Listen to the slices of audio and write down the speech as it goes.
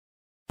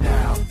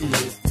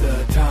It's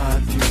the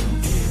time to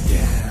get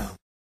down.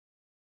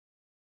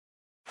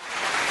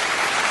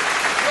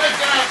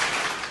 Wake up!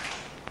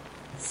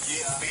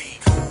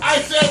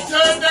 I said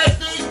turn that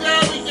thing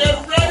down and get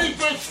ready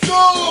for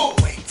school!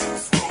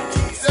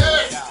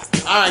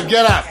 Alright,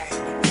 get up.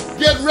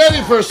 Get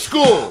ready for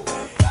school.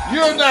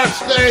 You're not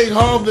staying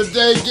home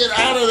today. Get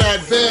out of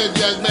that bed,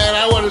 young man.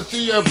 I want to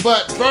see your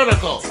butt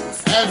vertical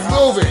and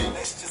moving.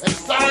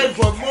 It's time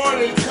for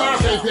morning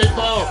coffee,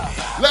 people.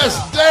 Let's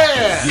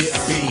dance. Yeah,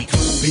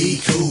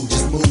 be cool.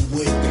 Just move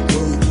with the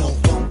groove. No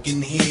funk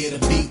in here. The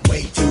beat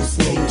way too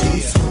slow.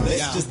 Yeah,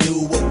 let's just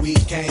do what we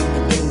came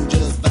to do.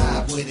 Just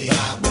vibe with it.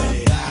 Vibe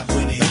with it. Vibe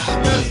with it.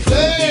 Vibe with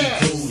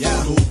it. Be cool.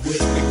 Just move with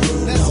the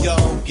groove. Let's go.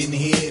 No funk in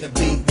here. The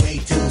beat way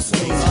too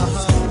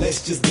slow.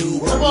 Let's just do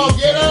what Come on, we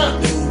get came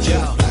up. to do.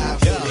 Just vibe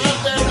with it.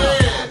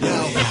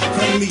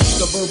 Unleash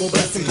the verbal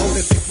blessing, hold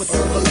it sick with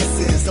herbal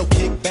lessons. So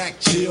kick back,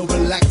 chill,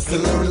 relax,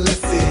 and learn a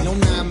lesson. No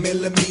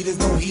 9mm,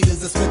 no heaters,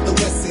 or Smith &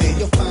 Wesson.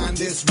 You'll find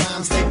this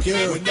rhyme stay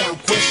pure without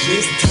question.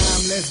 This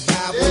time, let's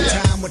vibe on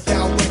time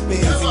without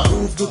weapons. And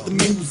groove with the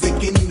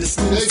music in the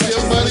school Take your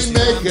sessions. money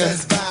maker.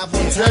 Let's vibe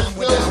on time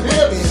without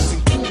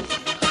weapons.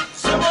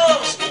 Come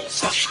on.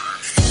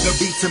 The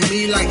beat to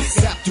me like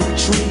sap to a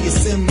tree.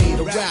 It's in me.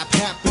 The rap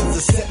happens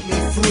to set me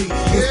free.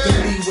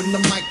 Instantly when the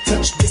mic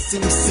touch this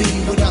MC.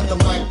 Without the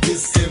mic,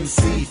 this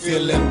MC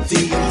feel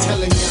empty. I'm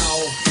telling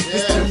y'all,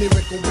 it's the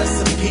lyrical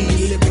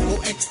recipe,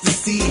 lyrical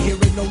ecstasy.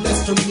 Hearing no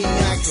less from me,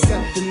 I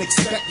accept and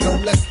expect no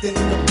less than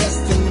the best.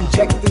 And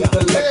inject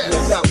intellect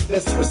without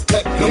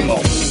disrespect. Come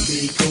on,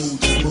 be cool,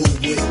 just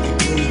move with the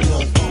groove.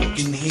 No funk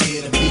in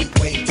here, the beat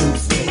way too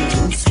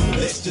slow.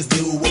 Let's just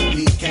do what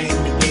we came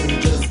to do.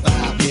 Just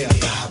vibe, yeah,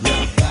 vibe,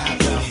 yeah, vibe,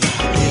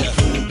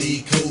 yeah.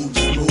 Be cool,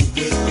 just move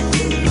with the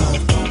groove. No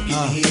funk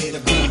in here, the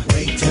beat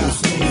way too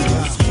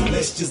slow.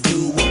 Let's just do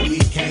what we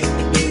came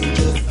to do.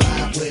 Just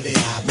vibe with it,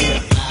 yeah,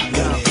 vibe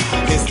with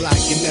it. It's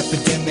like an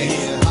epidemic,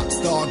 pop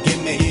star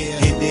gimmick.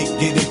 Hit it,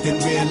 get it, then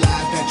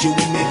realize that you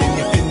in it and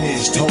you're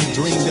finished. Don't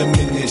dream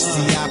diminish.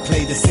 See, I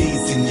play the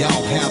season,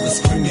 y'all have a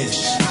scrimmage.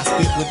 I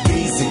spit with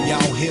reason,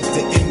 y'all hit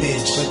the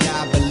image. But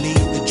I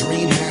believe the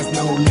dream has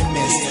no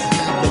limits.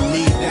 I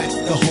believe that's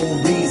the whole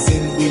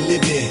reason we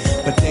live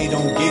it. But they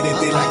don't get it,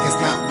 they like it's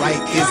not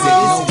right, is it?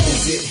 No,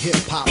 is it?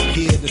 Hip hop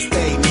here to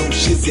stay, no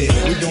shiz it.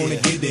 We gonna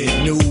get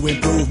it, new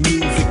improved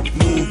music,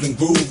 move and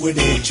groove with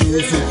it.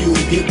 Choose who you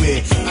get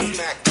with. I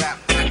smack rap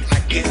back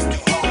like it's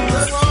too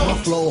hard. My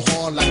flow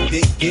hard like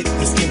Dick get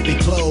the skimpy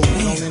clothes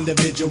on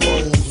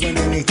individuals when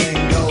anything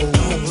goes.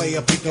 The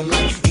player pick 'em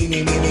like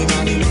eeny, meeny,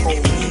 miny,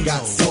 mo.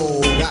 Got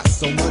soul, got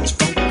so much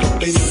funk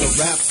up in the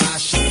rap, I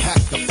should pack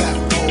a fat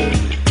hole.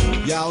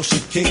 Y'all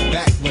should kick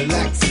back,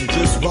 relax, and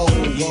just roll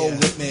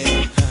with me,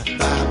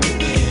 vibe with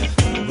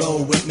me,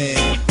 roll with me,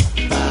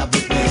 vibe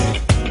with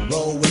me,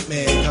 roll with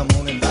me. Come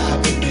on and vibe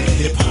with me.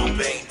 Hip hop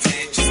ain't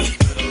dead, just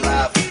keep it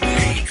alive with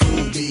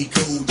me. Be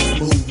cool, just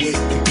move with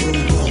the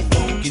groove. No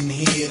funk in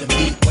here, the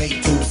beat way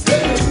too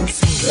slow.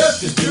 Let's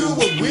just do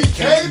what we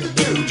came to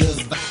do. Just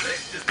vibe.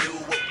 Let's just do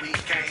what we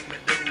came to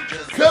do.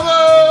 Just Come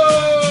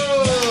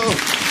on!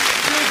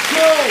 Get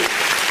cool!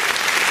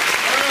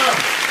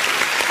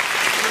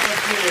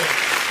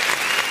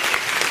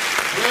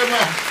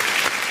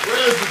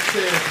 Where's the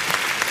chair?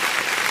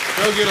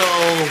 Don't get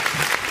old.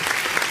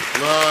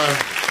 Lord.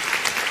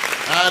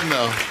 I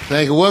know.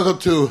 Thank you. Welcome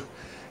to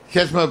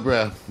Catch My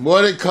Breath.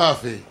 Morning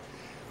Coffee.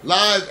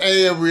 Live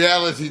AM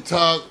reality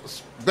talk,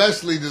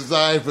 specially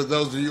designed for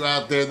those of you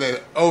out there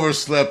that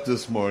overslept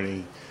this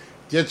morning.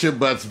 Get your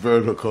butts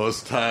vertical.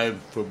 It's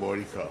time for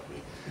morning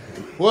coffee.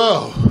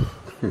 Whoa.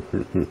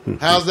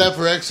 How's that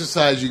for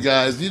exercise, you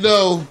guys? You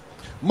know,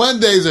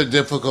 Mondays are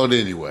difficult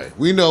anyway.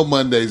 We know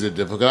Mondays are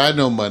difficult. I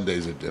know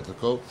Mondays are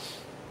difficult.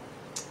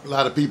 A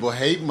lot of people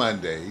hate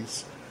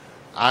Mondays.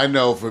 I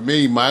know for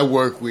me, my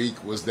work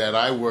week was that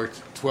I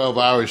worked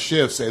 12-hour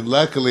shifts, and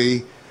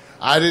luckily,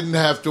 I didn't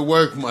have to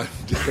work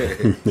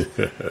Monday.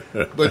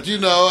 But, you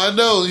know, I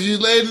know you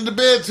laid in the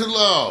bed too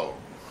long.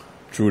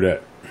 True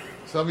that.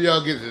 Some of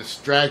y'all get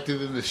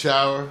distracted in the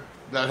shower,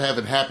 not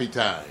having happy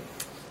time.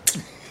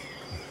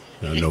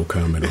 No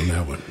comment on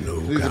that one. No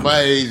At least at comment. my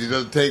age, it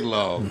doesn't take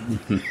long.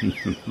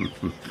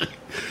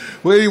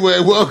 Well, anyway,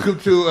 welcome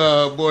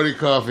to Morning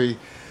Coffee.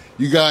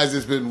 You guys,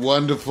 it's been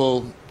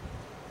wonderful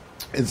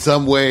in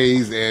some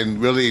ways and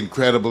really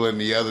incredible in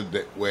the other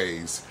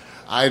ways.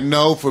 I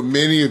know for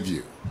many of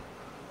you,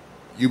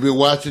 you've been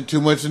watching too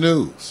much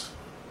news.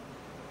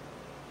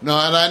 No,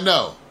 and I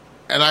know.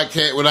 And I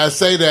can't, when I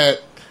say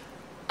that,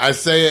 I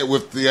say it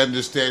with the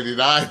understanding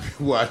I've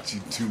been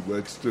watching too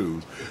much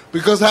news.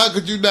 Because how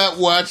could you not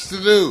watch the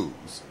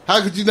news?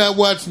 How could you not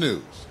watch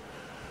news?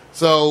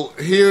 So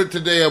here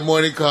today at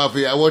Morning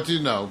Coffee, I want you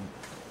to know,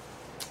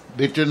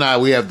 Victor and I,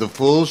 we have the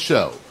full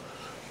show.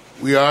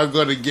 We are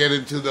going to get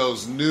into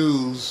those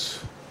news,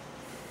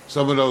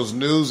 some of those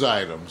news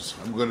items.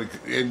 I'm going to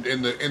in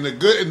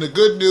the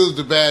good news,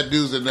 the bad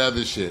news, and the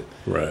other shit.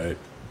 Right.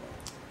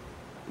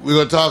 We're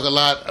going to talk a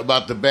lot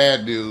about the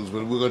bad news,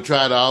 but we're going to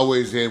try to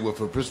always end with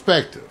a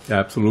perspective.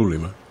 Absolutely,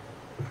 man.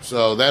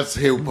 So that's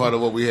here part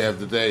of what we have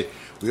today.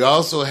 We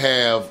also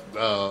have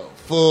the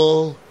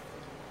full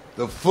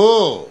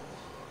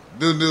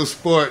new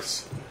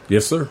sports.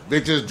 Yes, sir.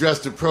 Victor's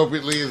dressed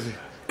appropriately.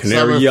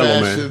 Canary Summer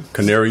yellow, fashion. man.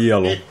 Canary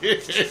yellow.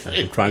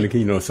 I'm trying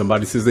to,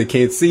 somebody says they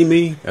can't see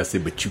me. I say,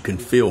 but you can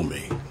feel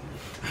me.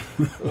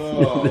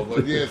 Oh,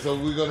 but yeah, so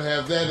we're going to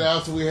have that. And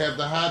also, we have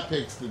the hot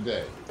picks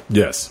today.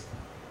 Yes.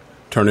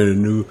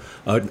 Turning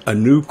a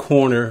new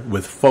corner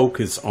with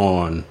focus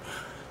on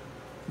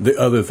the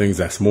other things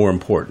that's more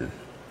important.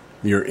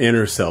 Your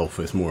inner self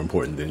is more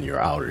important than your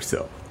outer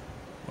self.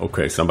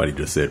 Okay, somebody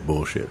just said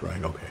bullshit,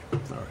 right? Okay, all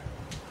right.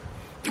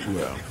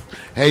 Well,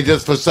 hey,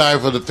 sorry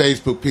for the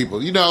Facebook people.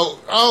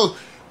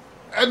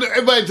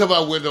 Everybody talk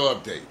about window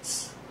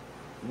updates.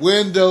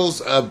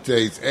 Windows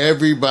updates.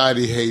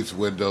 Everybody hates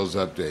Windows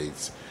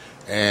updates.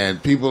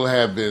 And people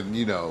have been,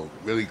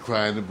 really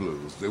crying the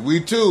blues. And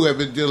we, too, have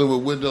been dealing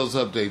with Windows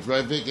updates,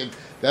 right, Vic? And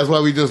that's why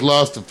we just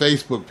lost the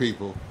Facebook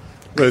people.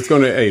 Well, it's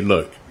going to, hey,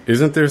 look,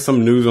 isn't there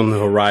some news on the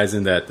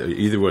horizon that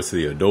either was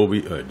the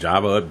Adobe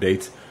Java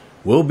updates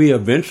will be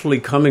eventually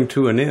coming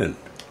to an end?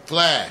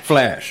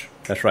 Flash.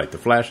 That's right. The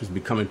Flash is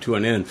becoming to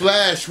an end.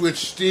 Flash, which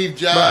Steve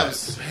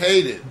Jobs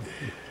hated.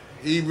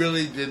 He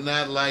really did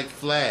not like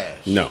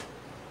Flash. No.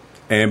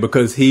 And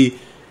because he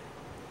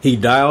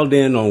dialed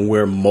in on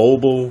where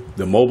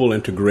the mobile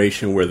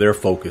integration, where their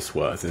focus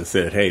was, and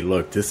said, hey,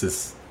 look, this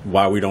is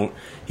why we don't.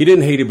 He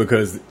didn't hate it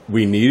because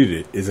we needed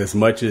it, is as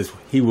much as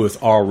he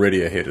was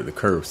already ahead of the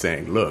curve,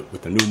 saying, look,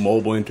 with the new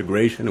mobile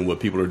integration and what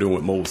people are doing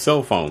with mobile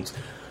cell phones,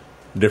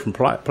 different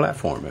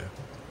platform, man.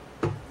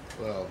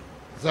 Well,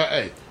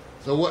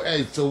 so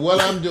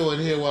what I'm doing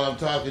here while I'm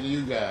talking to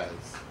you guys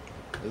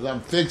is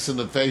I'm fixing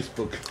the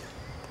Facebook.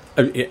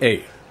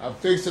 Hey. I'm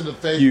fixing the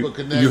Facebook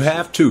connection.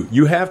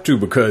 You have to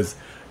because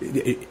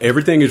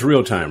everything is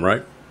real time,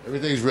 right?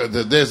 Everything's real.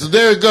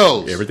 There it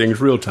goes. Everything's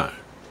real time.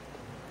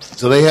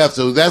 So they have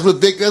to. That's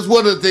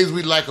one of the things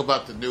we like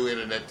about the new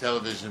internet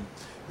television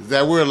is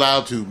that we're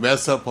allowed to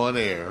mess up on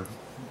air,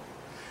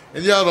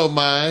 and y'all don't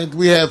mind.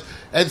 We have,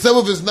 and some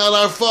of it's not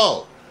our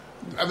fault.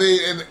 I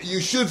mean, and you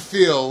should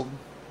feel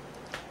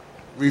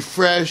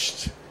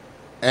refreshed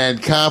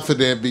and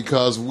confident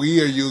because we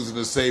are using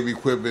the same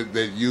equipment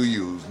that you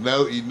use.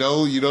 No, you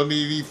don't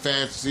need any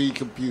fancy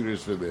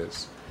computers for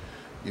this.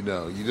 You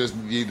just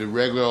need the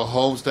regular old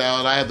home style.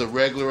 And I have the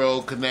regular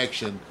old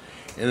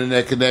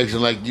internet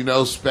connection, like,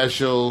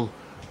 special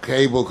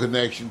cable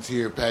connections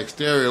here at Pack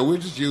Stereo. We're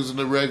just using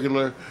the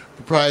regular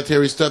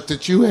proprietary stuff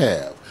that you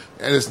have.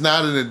 And it's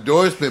not an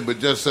endorsement, but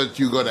just so that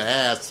you're going to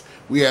ask,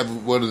 we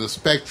have one of the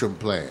Spectrum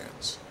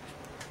plans.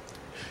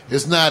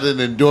 It's not an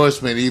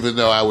endorsement, even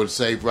though I would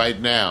say right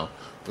now,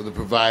 for the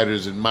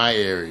providers in my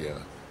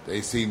area,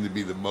 they seem to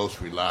be the most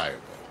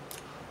reliable.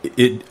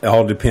 It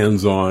all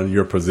depends on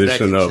your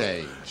position of.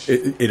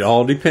 It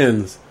all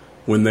depends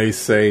when they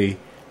say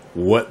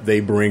what they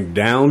bring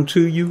down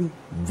to you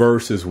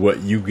versus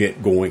what you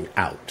get going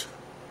out.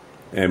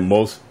 And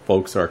most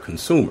folks are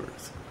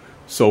consumers.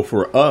 So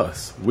for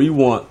us, we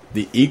want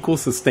the equal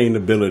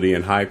sustainability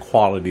and high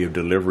quality of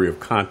delivery of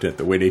content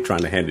the way they're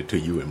trying to hand it to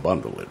you and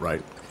bundle it,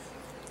 right?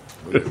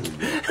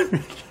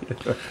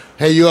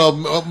 Hey, you all,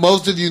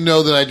 most of you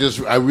know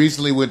that I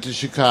recently went to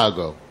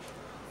Chicago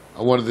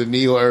on one of the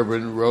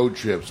neo-urban road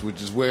trips,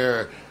 which is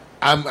where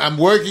I'm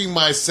working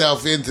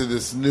myself into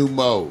this new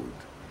mode.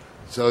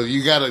 So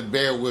you got to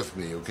bear with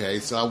me, okay?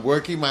 So I'm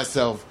working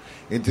myself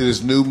into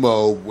this new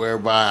mode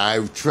whereby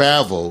I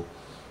travel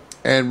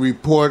and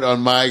report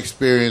on my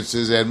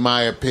experiences and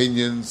my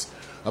opinions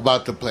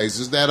about the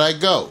places that I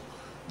go.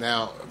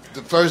 Now,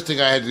 the first thing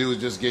I had to do was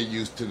just get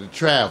used to the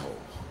travel.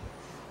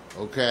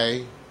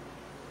 Okay,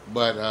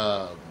 but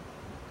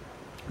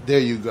there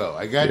you go.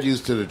 I got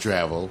used to the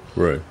travel,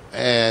 right?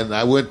 And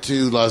I went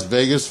to Las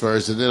Vegas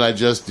first, and then I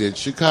just did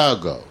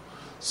Chicago.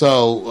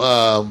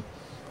 So,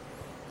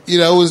 it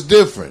was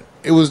different.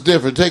 It was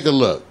different. Take a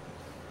look.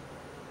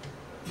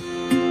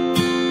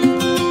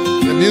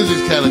 The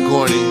music's kind of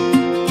corny.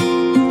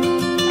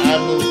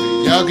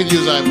 iMovie. Y'all can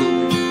use iMovie.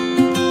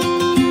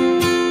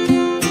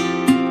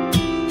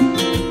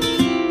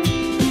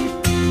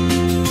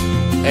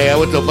 Hey, I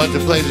went to a bunch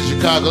of places in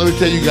Chicago. Let me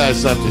tell you guys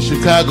something.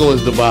 Chicago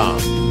is the bomb.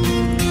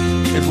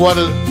 It's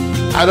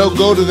I don't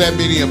go to that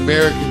many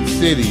American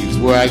cities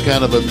where I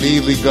kind of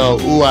immediately go,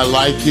 ooh, I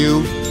like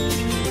you.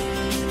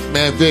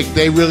 Man, Vic,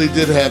 they really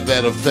did have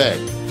that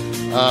effect.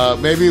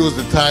 Maybe it was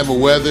the time of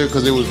weather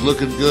because it was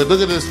looking good. Look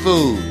at this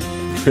food.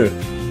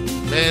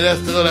 Man,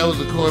 that was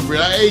the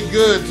cornbread. I ate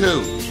good,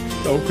 too.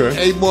 Okay.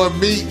 I ate more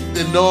meat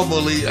than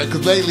normally.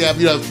 Because lately,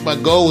 my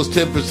goal was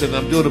 10%. And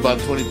I'm doing about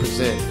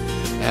 20%.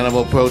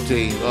 Animal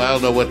protein. Well, I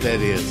don't know what that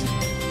is.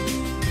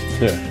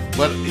 Yeah.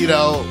 But,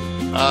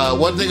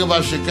 one thing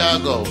about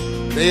Chicago,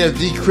 they have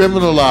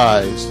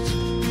decriminalized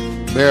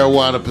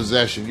marijuana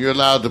possession. You're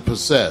allowed to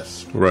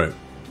possess. Right.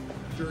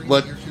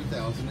 But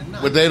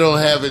they don't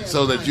have it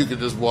so that you can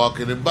just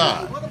walk in and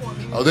buy.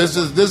 Oh, this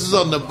is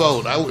on the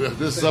boat.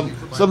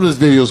 Some of this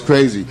video is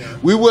crazy.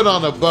 We went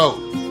on a boat,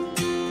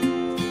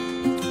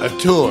 a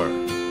tour,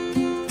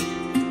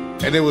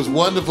 And it was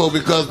wonderful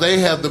because they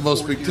have the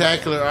most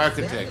spectacular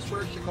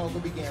architecture,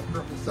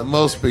 the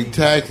most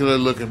spectacular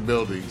looking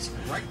buildings.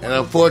 And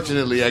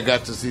unfortunately, I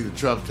got to see the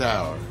Trump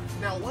Tower.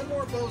 Now, one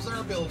more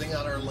Beaux-Arts building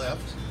on our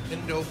left,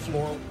 Indo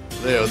floral.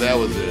 There, that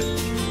was it.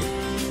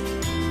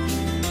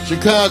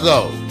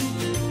 Chicago.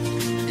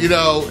 You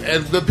know,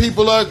 and the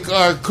people are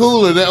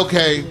cooler.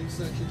 Okay,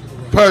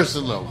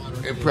 personal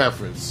in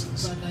preference.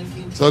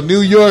 So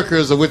New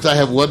Yorkers, of which I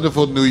have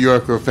wonderful New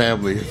Yorker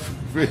family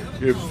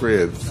and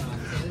friends.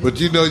 But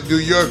you know, New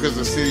York is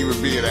a city where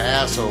being an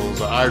asshole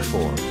is an art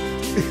form.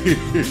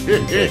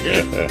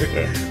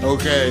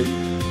 Okay,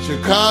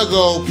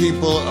 Chicago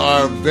people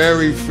are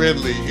very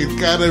friendly.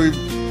 It's kind of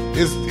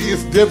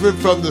it's different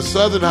from the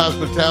Southern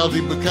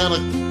hospitality,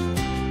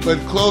 but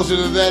closer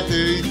to that than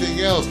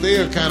anything else. They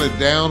are kind of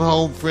down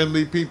home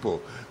friendly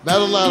people. Not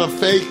a lot of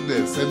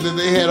fakeness, and then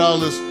they had all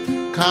this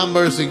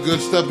commerce and good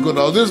stuff going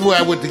on. This is where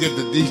I went to get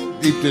the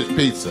deep dish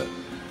pizza.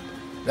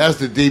 That's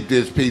the deep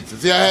dish pizza.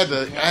 See, I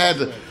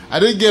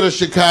didn't get a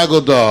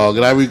Chicago dog,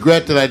 and I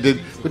regret that I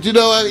didn't. But you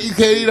know, you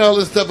can't eat all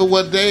this stuff in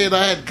one day, and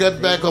I had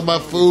cut back on my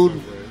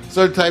food,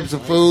 certain types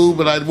of food,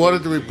 but I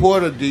wanted to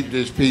report on deep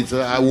dish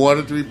pizza. I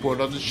wanted to report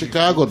on the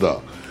Chicago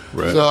dog.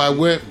 Right. So I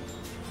went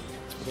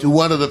to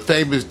one of the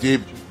famous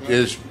deep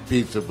dish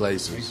pizza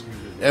places.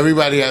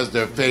 Everybody has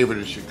their favorite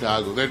in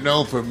Chicago. They're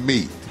known for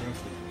meat.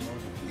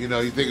 You know,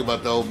 you think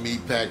about the old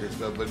meat packer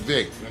stuff, but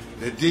Vic,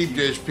 the deep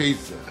dish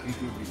pizza.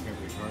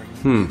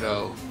 You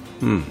know.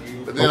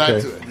 But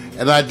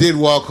then I did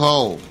walk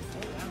home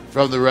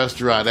from the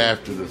restaurant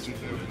after this.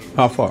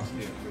 How far?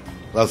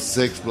 About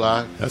 6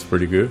 blocks. That's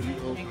pretty good.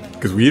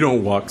 Because we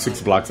don't walk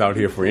 6 blocks out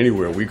here for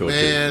anywhere we go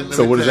to.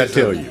 So what does that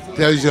tell you?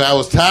 Tells you I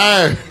was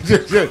tired.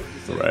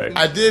 Right.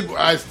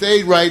 I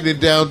stayed right in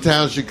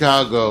downtown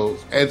Chicago,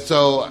 and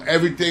so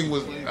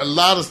a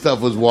lot of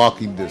stuff was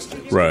walking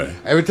distance. Right.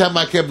 Every time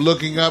I kept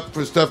looking up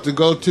for stuff to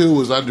go to, it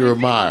was under a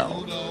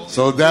mile.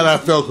 So then I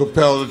felt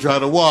compelled to try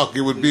to walk.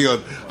 It would be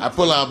I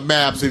pull out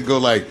maps and go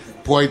like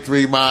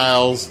 0.3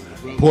 miles,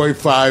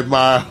 0.5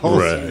 miles.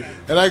 Right.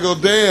 And I go,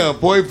 damn,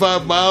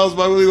 0.5 miles?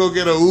 Am I really going to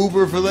get an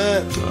Uber for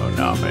that? Oh,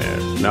 no, man.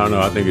 No,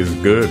 I think it's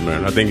good,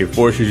 man. I think it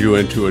forces you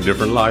into a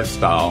different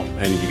lifestyle,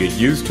 and you get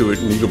used to it,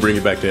 and you can bring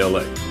it back to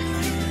L.A.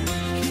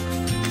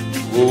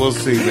 Well, we'll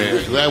see,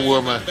 man. That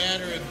wore my...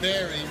 Batter and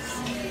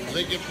Berries,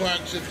 Lincoln Park,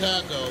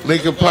 Chicago.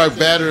 Lincoln Park,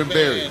 Batter and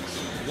Berries.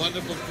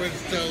 Wonderful French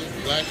toast,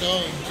 black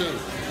owned, too.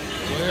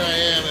 So here I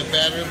am at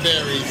Batter and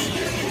Berries.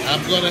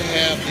 I'm going to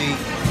have the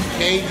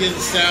Cajun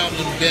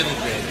Salmon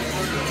Benedict.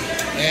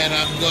 And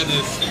I'm going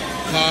to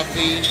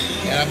coffee,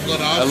 and I'm going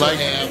to also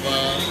have,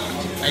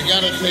 I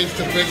got to taste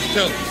the French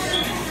toast.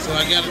 So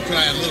I got to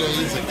try a little, at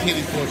least a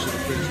kitty portion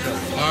of French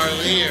toast. Are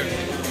here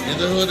in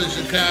the hood of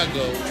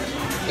Chicago,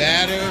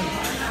 Batter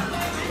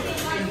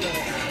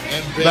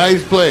and Berries.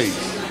 Nice place.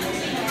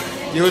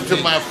 Give it to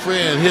my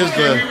friend. Here's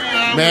the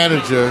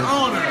manager.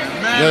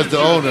 There's the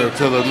owner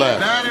to the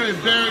left. Batter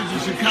and Berries in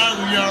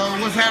Chicago, y'all.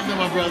 What's happening,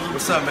 my brother?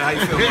 What's up, man? How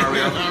you feeling,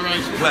 Mario? All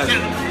right. Pleasure.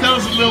 Tell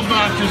us a little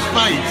about your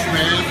spice,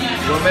 man.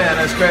 Well, man,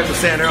 as Craig was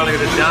saying earlier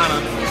to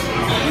Donna,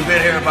 we've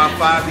been here about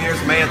 5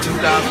 years, May of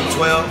 2012.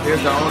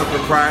 Here's the owner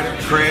proprietor,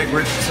 Craig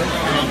Richardson.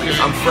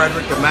 I'm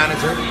Frederick, the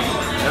manager.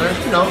 And,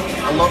 you know,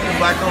 a local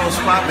black-owned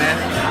spot, man.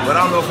 But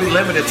I don't know if we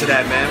limited to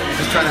that, man.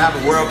 We're just trying to have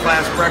a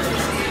world-class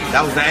breakfast.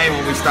 That was the aim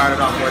when we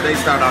started off, where they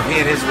started off, he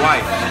and his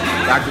wife,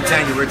 Dr.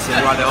 Tanya Richardson,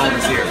 who are the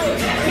owners here.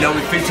 You know,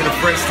 we featured a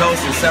French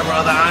toast and several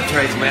other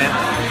entrees, man.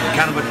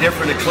 Kind of a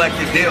different,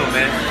 eclectic deal,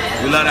 man.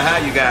 We love to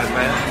have you guys,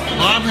 man.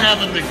 Well, I'm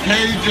having the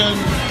Cajun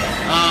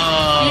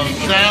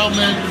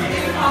salmon.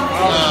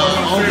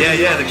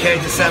 Yeah, the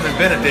Cajun Salmon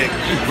Benedict.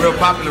 Real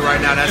popular right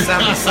now. That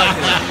salmon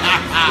succulent.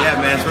 Yeah,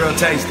 man, it's real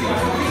tasty.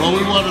 Well,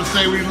 we want to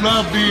say we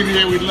love being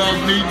here. We love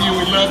meeting you.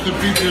 We love to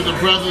feature the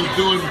brothers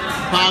doing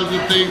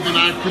positive things in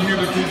our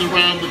communities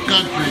around the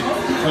country.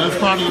 So that's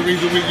part of the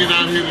reason we get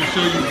out here to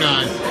show you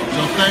guys.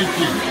 So thank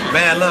you.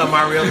 Man, love,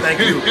 Mario.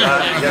 Thank you.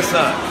 Yes, sir.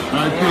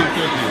 I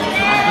appreciate you.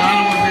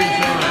 Donna will be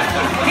so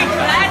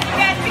Glad you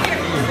guys are here.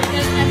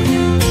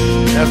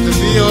 That's the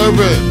Neo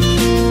Urban.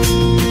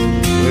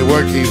 We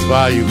work these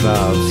volume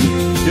knobs.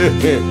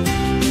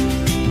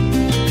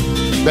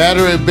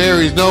 Batter and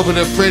Berries, known for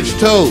their French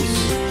toast.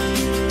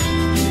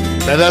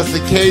 Now that's the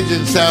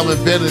Cajun Salmon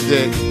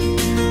Benedict.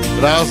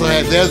 But I also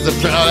had, there's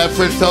that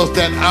French toast,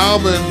 that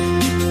almond,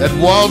 that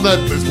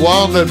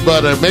walnut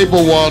butter,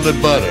 maple walnut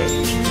butter.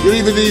 You don't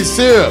even need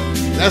syrup.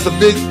 That's a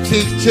big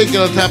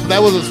chicken on top.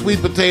 That was a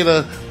sweet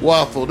potato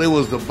waffle. It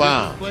was the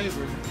bomb.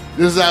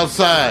 This is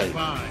outside.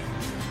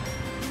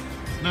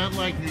 It's not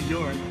like New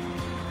York.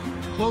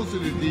 Closer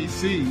to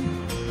D.C.,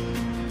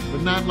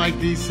 but not like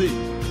D.C.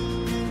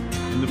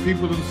 And the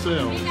people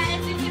themselves. Hey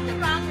guys, you get the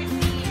wrong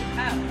receipt.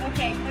 Oh,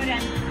 okay, hold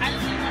on.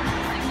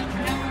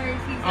 No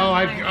worries.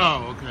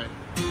 Okay.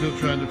 Still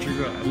trying to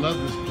figure out. I love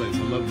this place. I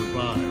love the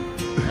vibe.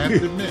 I have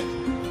to admit,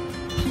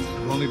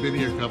 I've only been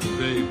here a couple of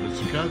days, but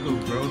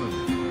Chicago's grown on me.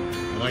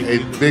 I Like Hey,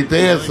 in the- Big,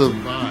 they had like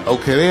some. the vibe.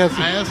 Okay, they had I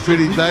some asked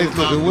pretty some people nice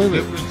about looking the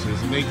women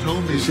differences, and they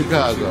told me in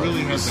Chicago. it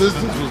really The has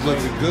sisters was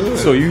looking good.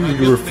 So you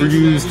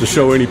refuse to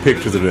show any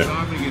pictures of them.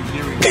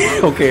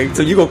 Okay,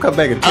 so you gonna come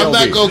back and tell I'm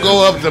me? not gonna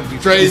go up to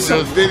strangers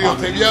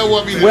videotape. Y'all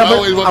want me to Well, but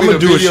always want I'ma me to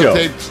do a show.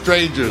 videotape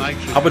strangers. Like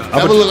I'm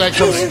gonna look like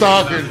some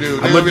stalker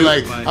dude. They're gonna be do-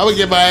 like, I'm gonna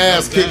get my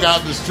ass kicked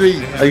out the street.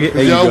 Hey, If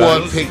y'all you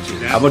want guys.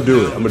 pictures. I'm gonna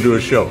do it. I'm gonna do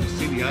a show.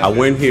 I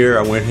went here.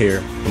 I'm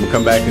gonna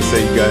come back and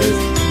say, you guys,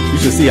 you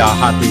should see how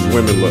hot these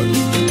women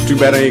look. Too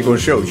bad I ain't gonna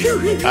show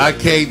you. I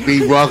can't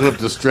be walking up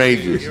to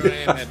strangers. Here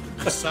I am at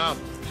the DuSable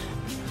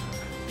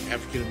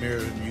African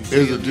American Museum.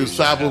 There's a in DuSable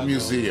Chicago.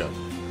 Museum.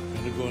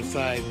 I'm going to go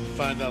inside and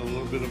find out a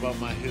little bit about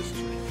my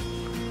history.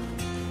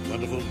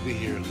 Wonderful to be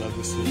here. Love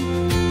the city.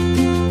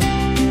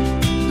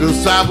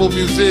 DuSable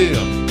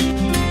Museum.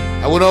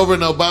 I went over in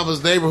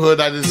Obama's neighborhood.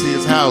 I didn't see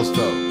his house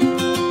though.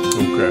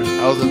 Okay.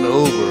 I was in the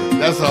Uber.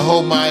 That's a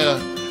whole Maya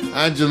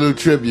Angelou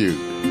tribute.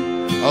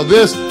 Oh,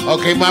 this.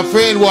 Okay, my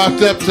friend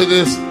walked up to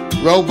this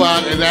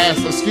robot and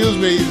asked, excuse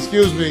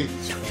me,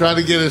 trying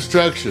to get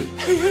instruction.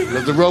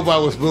 But the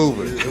robot was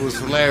moving. It was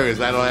hilarious.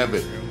 I don't have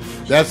it.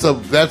 That's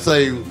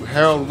a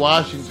Harold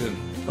Washington,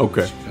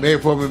 Okay.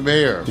 former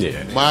mayor,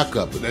 Yeah.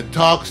 mock-up that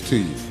talks to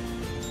you.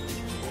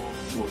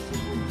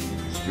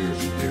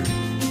 Conspiracy theory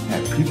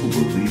had people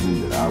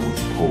believing that I was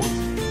a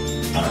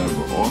poet.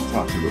 However,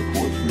 autopsy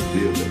reports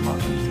revealed that my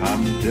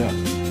untimely death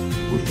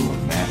was from a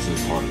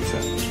massive heart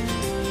attack.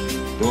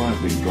 Though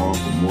I've been gone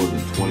for more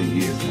than 20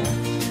 years now.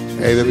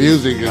 Hey, the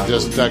music is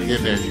just stuck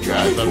in there, you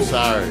guys. I'm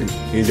sorry.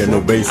 Ain't got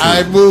no bass.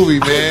 iMovie,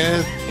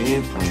 man.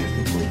 And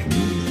plans to bring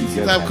communities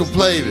together. Stop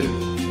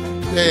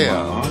complaining. My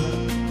Damn.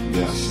 honor,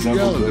 there are several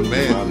Yelling, buildings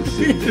man. around the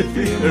city that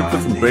bear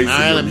Put some my bass name. All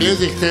right, the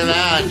music's too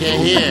loud. I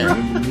can't hear.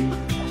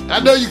 I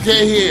know you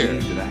can't hear.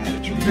 That I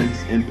had a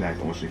tremendous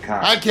impact on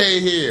Chicago. I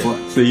can't hear.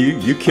 But So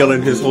you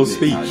killing his whole I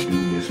speech. do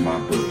miss my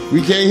birth.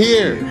 We can't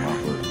hear. My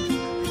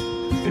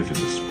birth. If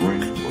it's a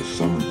spring or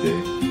summer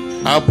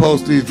day, I'll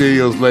post these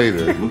videos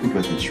later. look up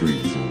at the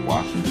trees in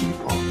Washington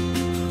Park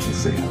and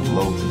say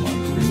hello to my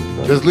green Just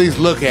feathers. at least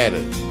look at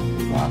it.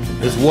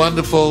 It's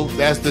wonderful.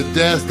 That's the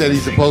desk that he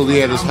supposedly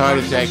had his heart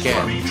attack at.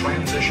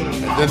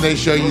 And then they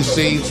show you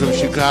scenes from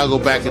Chicago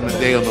back in the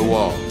day on the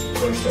wall.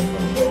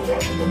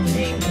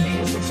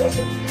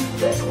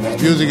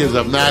 This music is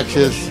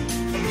obnoxious.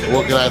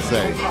 What can I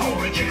say?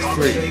 It's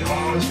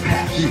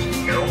free.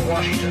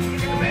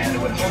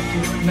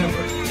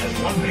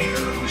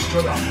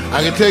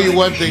 I can tell you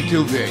one thing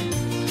too, Vic.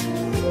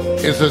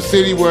 It's a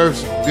city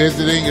worth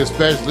visiting,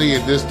 especially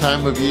in this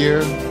time of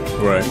year,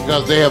 Right.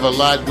 because they have a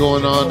lot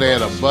going on. They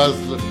had a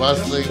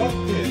bustling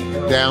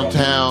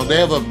downtown. They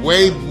have a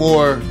way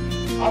more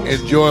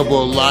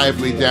enjoyable,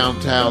 lively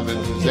downtown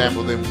than, for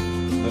example, than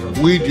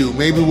we do.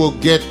 Maybe we'll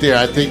get there.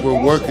 I think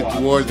we're working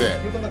toward that.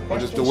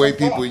 Just the way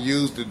people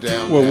use the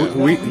downtown. Well,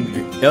 we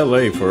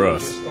L.A. for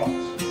us.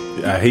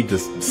 I hate to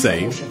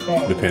say,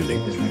 depending.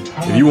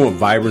 If you want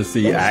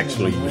vibrancy,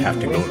 actually, you have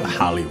to go to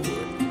Hollywood.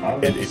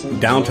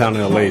 Downtown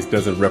LA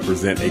doesn't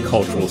represent a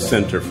cultural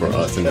center for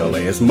us in LA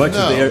as much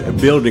as they're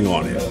building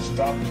on it.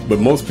 But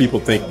most people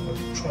think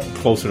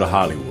closer to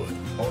Hollywood.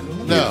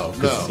 No,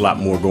 There's a lot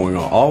more going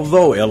on.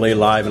 Although LA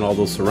Live and all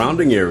those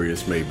surrounding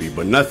areas may be,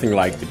 but nothing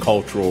like the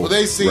cultural. Well,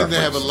 they seem to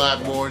have a reference.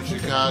 lot more in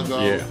Chicago.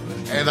 Yeah.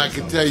 And I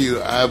can tell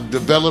you, I've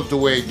developed a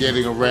way of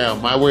getting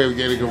around. My way of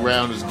getting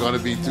around is going to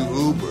be through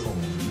Uber.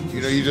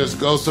 You know, you just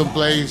go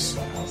someplace,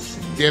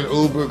 get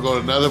Uber, go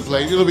to another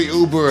place. It'll be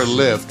Uber or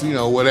Lyft, you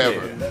know,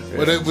 whatever.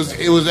 But it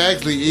was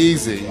actually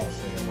easy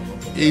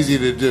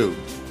to do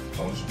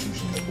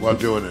while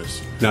doing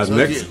this. Now, So,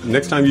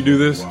 next time you do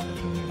this,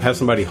 have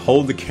somebody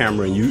hold the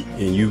camera and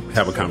you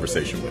have a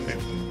conversation with him.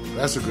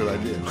 that's a good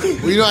idea.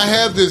 Well, you know, I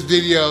have this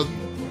video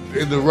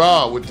in the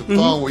raw with the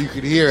phone where you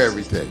can hear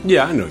everything.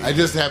 Yeah, I know. I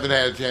just haven't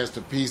had a chance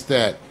to piece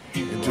that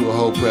into a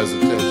whole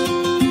presentation.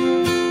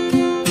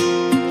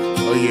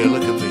 Oh yeah,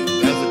 look at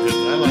me. That's a good.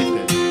 I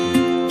like that.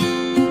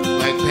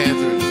 Black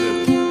Panther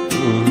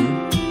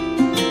exhibit.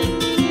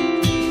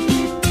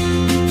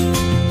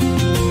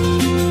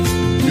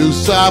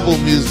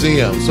 DuSable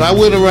Museum. So I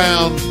went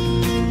around.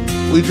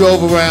 We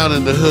drove around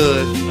in the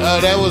hood. Oh,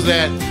 that was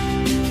at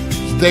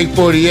Steak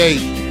 48.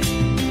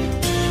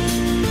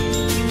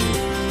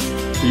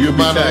 You'll be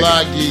tagging.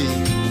 Monologi,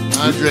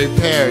 Andre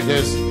Perry.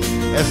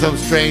 That's some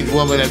strange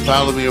woman that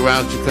followed me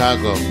around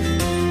Chicago.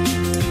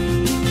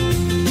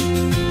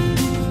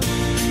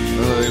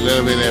 Oh, they let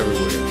them in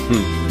everywhere.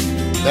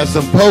 That's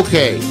some poke.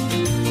 You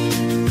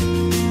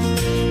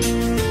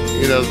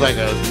know, it's like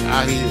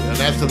and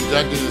that's some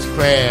Dungeness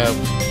crab.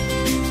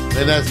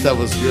 And that stuff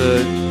was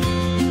good.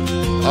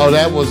 Oh,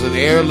 that was an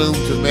heirloom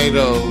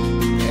tomato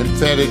and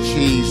feta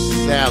cheese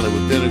salad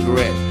with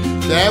vinaigrette.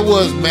 That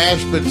was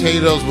mashed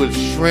potatoes with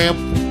shrimp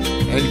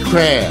and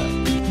crab.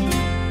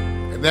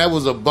 And that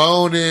was a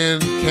bone-in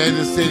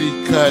Kansas City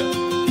cut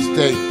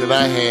steak that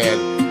I had.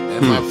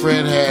 And my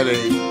friend had a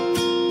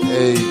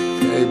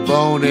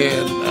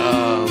bone-in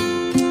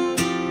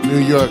New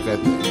York, I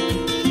think.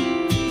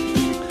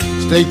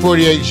 Steak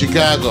 48 in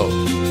Chicago.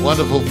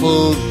 Wonderful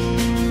food.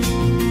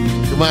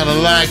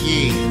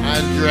 Kamanalaki,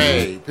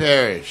 Andre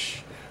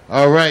Parrish.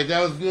 All right,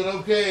 that was good.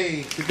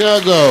 Okay,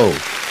 Chicago.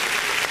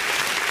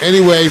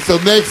 Anyway, so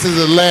next is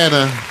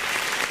Atlanta.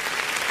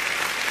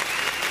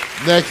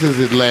 Next is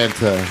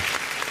Atlanta.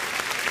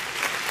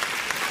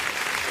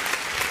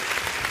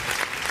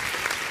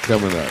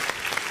 Coming up.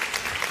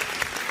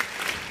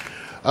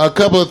 A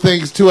couple of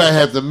things, too, I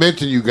have to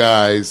mention, you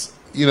guys.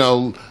 You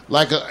know,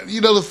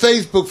 the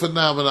Facebook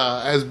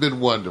phenomena has been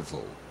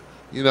wonderful.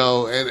 You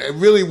know,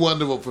 and really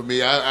wonderful for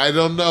me. I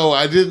don't know.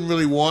 I didn't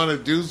really want to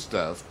do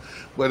stuff.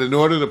 But in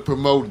order to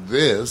promote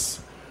this,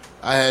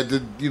 I had to,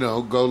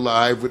 go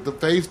live with the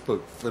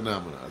Facebook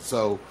phenomena.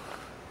 So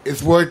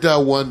it's worked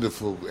out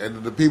wonderful.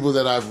 And the people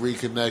that I've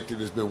reconnected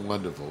has been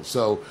wonderful.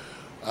 So,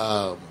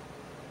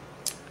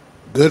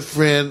 good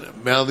friend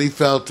Melanie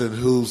Felton,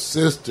 whose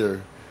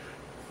sister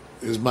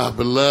is my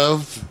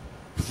beloved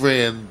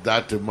friend,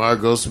 Dr.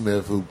 Margot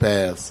Smith, who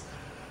passed.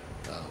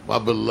 My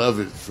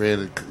beloved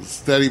friend,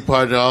 study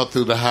partner all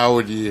through the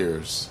Howard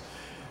years.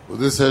 Well,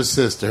 this is her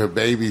sister, her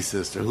baby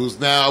sister,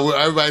 who's now,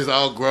 everybody's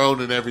all grown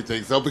and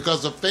everything. So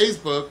because of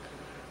Facebook,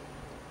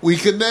 we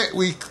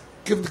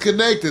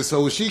connected.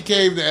 So when she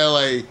came to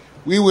L.A.,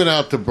 we went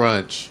out to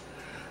brunch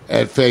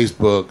at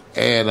Facebook,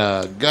 and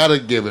gotta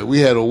give it, we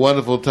had a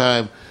wonderful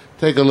time.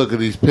 Take a look at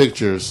these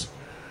pictures.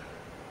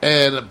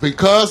 And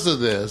because of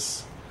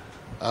this,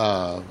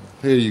 here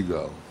you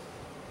go.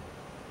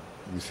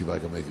 Let me see if I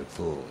can make it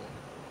full.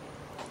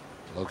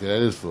 Okay,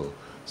 that is full.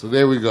 So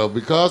there we go.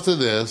 Because of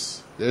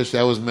this,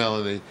 that was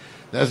Melanie.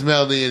 That's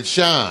Melanie and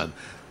Sean.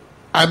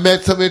 I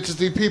met some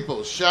interesting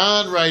people.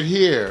 Sean right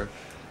here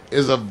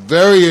is a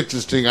very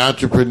interesting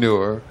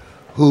entrepreneur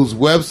whose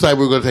website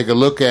we're going to take a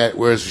look at.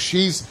 Whereas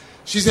she's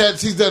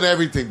done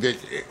everything, Vic,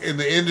 in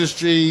the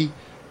industry,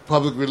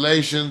 public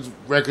relations,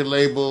 record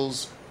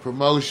labels,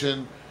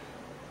 promotion,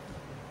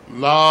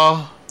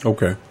 law.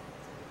 Okay.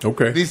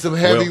 Need some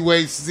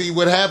heavyweights. See,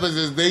 what happens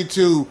is they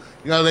too,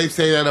 they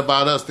say that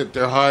about us, that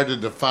they're hard to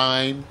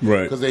define.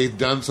 Right. Because they've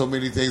done so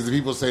many things. And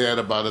people say that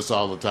about us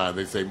all the time.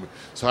 They say,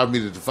 it's hard for me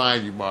to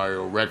define you,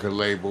 Mario, record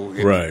label,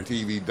 right.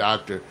 TV,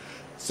 doctor.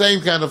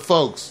 Same kind of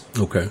folks.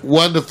 Okay.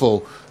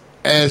 Wonderful.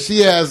 And she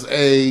has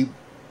an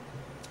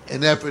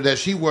effort that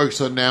she works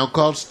on now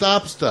called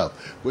Stop Stuff,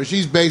 where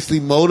she's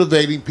basically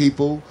motivating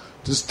people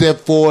to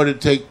step forward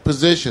and take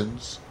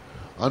positions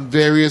on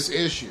various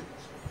issues.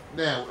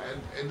 Now,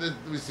 and let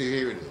me see,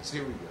 here it is.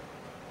 Here we go.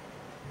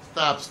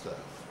 Stop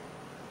Stuff.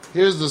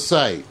 Here's the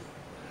site.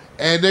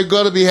 And they're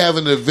going to be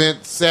having an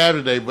event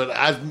Saturday, but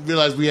I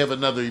realize we have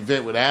another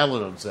event with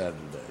Alan on Saturday.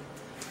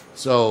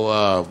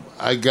 So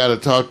I got to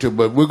talk to her,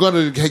 but we're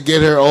going to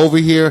get her over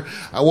here.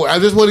 I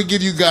just want to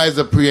give you guys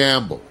a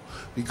preamble,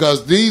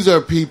 because these are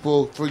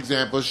people, for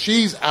example,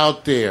 she's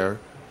out there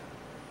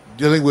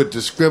dealing with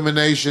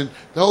discrimination.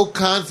 The whole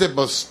concept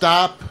of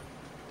Stop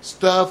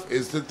Stuff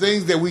is the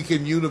things that we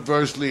can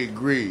universally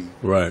agree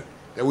right.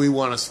 that we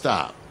want to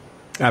stop.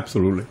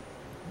 Absolutely.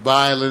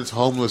 Violence,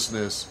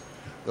 homelessness,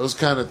 those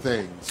kind of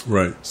things.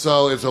 Right.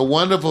 So it's a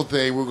wonderful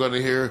thing. We're going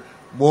to hear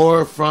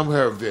more from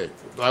her, Vic.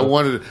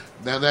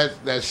 Now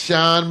that's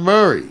Sean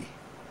Murray,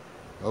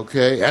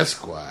 okay,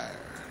 Esquire,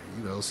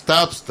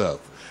 Stop Stuff.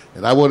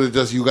 And I wanted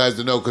just you guys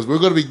to know, because we're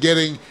going to be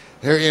getting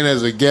her in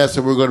as a guest,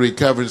 and we're going to be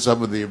covering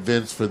some of the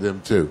events for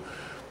them too.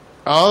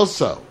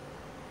 Also,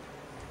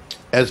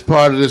 as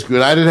part of this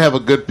group, I didn't have a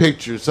good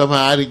picture. Somehow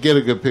I didn't get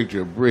a good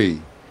picture of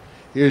Bree.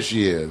 Here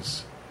she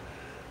is.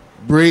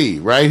 Bree,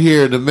 right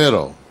here in the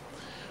middle.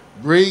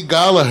 Bree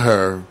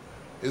Gallagher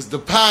is the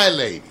pie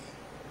lady.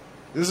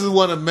 This is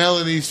one of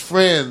Melanie's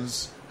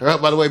friends.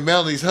 By the way,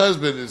 Melanie's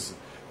husband has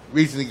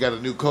recently got a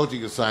new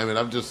coaching assignment.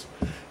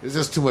 It's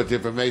just too much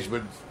information,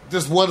 but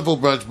just wonderful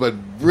brunch.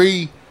 But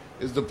Bree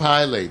is the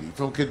pie lady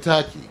from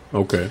Kentucky.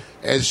 Okay.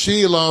 And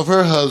she, along with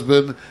her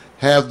husband,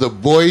 have the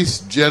Boyce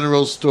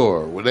General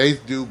Store, where they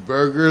do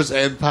burgers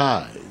and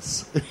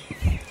pies.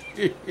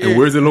 And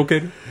where's it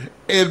located?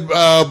 In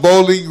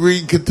Bowling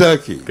Green,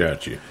 Kentucky.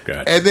 Gotcha.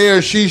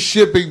 And she's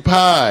shipping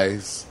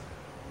pies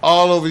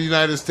all over the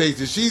United States.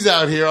 And she's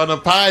out here on a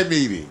pie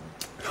meeting.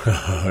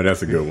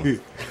 That's a good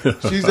one.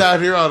 She's out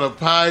here on a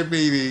pie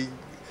meeting.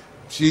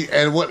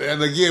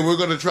 And again, we're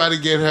going to try to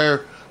get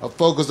her a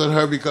focus on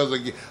her, because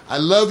again, I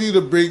love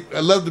to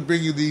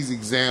bring you these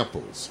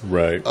examples,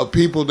 right, of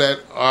people that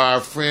are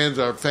our friends,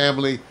 our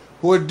family,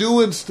 who are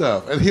doing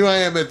stuff. And here I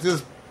am at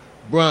this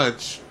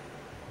brunch,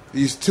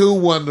 these two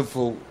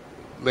wonderful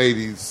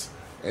ladies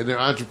and their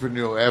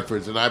entrepreneurial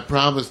efforts, and I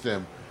promised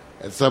them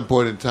at some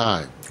point in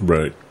time,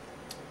 right,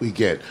 you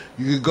can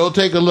go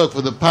take a look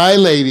for the pie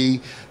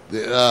lady.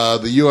 The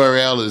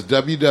URL is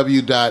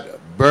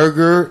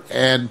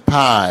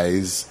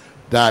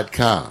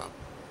www.burgerandpies.com.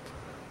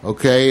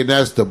 Okay, and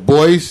that's the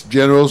Boyce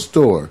General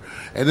Store.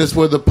 And that's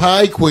where the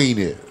Pie Queen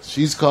is.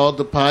 She's called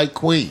the Pie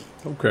Queen.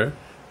 Okay.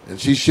 And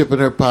she's shipping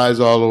her pies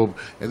all over.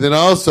 And then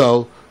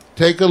also,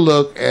 take a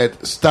look at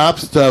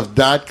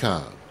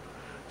stopstuff.com.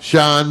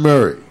 Sean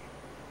Murray.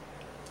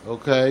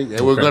 Okay?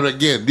 And we're going to,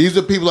 again, these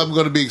are people I'm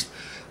going to be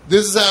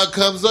this is how it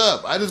comes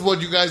up. I just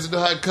want you guys to know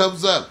how it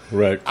comes up.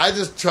 Right. I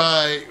just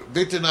try,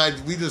 Victor and I,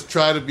 we just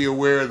try to be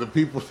aware of the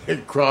people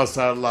that cross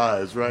our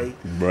lives, right?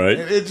 Right.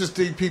 And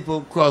interesting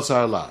people cross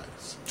our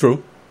lives.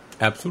 True.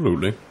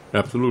 Absolutely.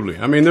 Absolutely.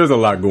 I mean, there's a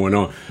lot going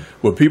on.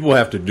 What people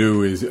have to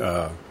do is,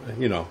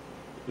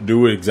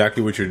 do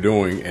exactly what you're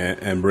doing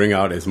and bring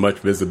out as much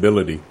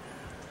visibility.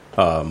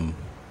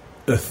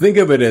 Think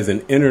of it as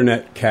an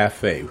internet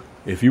cafe.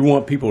 If you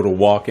want people to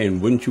walk in,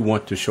 wouldn't you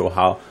want to show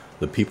how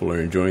the people are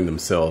enjoying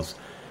themselves?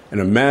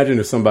 And imagine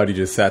if somebody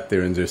just sat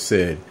there and just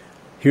said,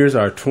 here's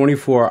our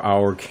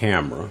 24-hour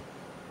camera.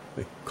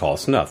 It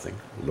costs nothing.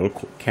 A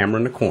little camera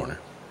in the corner.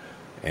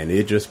 And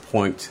it just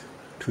points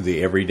to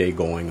the everyday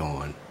going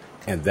on.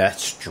 And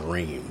that's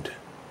streamed.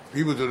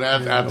 People do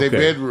that out their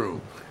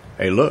bedroom.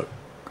 Hey, look,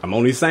 I'm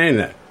only saying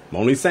that. I'm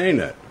only saying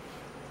that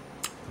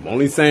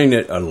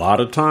a lot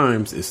of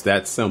times it's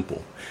that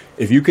simple.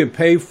 If you can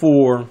pay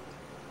for,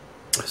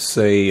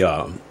 say,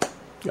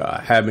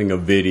 having a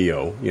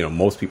video,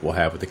 most people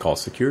have what they call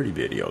security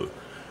videos,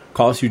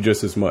 costs you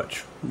just as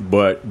much.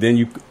 But then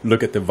you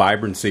look at the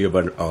vibrancy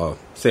of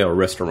say a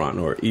restaurant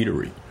or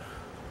eatery.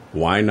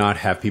 Why not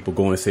have people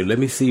go and say, let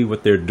me see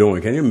what they're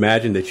doing? Can you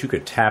imagine that you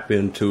could tap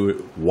into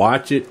it,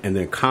 watch it, and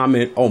then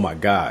comment, oh, my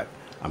God,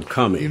 I'm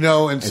coming.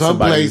 In some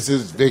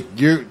places, Vic,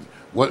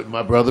 what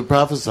my brother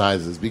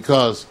prophesizes,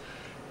 because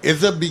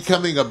it's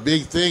becoming a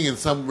big thing in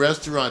some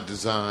restaurant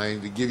design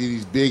to give you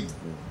these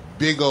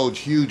big old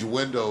huge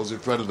windows in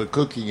front of the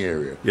cooking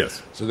area.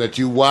 Yes. So that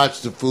you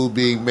watch the food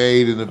being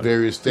made in the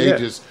various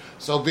stages. Yeah.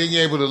 So being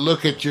able to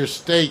look at your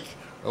steak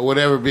or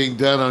whatever being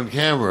done on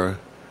camera.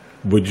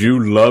 Would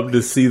you love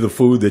to see the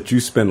food that you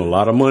spend a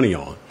lot of money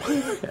on?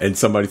 And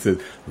somebody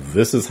says,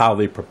 this is how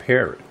they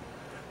prepare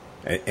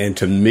it. And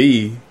to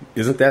me,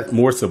 isn't that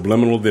more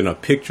subliminal than a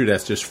picture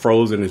that's just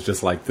frozen? It's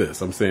just like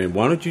this. I'm saying,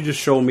 why don't you just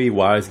show me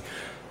why?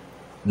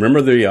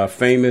 Remember the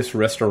famous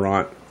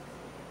restaurant,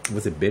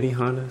 was it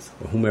Benihana's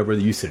or whomever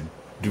used to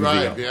do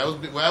that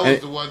was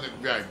the one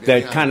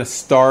that kind of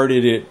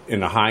started it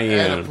in a high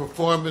end. At a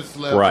performance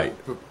level,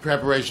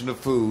 preparation of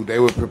food. They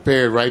were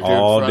prepared right there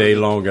all day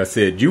long. I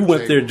said, you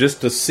went there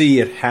just to see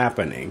it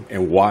happening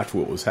and watch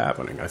what was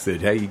happening. I said,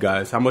 hey, you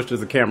guys, how much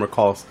does a camera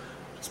cost?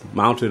 Just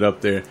mount it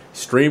up there,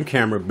 stream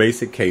camera,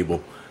 basic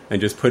cable,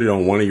 and just put it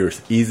on one of your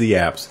easy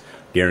apps.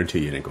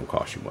 Guarantee it ain't going to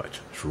cost you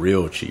much. It's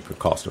real cheap and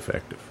cost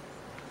effective.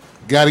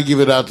 Got to give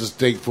it out to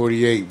Steak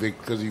 48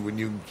 because when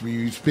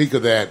you speak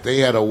of that, they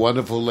had a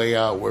wonderful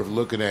layout worth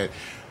looking at.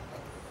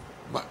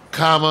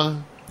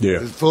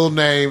 His full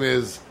name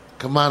is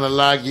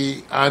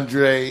Kamanalagi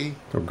Andre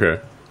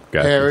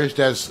Parrish.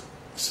 That's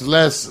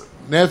Celeste's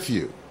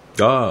nephew.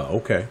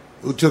 Okay.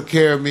 Who took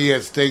care of me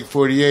at Steak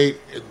 48.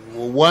 A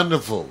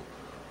wonderful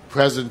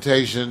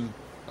presentation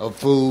of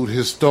food,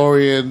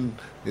 historian,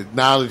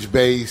 knowledge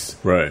base.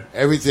 Right.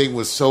 Everything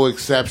was so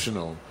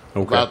exceptional.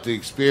 About the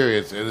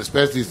experience, and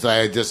especially since I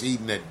had just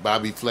eaten at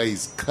Bobby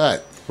Flay's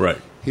Cut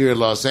here in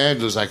Los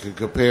Angeles, I could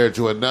compare it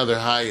to another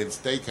high-end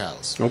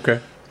steakhouse. Okay.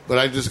 But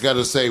I just got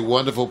to say,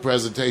 wonderful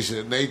presentation.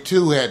 And they,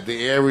 too, had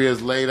the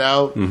areas laid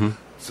out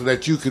so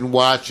that you can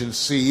watch and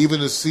see, even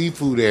the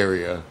seafood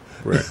area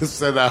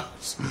set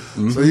out.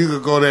 So you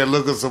could go there and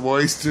look at some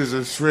oysters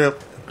and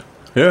shrimp.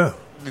 Yeah.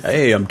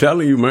 Hey, I'm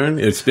telling you, man,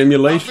 it's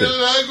stimulation. I'm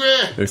feeling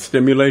hungry. It's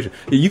stimulation.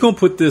 You going to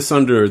put this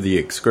under the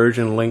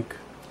excursion link?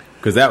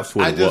 Because that's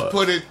what I just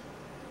put it,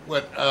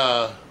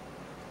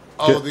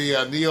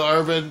 Neil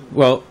Irvin.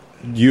 Well,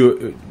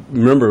 you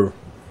remember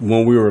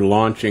when we were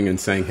launching and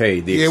saying,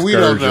 hey, the excursions. We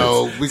don't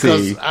know,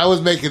 because I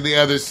was making the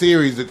other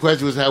series. The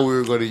question was how we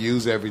were going to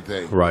use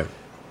everything. Right.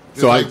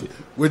 Just so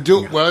we're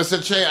doing, well, it's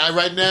a change.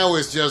 Right now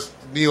it's just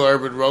Neil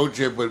Irvin Road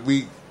Trip, but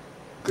we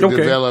could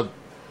develop,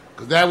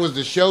 because that was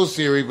the show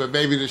series, but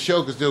maybe the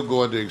show could still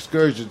go into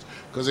excursions,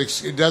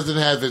 because it doesn't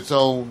have its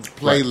own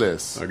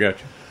playlist. Right. I got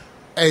you.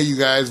 Hey, you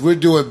guys, we're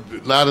doing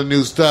a lot of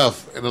new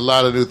stuff and a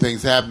lot of new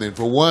things happening.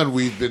 For one,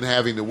 we've been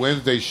having the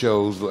Wednesday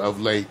shows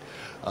of late.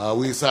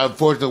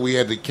 Unfortunately, we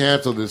had to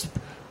cancel this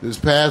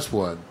past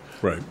one.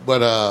 Right.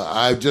 But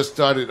I just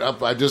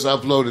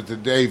uploaded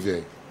today,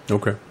 Vic.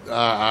 Okay.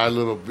 Our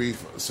little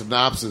brief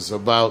synopsis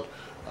about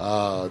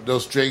No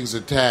Strings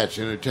Attached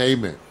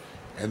Entertainment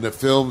and the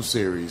film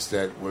series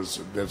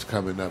that's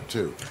coming up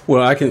too.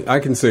 Well, I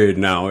can say it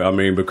now. I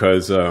mean,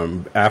 because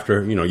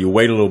after you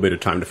wait a little bit of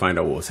time to find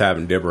out what was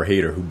happening. Deborah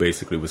Hayter, who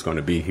basically was going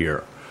to be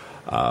here,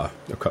 a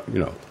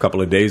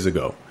couple of days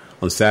ago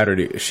on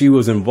Saturday, she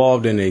was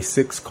involved in a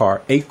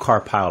 8-car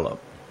pileup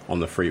on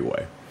the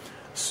freeway.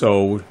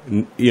 So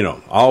I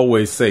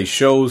always say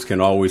shows can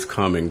always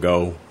come and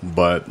go,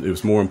 but it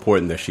was more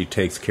important that she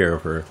takes care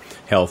of her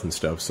health and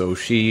stuff. So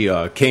she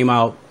came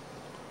out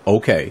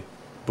okay.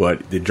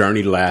 But the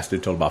journey lasted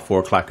until about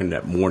 4 o'clock in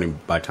that morning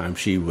by the time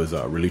she was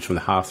released from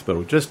the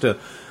hospital. Just a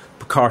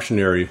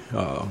precautionary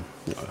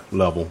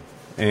level.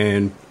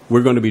 And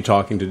we're going to be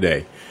talking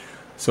today.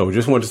 So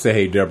just wanted to say,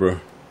 hey,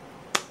 Deborah,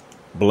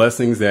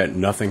 blessings that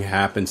nothing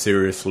happened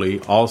seriously.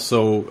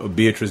 Also,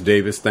 Beatrice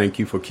Davis, thank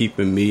you for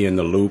keeping me in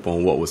the loop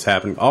on what was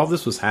happening. All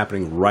this was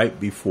happening right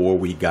before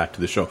we got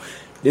to the show.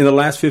 in the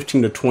last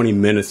 15 to 20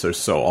 minutes or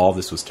so, all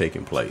this was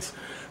taking place.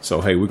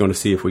 So, hey, we're going to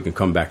see if we can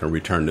come back and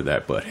return to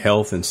that. But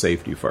health and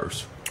safety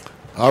first.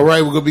 All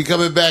right, we're going to be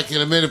coming back in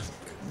a minute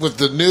with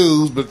the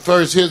news. But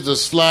first, here's the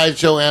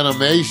slideshow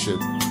animation.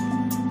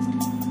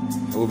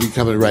 And we'll be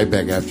coming right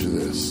back after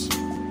this.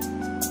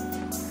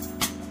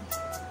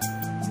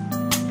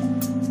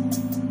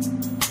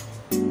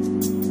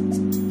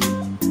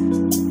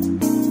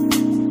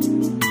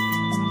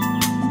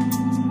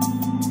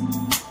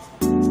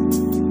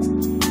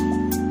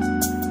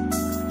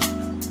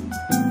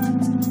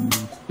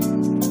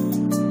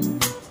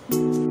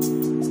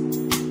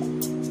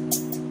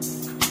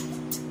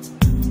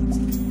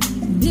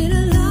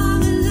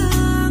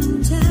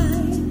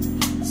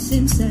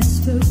 Since I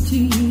spoke to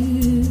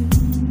you,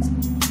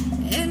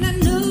 and I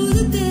know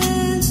that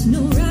there's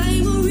no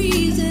rhyme or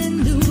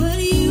reason to what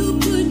you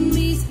put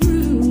me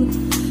through.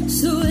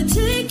 So I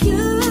take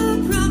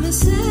your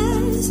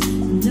promises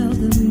and all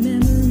the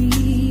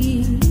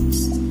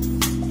memories,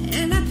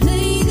 and I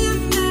play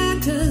them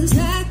back 'cause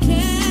I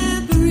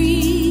can't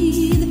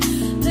breathe.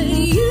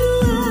 And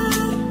you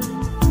are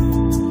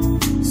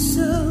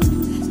so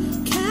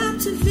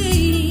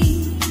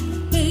captivating,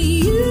 and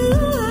you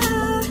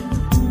are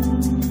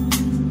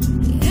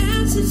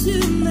to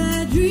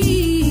my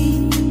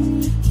dream.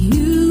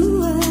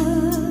 You are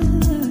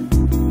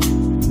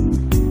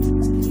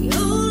the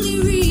only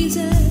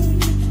reason,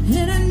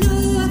 and I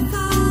know I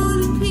fall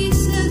to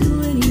pieces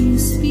when you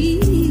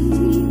speak.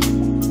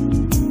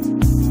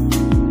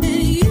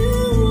 And you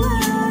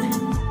are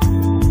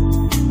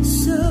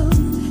so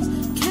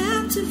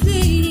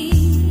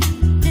captivating,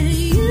 and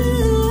you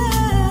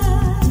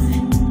are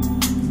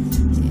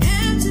the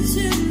answer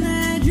to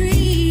my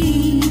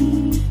dream.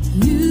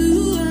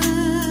 You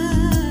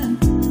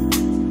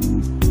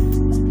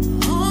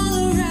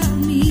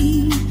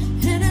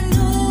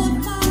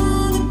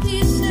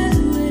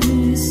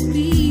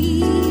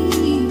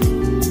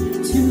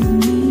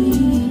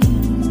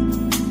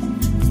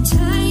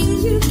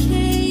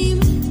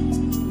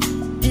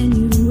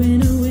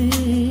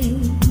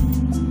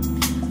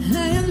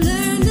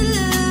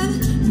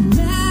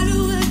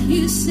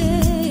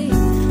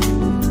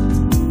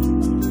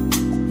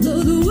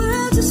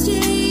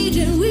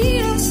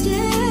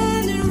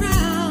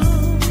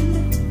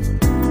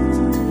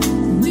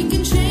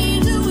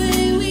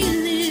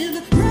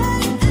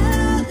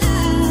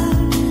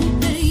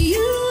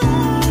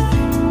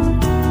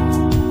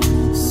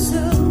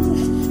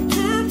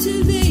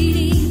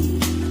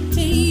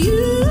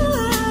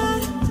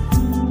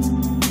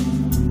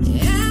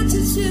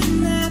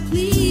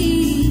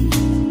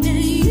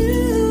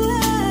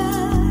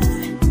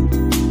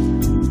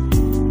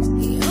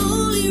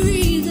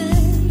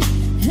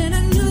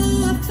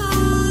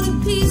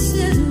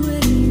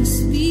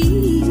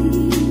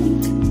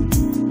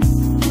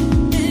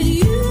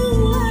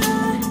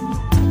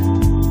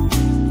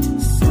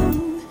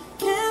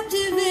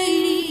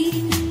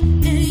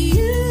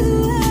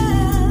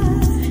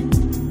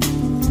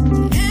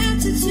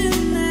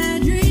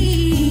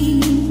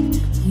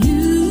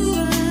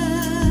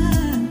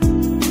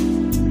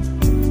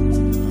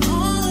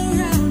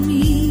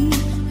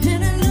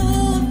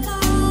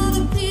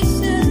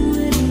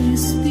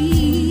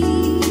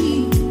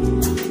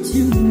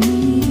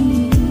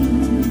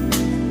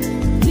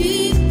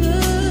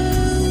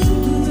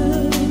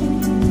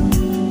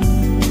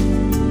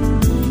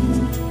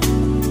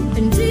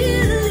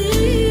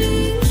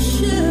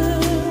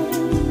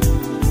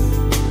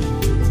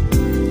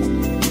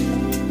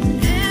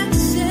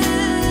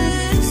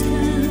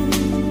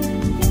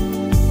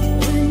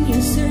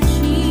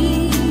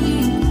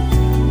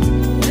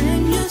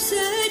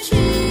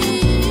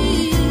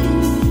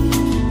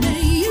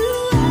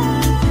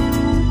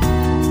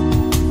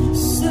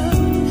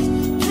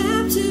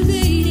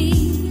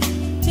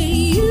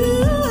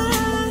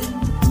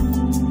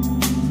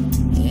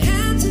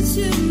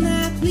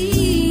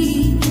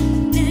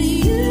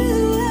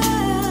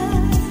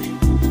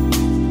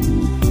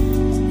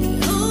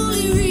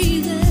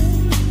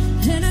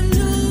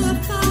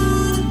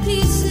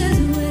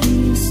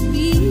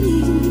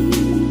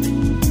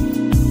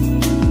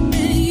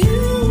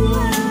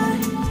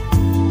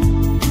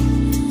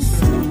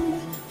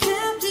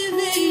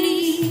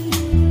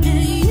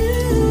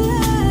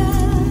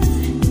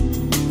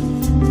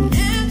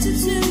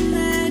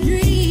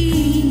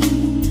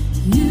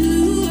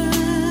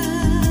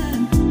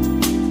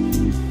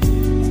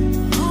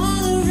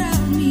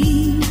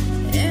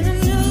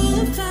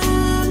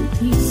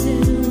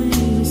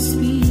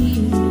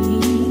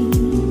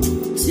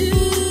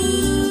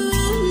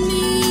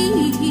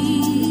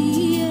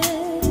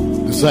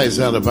Sights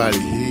out of body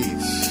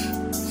heats.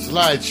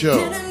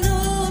 Slideshow.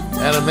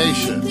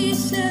 Animation.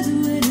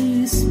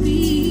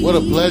 What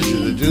a pleasure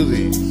to do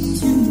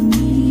these.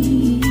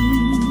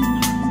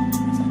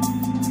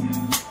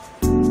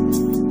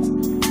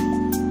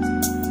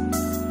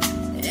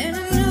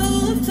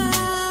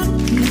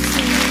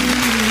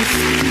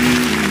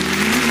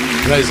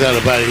 Sights out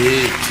of body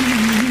heat.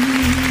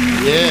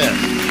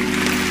 Yeah.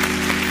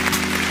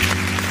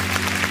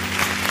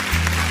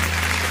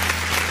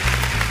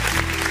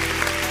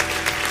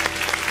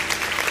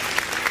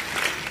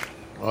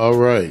 All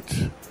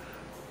right.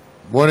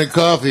 Morning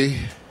coffee.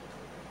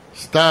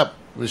 Stop,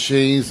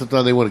 machine.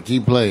 Sometimes they want to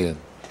keep playing.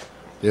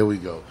 There we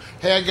go.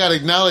 Hey, I got to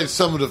acknowledge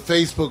some of the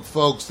Facebook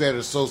folks that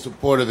are so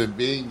supportive in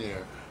being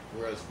there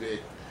for us,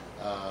 Vic.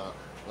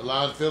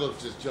 Milan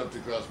Phillips just jumped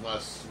across my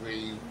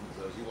screen,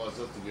 so she wants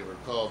us to give her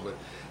a call. But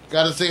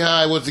got to say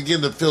hi once again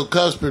to Phil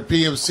Cuthbert,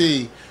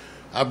 PMC,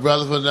 our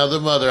brother from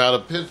another mother out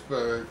of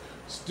Pittsburgh,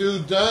 Stu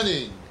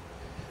Dunning,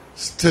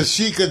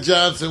 Tashika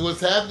Johnson. What's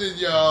happening,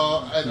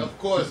 y'all? And, of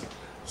course,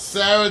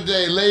 Sarah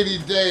Day, Lady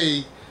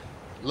Day,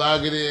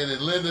 logging in,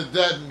 and Linda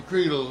Dutton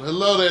Creedle.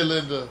 Hello there,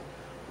 Linda.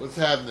 What's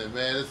happening,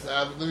 man?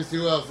 Let me see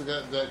who else can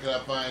I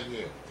find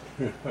here.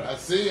 I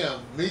see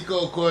him.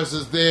 Miko, of course,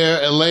 is there.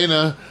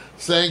 Elena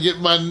saying, get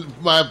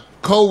my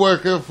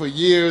co-worker for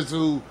years,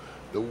 the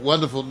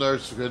wonderful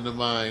nurse friend of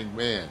mine.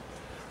 Man,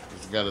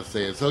 just got to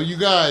say it. So you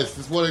guys,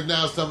 just want to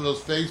acknowledge some of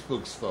those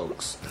Facebook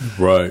folks.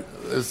 Right.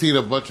 I've seen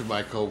a bunch of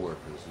my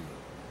co-workers.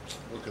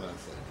 What can I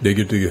say? They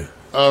get to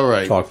all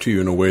right. talk to you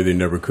in a way they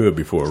never could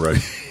before,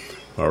 right?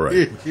 All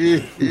right.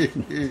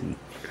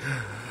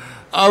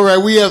 All right,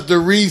 we have to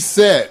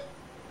reset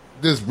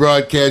this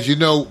broadcast. You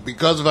know,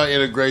 because of our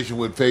integration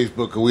with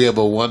Facebook, and we have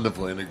a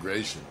wonderful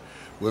integration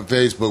with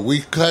Facebook,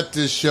 we cut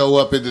this show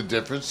up into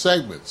different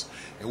segments.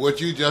 And what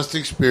you just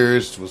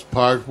experienced was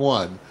part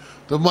one,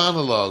 the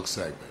monologue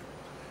segment.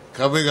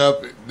 Coming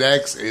up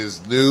next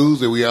is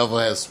news, and we also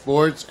have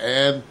sports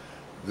and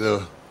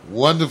the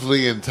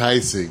wonderfully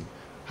enticing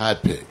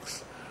hot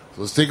picks.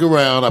 So stick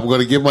around. I'm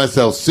going to give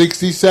myself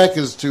 60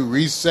 seconds to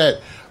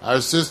reset our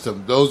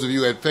system. Those of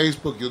you at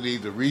Facebook, you'll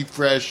need to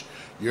refresh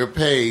your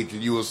page,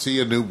 and you will see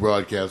a new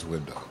broadcast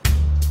window.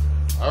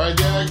 All right,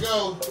 there I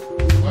go.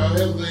 Well,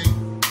 Hillary,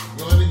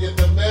 going to get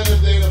the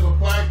metadata for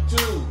part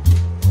two.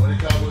 When it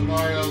comes with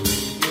Mario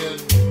again,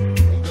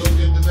 and go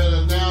get the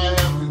meta. Now I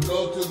have to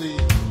go to the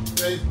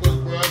Facebook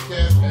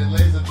broadcast, and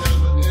ladies and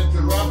gentlemen,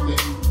 interrupt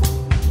it.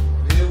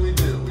 And here we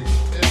do. We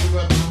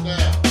interrupt it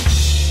now.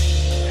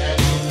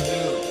 Adding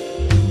new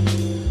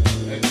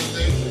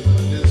explanation for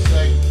the new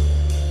segment.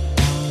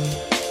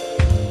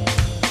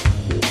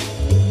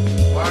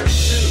 Part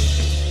two.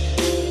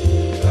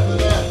 After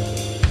that.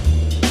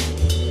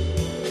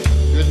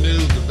 Good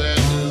news, the bad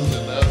news,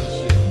 and the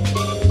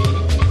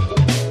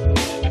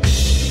other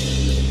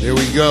shit. There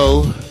we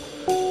go.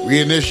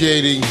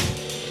 Reinitiating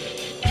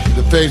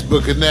the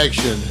Facebook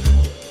connection.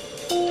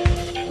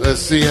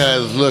 Let's see how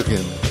it's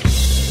looking.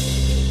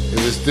 If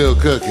it's still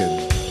cooking.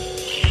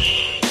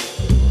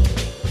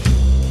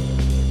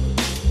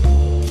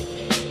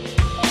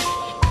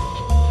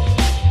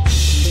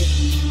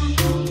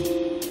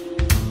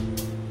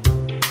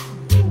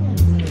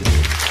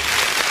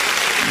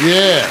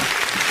 Yeah.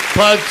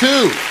 Part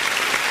two.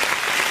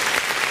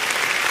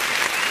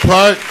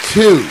 Part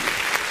two.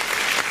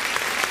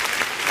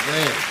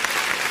 Man.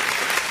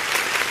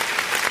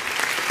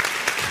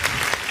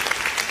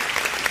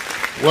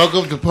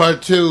 Welcome to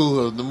part two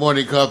of the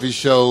Morning Coffee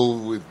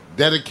Show,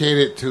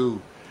 dedicated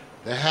to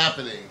the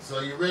happening.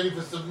 So you ready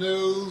for some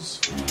news?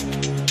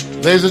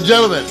 Ladies and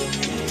gentlemen,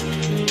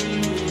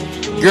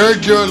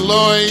 gird your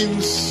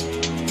loins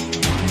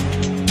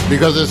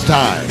because it's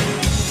time.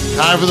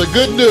 Time for the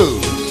good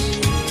news,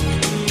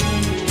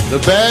 the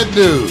bad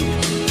news,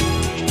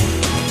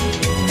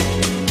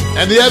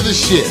 and the other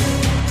shit.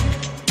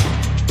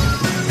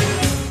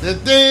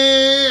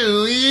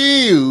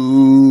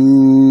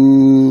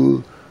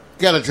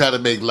 Gotta try to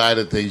make light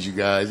of things, you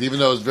guys, even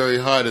though it's very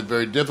hard and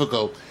very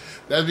difficult.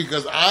 That's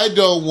because I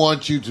don't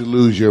want you to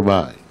lose your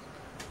mind.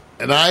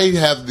 And I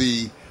have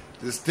the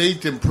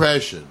distinct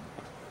impression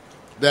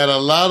that a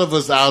lot of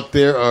us out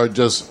there are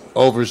just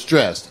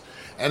overstressed.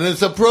 And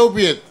it's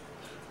appropriate,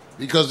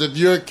 because if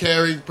you're a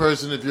caring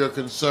person, if you're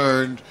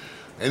concerned,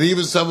 and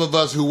even some of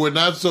us who were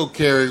not so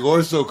caring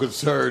or so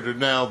concerned are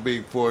now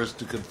being forced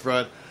to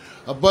confront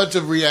a bunch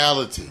of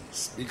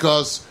realities,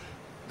 because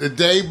the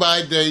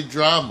day-by-day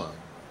drama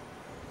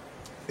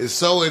is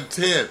so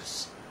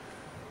intense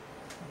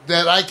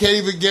that I can't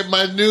even get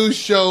my news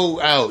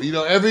show out. You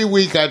know, every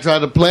week I try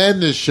to plan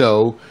this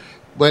show,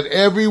 but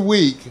every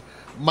week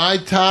my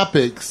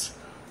topics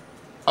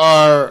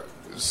are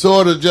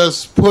sort of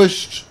just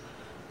pushed,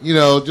 you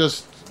know,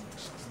 just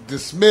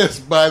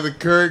dismissed by the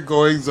current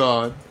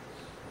goings-on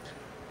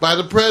by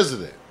the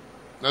president.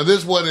 Now,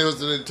 this one, it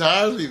was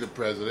entirely the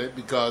president,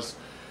 because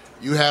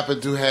you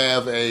happen to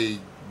have a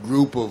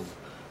group of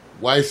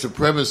white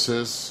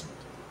supremacists,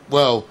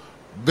 well,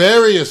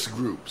 various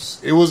groups.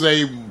 It was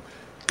a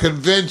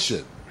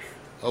convention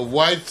of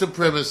white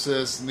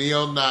supremacists,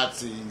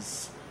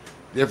 neo-Nazis,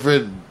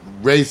 different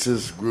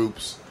racist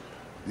groups,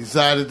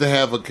 decided to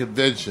have a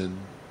convention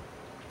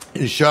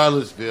in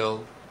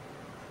Charlottesville,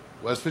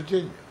 West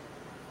Virginia.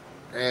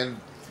 And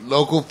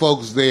local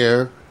folks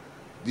there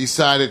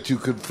decided to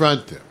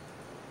confront them,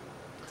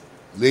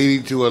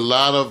 leading to a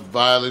lot of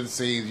violent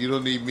scenes. You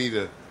don't need me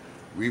to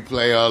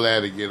replay all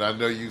that again. I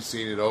know you've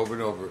seen it over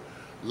and over.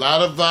 A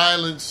lot of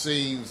violent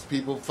scenes,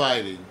 people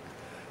fighting.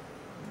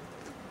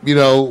 You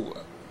know,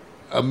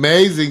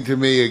 amazing to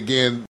me,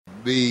 again,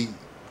 the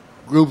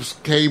groups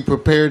came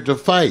prepared to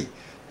fight.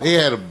 They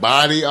had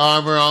body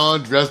armor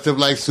on, dressed up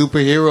like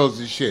superheroes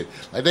and shit.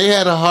 Like, they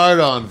had a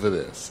hard-on for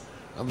this.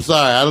 I'm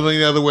sorry, I don't know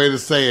any other way to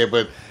say it,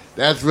 but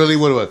that's really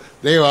what it was.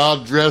 They were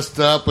all dressed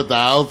up with the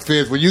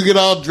outfits. When you get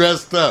all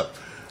dressed up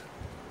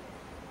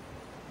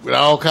with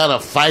all kind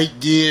of fight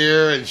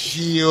gear and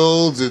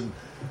shields, and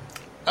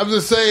I'm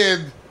just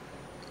saying,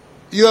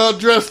 you all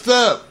dressed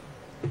up.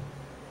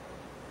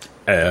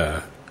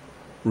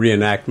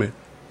 Reenactment.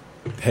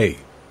 Hey,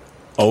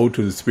 ode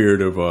to the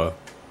spirit of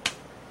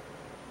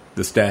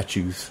the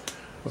statues.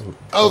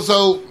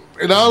 So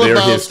and all their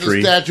about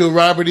history. the statue of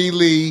Robert E.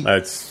 Lee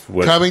That's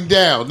what coming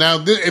down. Now,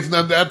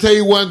 I'll tell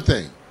you one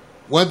thing.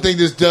 One thing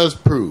this does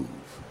prove.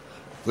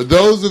 For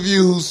those of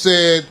you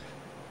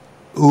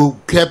who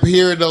kept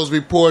hearing those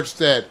reports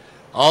that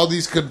all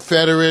these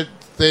Confederate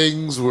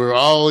things were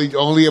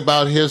only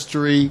about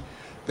history,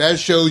 that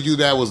shows you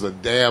that was a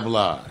damn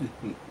lie.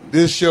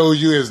 This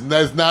shows you it's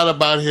not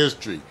about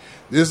history.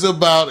 This is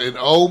about an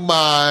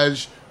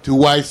homage to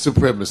white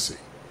supremacy.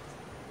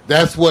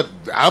 That's what,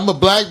 I'm a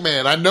black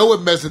man. I know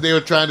what message they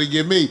were trying to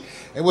give me.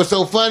 And what's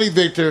so funny,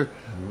 Victor,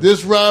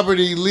 this Robert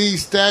E. Lee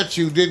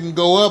statue didn't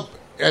go up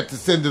at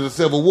the end of the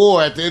Civil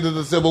War. At the end of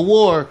the Civil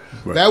War,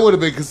 Right. that would have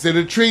been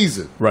considered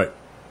treason. Right.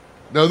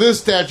 No, this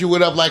statue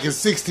went up like in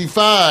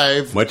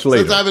 65. Much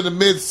later. Sometime in the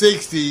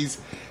mid-60s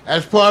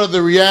as part of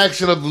the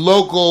reaction of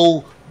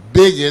local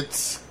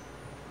bigots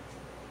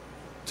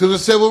to the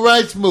civil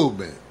rights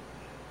movement.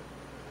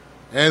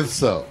 And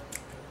so,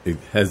 It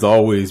has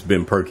always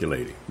been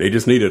percolating. They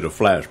just needed a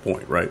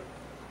flashpoint, right?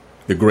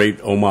 The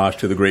great homage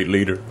to the great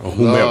leader or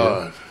whomever.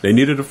 Lord. They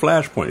needed a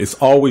flashpoint. It's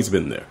always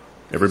been there.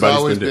 Everybody's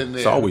always been there. been there.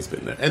 It's always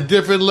been there. at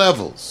different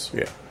levels.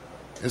 Yeah.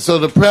 And so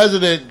the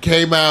president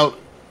came out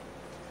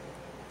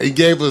and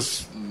gave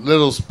us a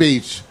little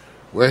speech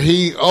where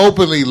he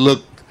openly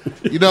looked,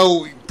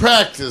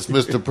 practice,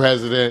 Mr.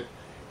 President.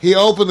 He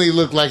openly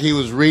looked like he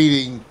was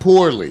reading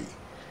poorly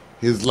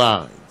his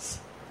lines.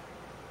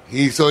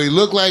 So he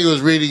looked like he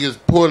was reading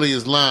poorly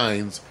his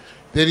lines.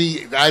 Then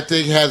he, I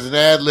think, has an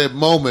ad-lib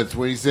moment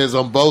when he says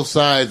on both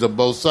sides,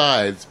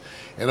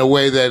 in a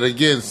way that,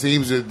 again,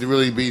 seems to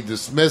really be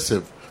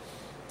dismissive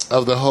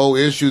of the whole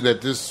issue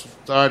that this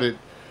started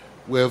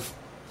with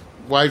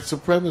white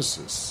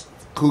supremacists,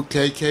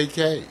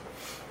 KKK.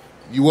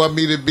 You want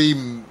me to be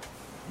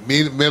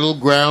middle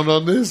ground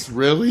on this?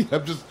 Really?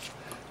 I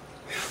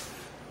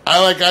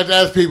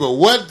ask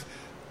people,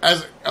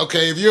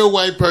 if you're a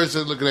white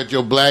person looking at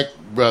your black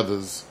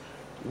brothers,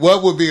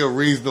 what would be a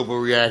reasonable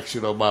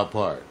reaction on my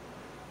part?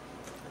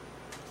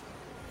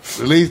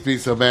 At least be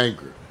some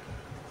anger.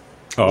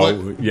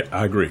 Yeah,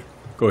 I agree.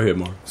 Go ahead,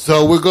 Mark.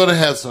 So we're going to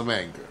have some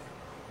anger.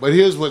 But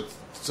here's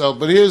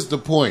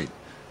the point.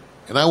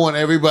 And I want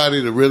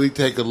everybody to really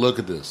take a look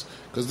at this.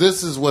 Because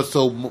this is what's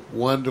so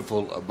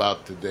wonderful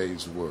about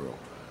today's world.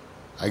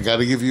 I got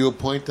to give you a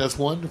point that's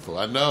wonderful.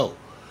 I know.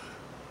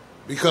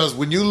 Because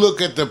when you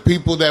look at the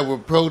people that were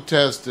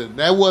protesting,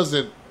 that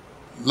wasn't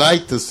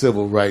like the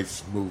civil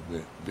rights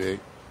movement, Vic.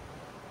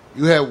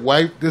 You had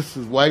this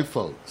is white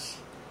folks.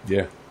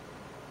 Yeah.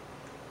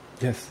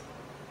 Yes.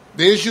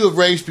 The issue of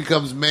race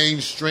becomes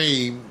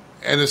mainstream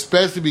and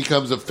especially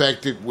becomes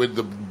affected with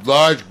the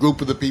large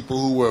group of the people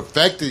who were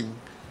affecting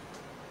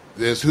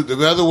this.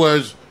 In other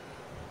words,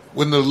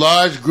 when the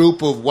large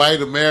group of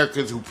white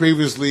Americans who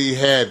previously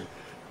had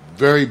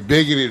very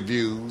bigoted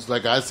views,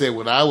 like I said,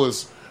 when I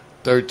was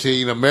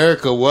 13,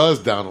 America was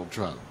Donald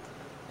Trump.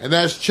 And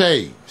that's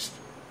changed.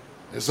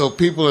 And so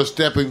people are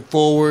stepping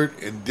forward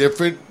in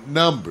different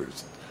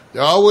numbers.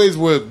 There always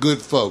were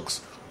good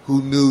folks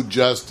who knew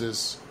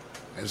justice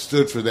and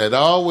stood for that. There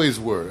always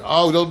were.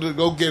 Oh,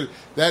 don't get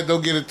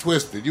it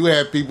twisted. You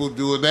had people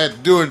doing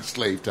that during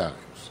slave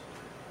times,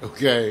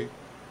 okay,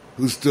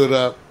 who stood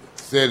up,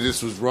 said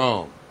this was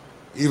wrong,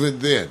 even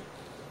then.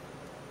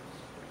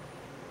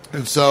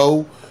 And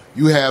so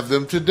you have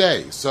them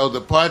today. So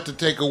the part to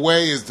take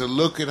away is to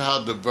look at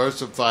how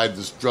diversified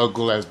the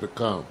struggle has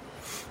become.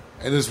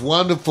 And it's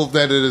wonderful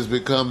that it has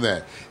become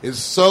that. It's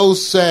so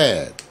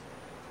sad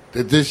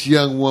that this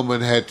young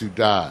woman had to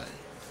die.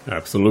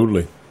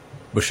 Absolutely.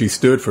 But she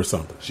stood for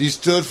something. She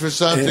stood for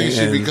something.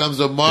 She becomes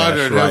a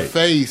martyr in right. her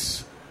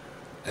face.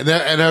 And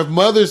her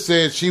mother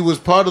said she was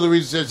part of the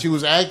reason that she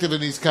was active in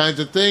these kinds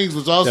of things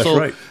was also, That's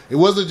right. It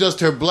wasn't just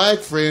her black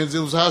friends, it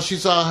was how she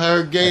saw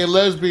her gay and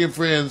lesbian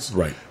friends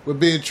Right. were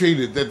being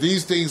treated. That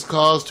these things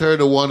caused her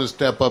to want to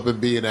step up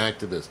and be an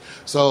activist.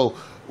 So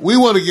we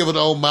want to give an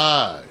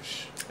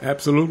homage.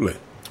 Absolutely.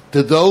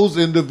 To those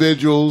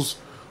individuals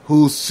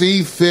who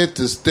see fit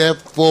to step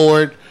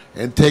forward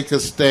and take a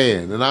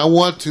stand. And I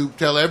want to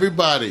tell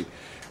everybody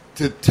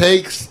to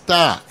take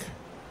stock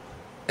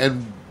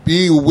and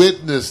be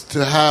witness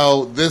to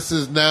how this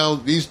is now,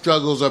 these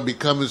struggles are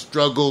becoming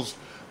struggles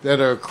that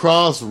are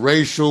across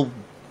racial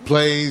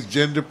planes,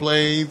 gender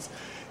planes.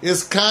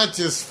 It's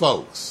conscious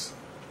folks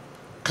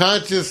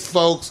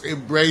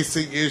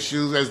embracing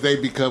issues as they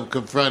become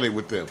confronted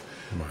with them.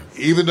 Right.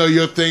 Even though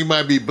your thing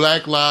might be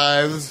Black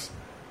Lives,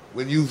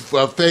 when you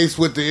are faced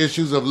with the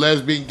issues of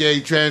lesbian,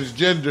 gay,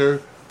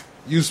 transgender,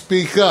 you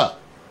speak up.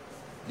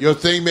 Your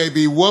thing may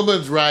be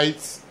women's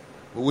rights,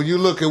 but when you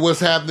look at what's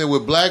happening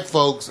with black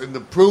folks and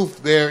the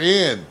proof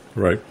therein,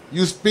 right,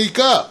 you speak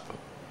up.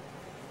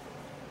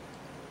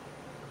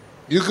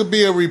 You could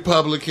be a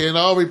Republican.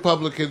 All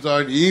Republicans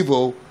aren't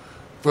evil.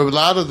 For a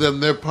lot of them,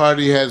 their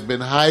party has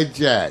been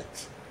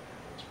hijacked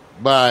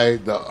by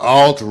the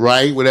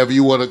alt-right, whatever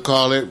you want to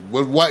call it,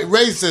 with white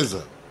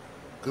racism.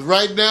 Because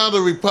right now, the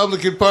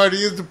Republican Party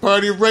is the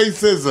party of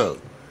racism.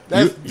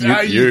 If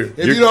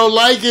you don't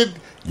like it,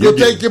 you'll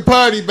take your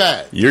party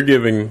back. You're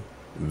giving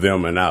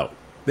them an out.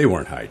 They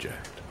weren't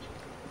hijacked.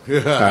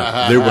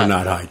 They were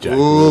not hijacked.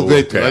 Ooh,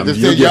 okay. Like I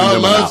said, y'all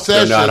love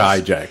Sessions. They're not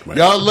hijacked, man.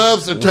 Y'all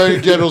love Attorney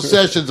General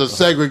Sessions, a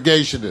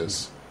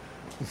segregationist.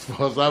 As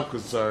far as I'm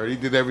concerned, he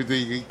did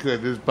everything he could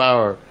in his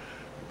power,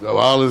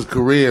 all his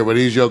career, but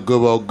he's your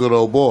good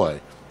old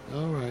boy.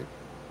 All right.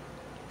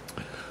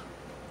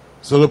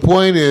 So the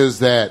point is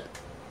that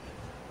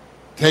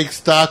take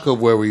stock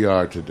of where we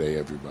are today,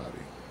 everybody.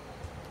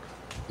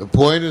 The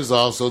point is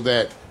also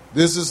that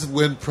this is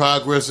when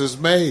progress is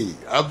made.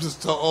 I'm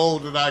just so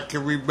old that I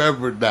can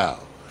remember now.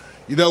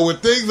 You know, when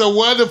things are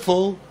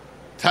wonderful,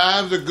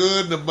 times are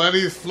good, and the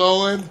money is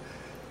flowing,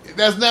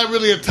 that's not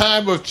really a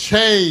time of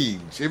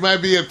change. It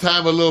might be a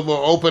time of a little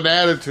more open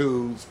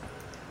attitudes,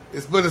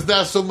 but it's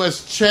not so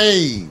much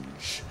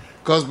change.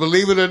 Because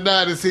believe it or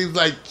not, it seems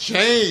like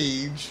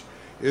change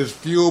is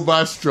fueled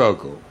by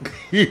struggle.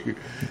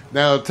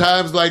 Now,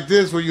 times like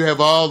this where you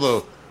have all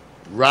the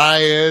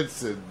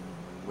riots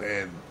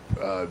and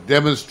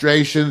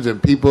demonstrations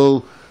and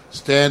people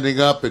standing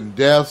up and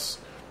deaths,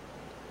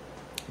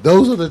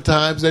 those are the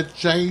times that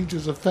change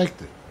is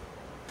affected.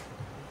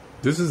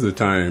 This is the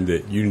time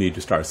that you need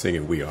to start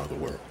singing "We Are the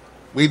World."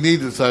 We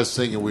need to start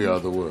singing "We Are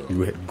the World."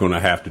 You're going to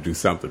have to do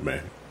something,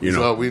 man. You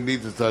know, so we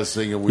need to start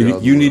singing "We Are the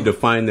World." You need to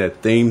find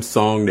that theme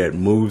song that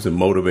moves and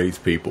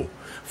motivates people.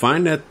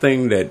 Find that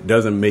thing that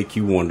doesn't make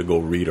you want to go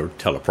read a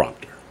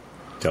teleprompter.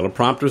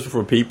 Teleprompters are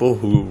for people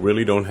who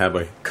really don't have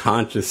a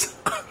conscience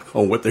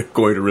on what they're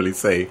going to really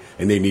say,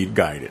 and they need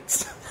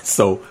guidance.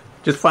 So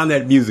just find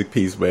that music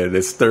piece, man,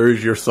 that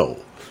stirs your soul,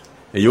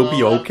 and you'll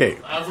be okay.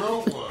 I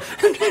wrote one.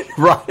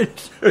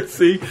 Right.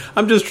 See,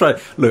 I'm just trying.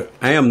 Look,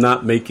 I am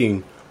not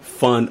making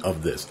fun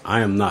of this.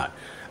 I am not.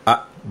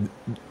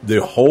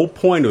 The whole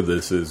point of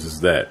this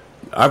is that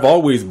I've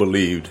always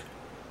believed,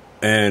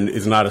 and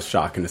it's not a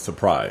shock and a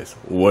surprise,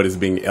 what is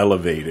being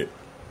elevated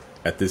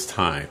at this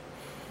time.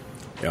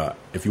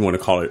 If you want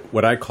to call it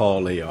what I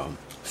call a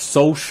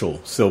social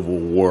civil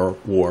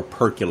war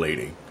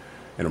percolating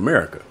in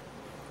America.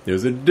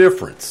 There's a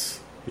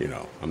difference. You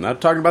know, I'm not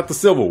talking about the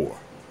Civil War.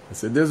 I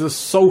said there's a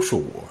social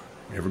war.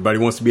 Everybody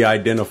wants to be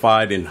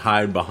identified and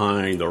hide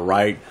behind the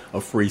right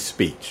of free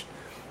speech.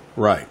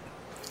 Right.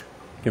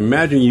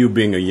 Imagine you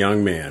being a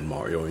young man,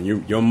 Mario, and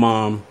your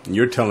mom, and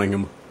you're telling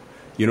him,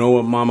 you know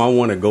what, Mom, I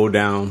want to go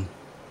down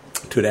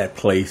to that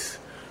place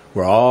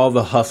where all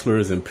the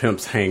hustlers and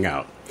pimps hang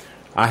out.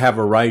 I have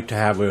a right to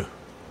have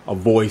a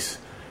voice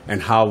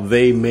and how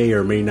they may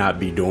or may not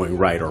be doing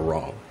right or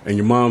wrong. And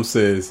your mom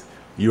says,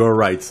 you're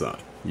right, son.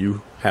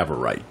 You have a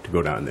right to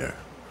go down there.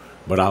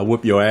 But I'll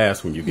whip your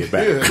ass when you get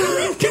back.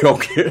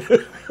 Okay.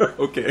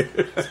 Okay.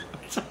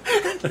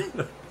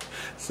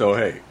 So,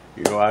 hey,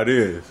 you know how it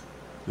is.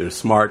 They're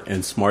smart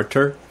and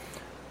smarter.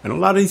 And a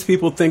lot of these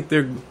people think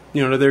they're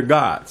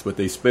gods, but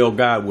they spell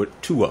God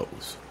with 2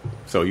 O's.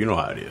 So you know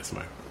how it is,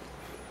 man.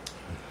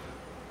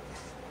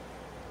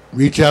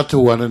 Reach out to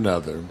one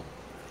another.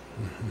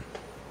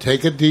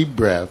 Take a deep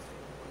breath.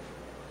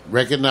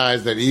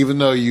 Recognize that even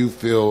though you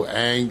feel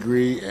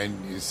angry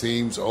and it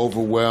seems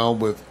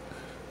overwhelmed with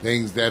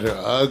things that are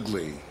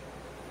ugly,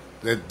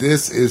 that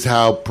this is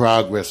how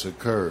progress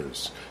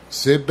occurs.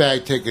 Sit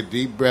back, take a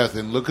deep breath,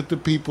 and look at the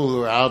people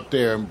who are out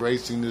there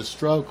embracing this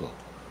struggle.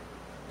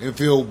 And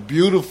feel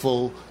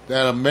beautiful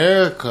that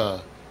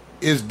America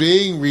is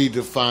being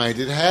redefined.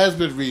 It has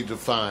been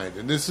redefined.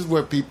 And this is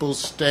where people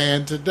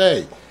stand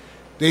today.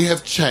 They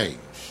have changed.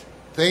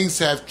 Things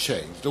have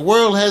changed. The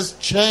world has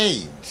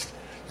changed.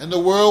 And the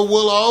world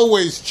will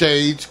always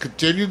change,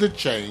 continue to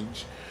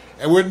change.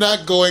 And we're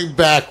not going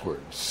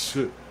backwards.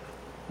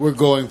 We're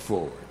going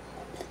forward.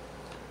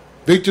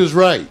 Victor's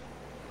right.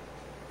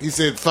 He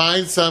said,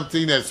 find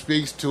something that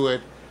speaks to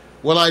it.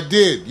 Well, I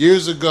did.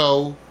 Years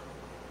ago,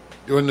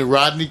 during the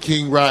Rodney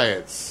King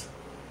riots,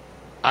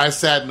 I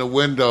sat in the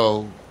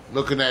window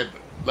looking at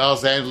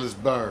Los Angeles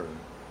burn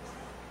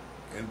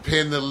and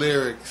penned the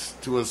lyrics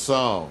to a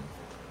song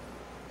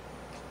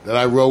that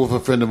I wrote with a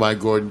friend of mine,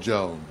 Gordon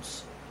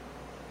Jones.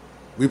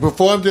 We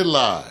performed it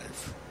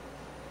live.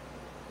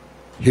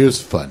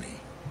 Here's funny.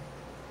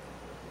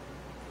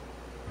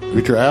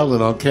 Victor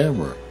Allen on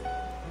camera.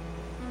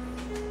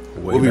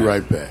 We'll be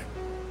right back.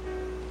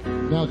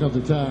 Now comes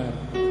the time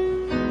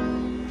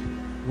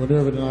when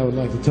Irvin and I would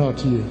like to talk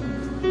to you.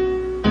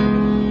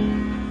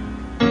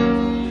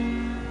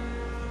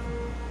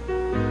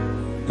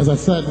 As I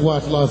sat and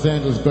watched Los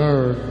Angeles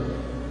burn,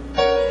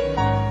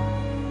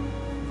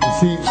 it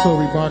seemed so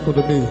remarkable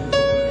to me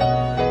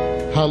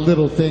how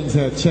little things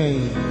had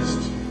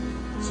changed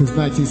since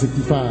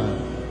 1965.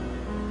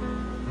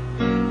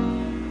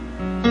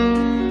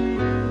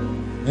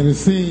 And it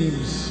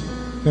seems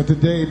that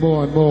today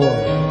more and more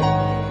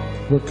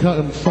we're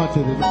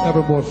confronted in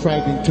ever more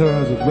frightening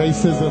terms with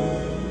racism,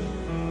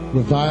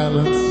 with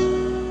violence.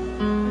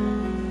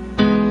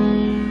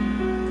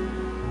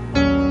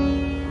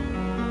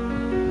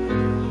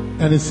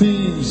 And it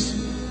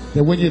seems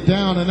that when you're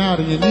down and out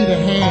and you need a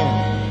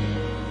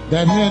hand,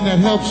 that hand that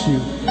helps you,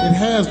 it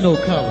has no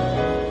color.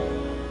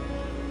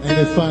 Ain't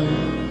it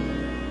funny?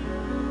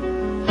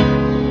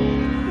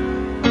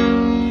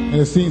 And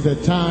it seems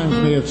that times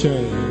may have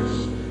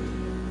changed.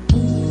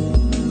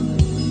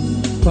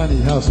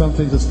 Funny how some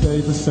things have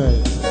stayed the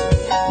same.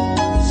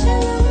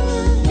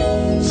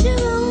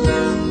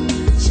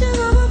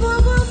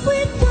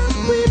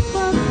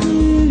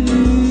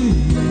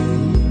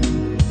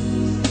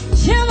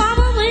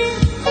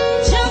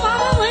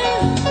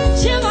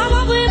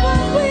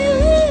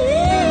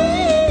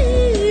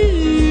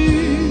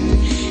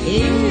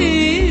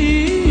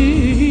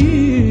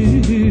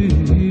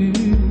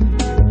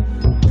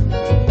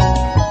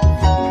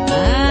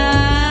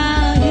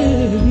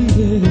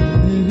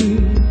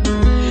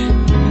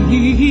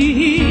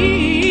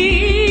 He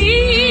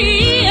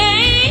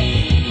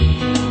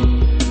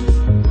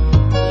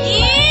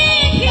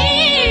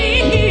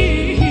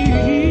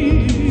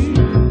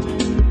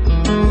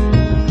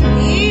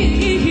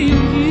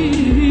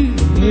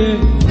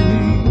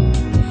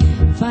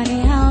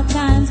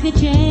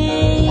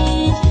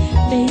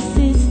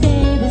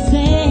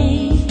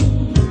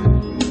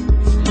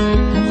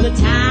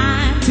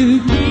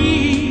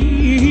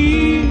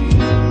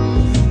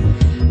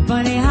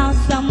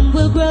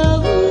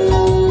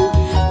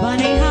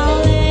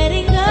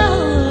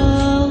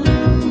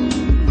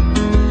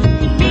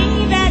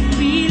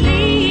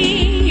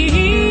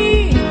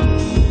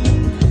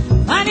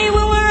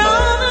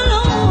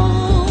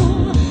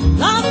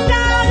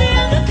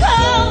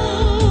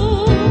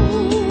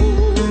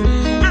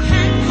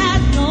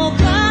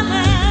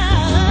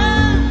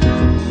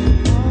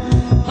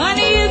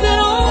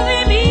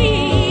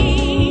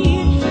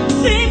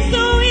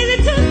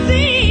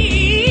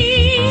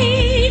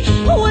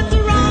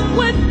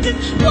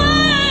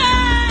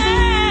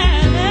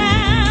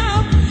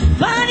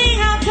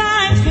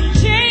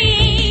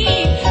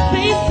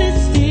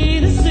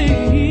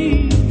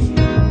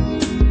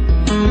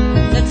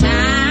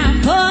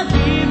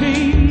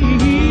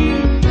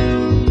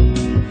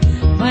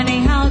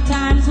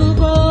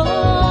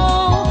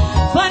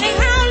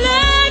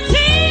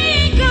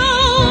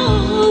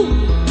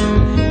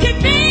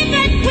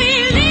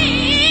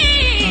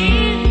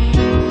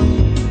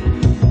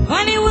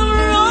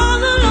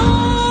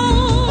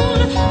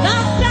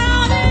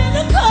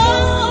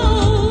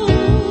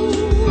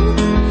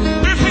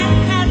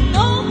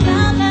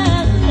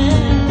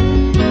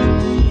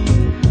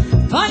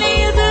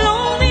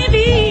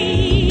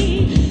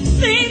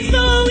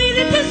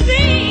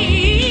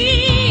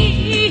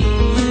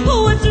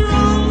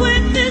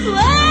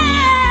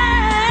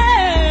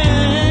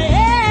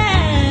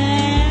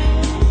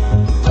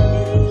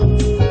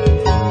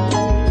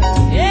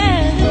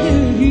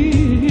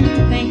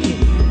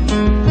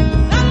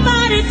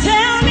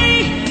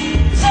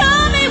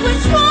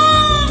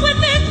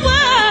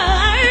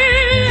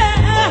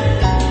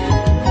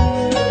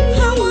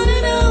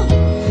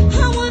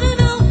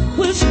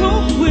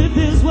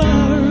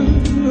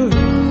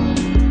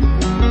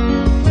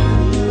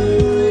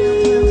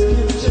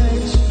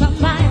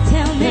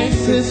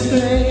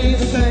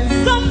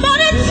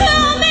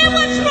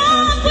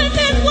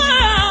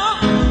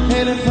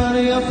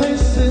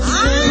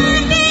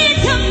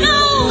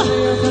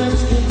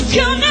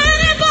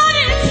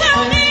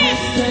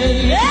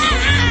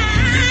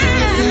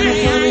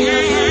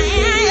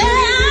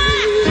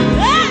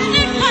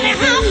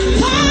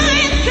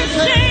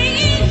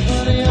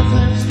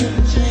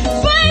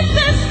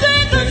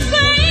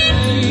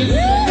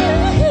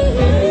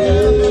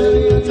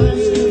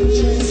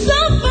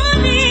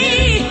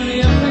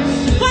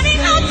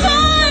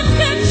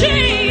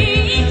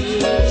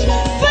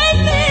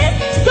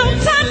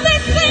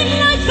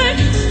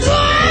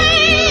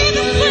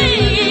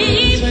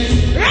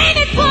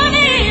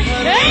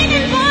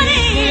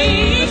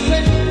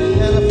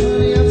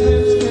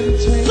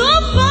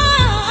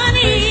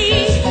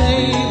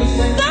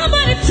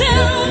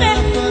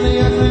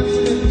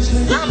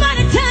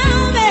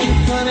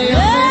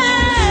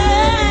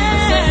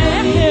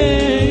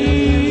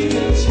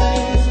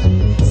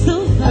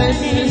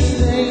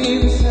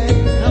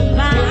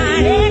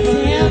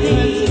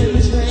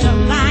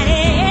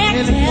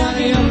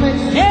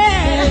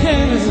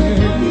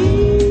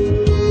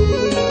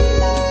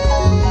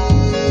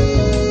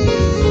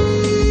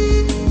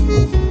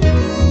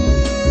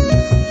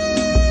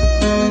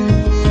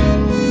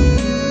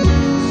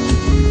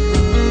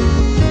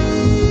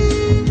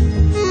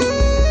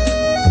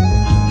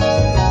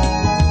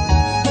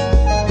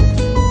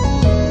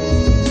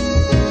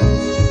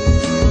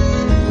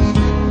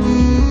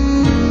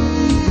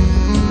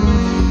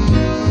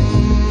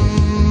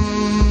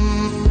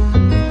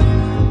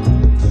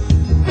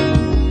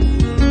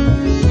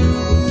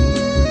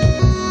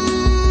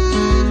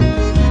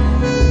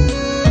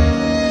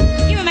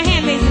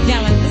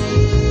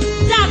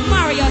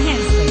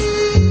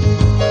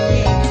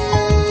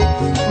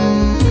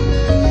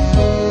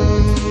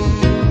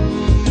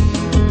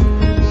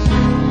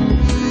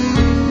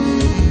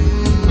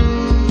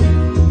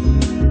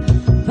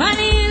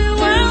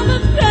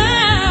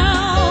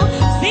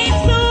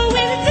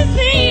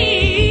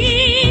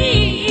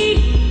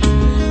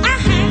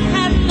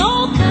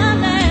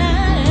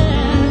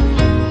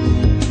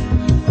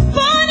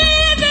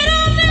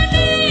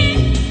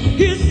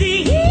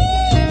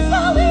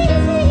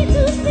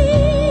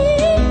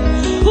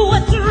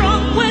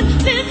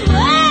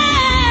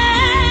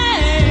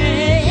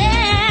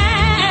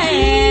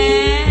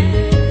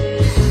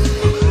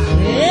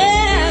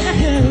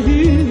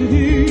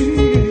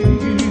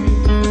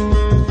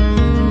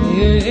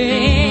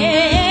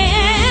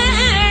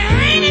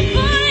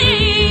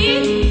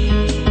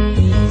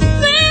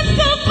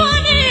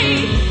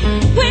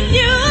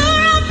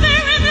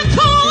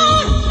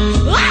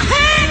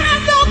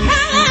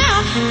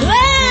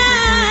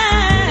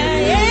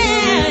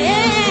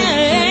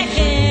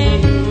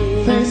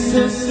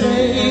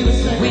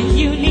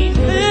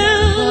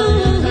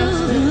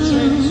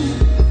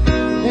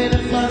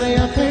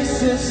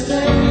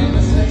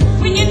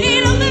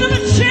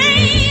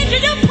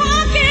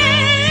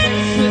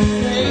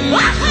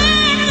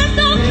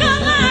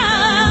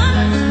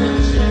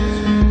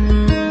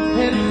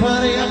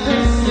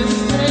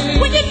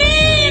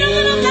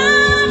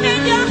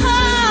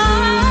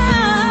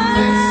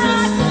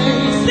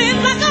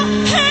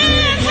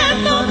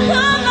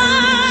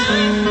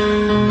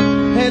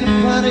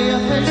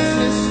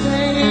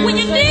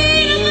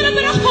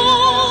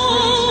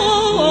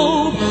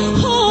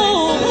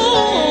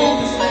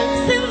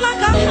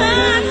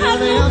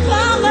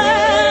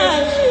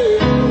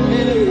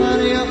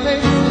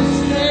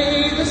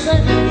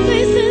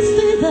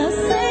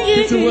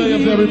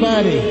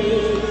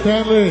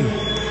Stanley,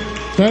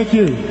 thank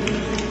you.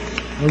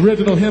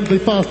 Original Hemsley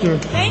Foster.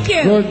 Thank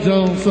you. Gordon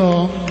Jones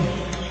song.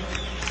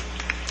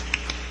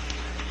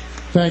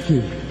 Thank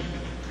you.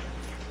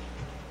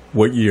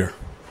 What year?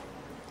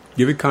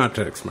 Give it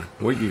context, man.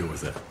 What year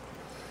was that?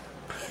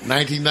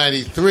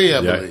 1993,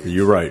 I believe.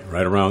 You're right.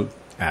 Right around,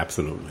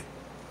 absolutely.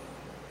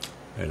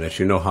 And let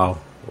you know how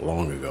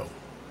long ago.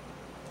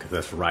 Because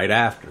that's right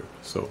after.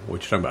 So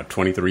what you talking about,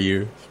 23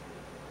 years?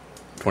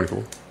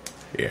 24?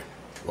 Yeah.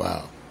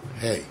 Wow.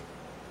 Hey.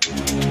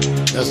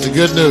 That's the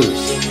good news.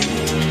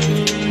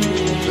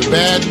 The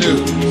bad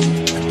news.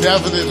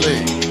 Definitely.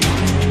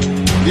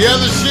 The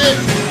other shit.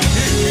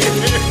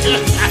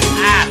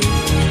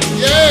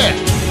 Yeah.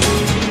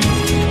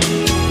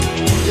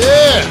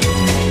 Yeah.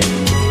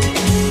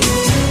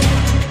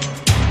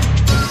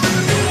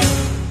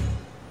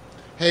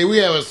 Hey, we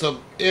having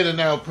some in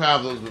and out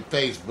problems with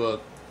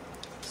Facebook,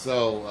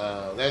 so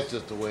that's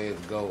just the way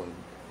it's going.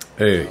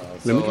 Hey,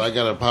 so I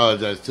got to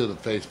apologize to the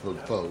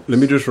Facebook folks. Let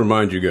me just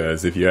remind you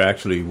guys, if you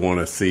actually want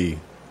to see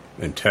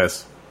and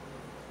test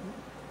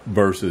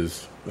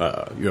versus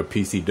your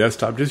PC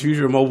desktop, just use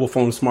your mobile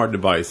phone smart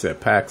device at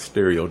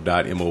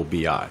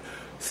packstereo.mobi.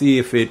 See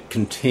if it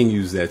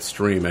continues that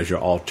stream as your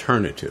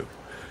alternative.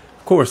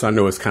 Of course, I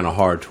know it's kind of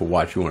hard to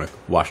watch. You want to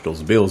watch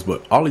those bills,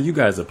 but all of you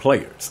guys are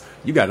players.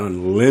 You got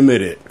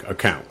unlimited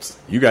accounts.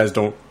 You guys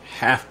don't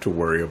have to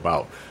worry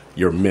about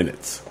your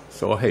minutes.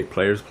 So, hey,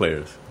 players.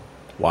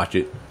 Watch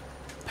it.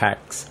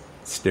 Pax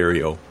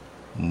Stereo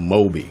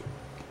Mobi.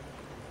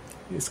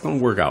 It's going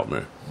to work out,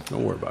 man.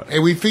 Don't worry about it. Hey,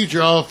 we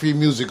feature all free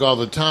music all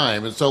the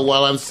time. And so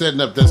while I'm setting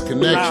up this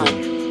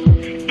connection,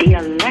 the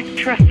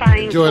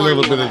electrifying enjoy a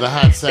little bit of the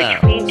hot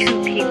sound. Between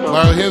two people.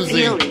 Mario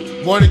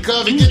Hemsley, morning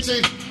coffee. Get your,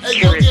 hey,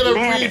 go get a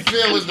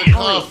refill in the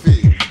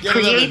coffee. Get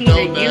creating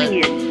another a donut.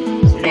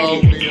 union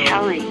that is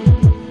telling,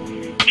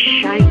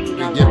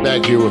 shining a Get light,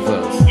 back here with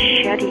us.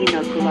 shedding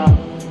a glow,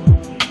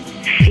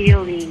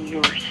 feeling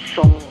your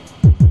soul.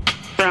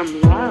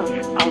 From love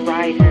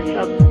arises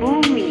a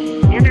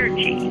booming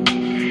energy,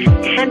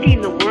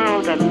 sending the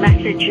world a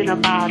message in a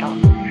bottle.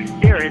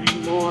 There is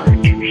more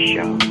to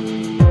show.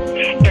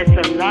 As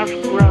the love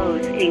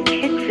grows and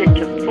kicks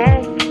into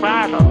full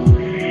throttle,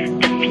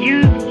 the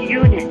fused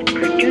unit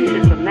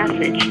produces a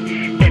message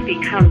that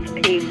becomes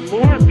a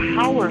more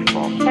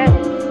powerful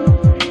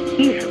whole,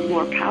 even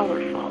more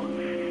powerful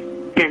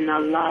than the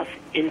love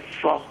in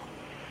full.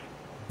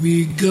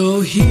 We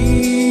go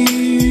here,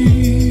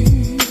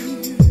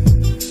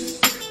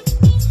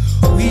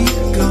 we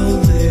go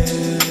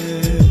there,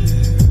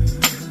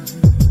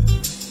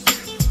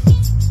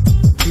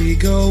 we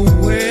go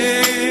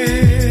where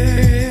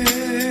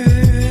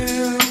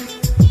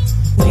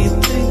we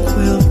think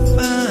we'll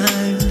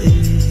find it.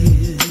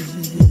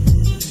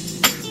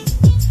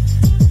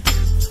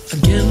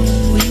 Again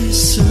we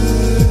search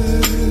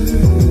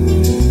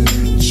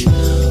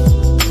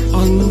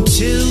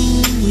until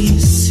we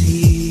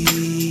see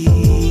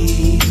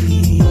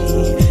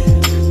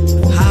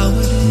how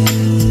it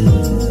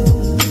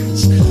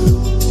is.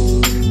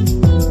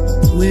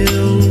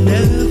 We'll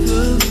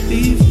never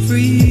be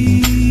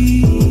free,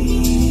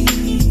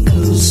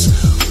 'cause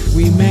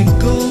we make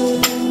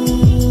goals,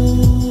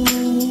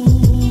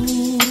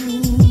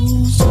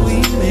 we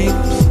make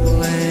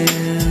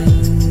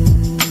plans,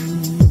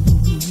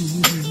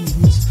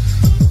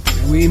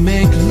 we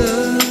make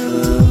love,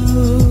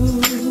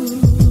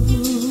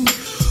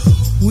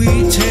 we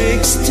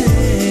take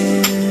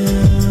stands,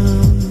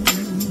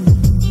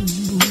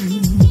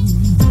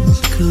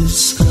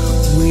 'cause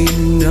we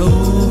know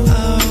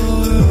our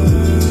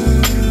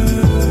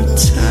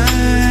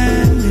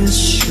time is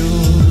short.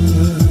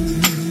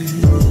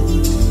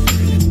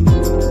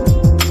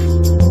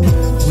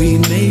 We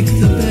make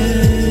the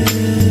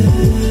best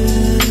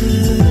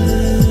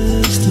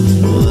of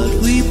what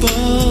we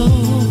bought.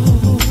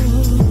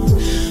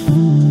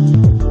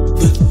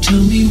 But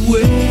tell me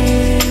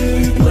where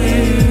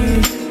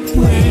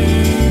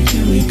do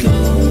we go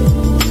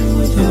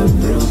with our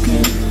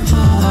broken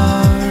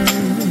hearts?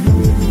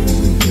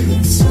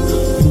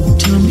 Oh,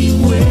 tell me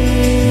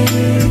where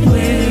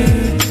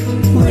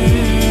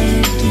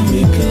do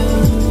we go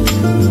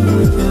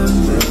with our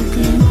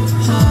broken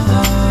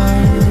hearts?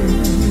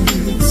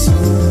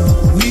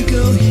 We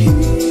go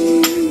here,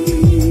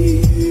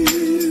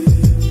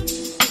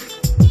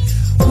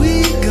 we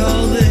go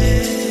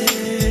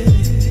there,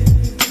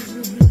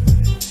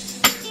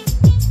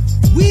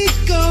 we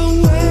go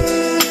where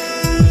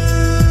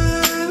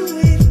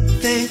we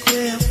think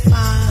we'll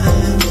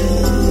find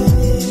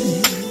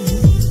it.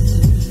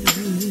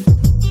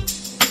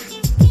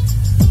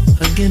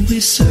 Again we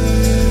search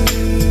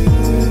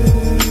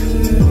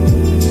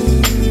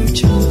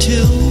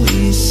until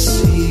we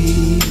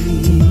see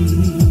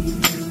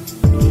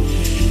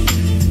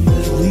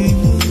that we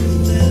will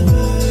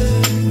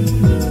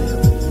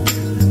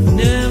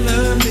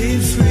never be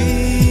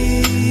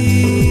free.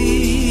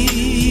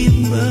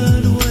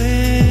 But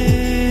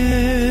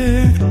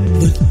where?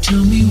 But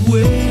tell me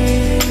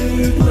where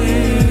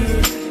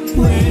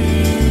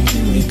do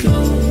we go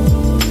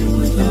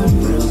with our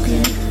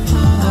broken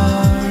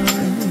hearts?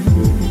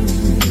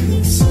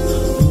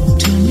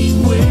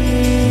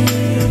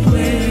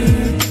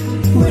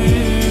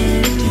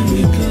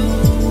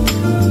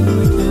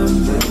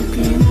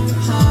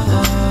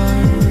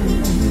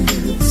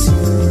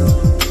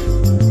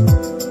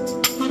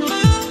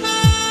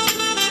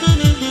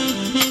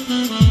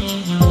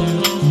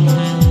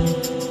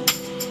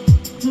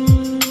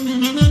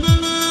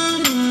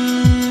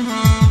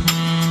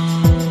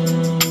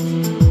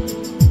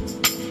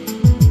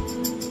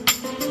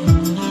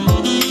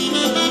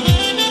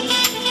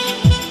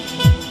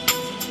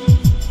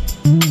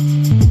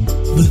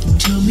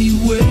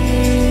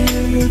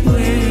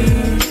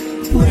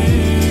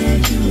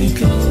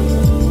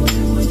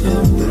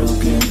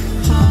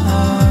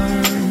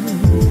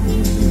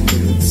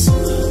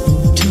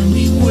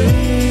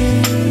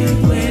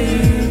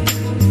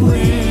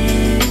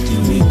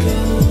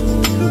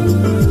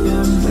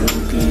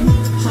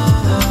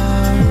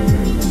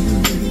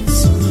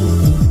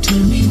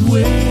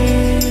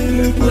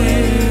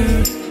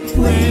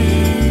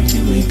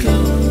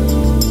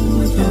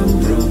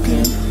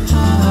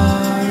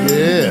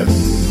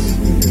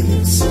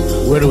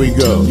 Where do we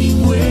go?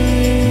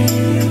 Where do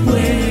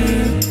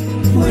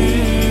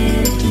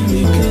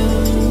we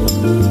go?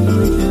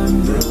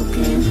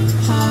 Broken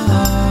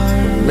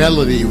heart.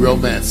 Melody,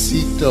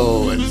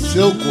 Romancito, and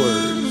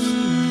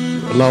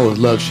Silkwords, along with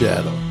Love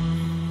Shadow.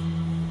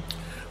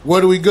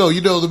 Where do we go?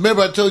 You know,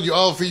 remember I told you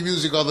all free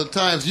music all the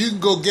time, so you can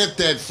go get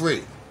that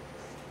free.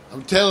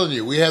 I'm telling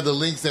you, we have the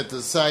links at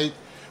the site.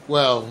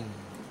 Well,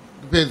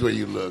 depends where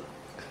you look.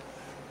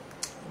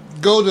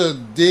 Go to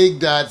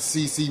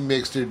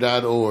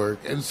dig.ccmixter.org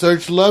and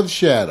search Love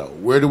Shadow.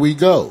 Where do we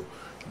go?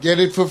 Get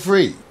it for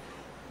free.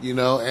 You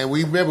know, and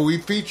we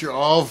feature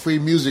all free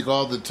music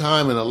all the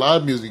time, and a lot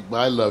of music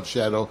by Love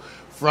Shadow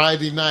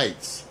Friday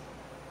nights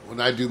when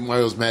I do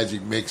Mario's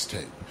Magic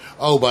Mixtape.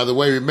 Oh, by the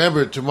way,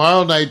 remember,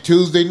 tomorrow night,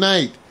 Tuesday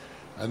night,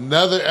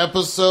 another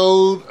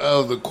episode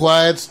of The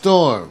Quiet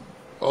Storm.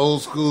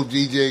 Old school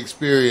DJ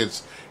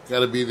experience. Got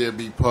to be there,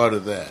 be part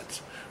of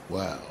that.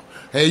 Wow.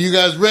 Hey, you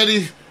guys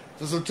ready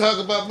for some talk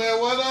about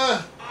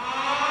marijuana?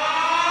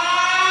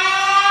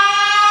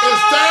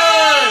 It's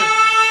time!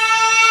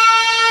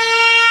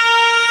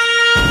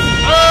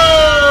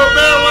 Oh,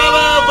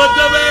 marijuana for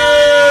dummies!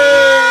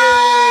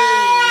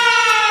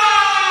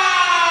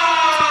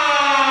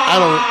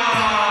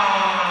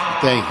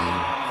 Thank you.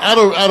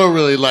 I don't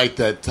really like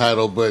that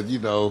title, but you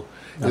know,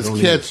 it's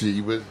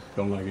catchy. But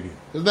don't like it either.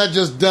 It's not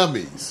just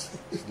dummies.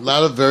 A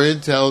lot of very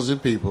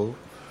intelligent people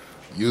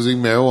using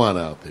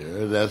marijuana out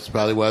there. That's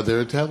probably why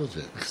they're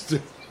intelligent.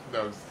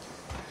 No.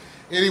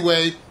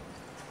 Anyway,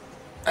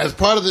 as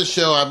part of the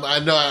show, I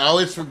know I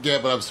always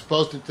forget, but I'm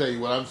supposed to tell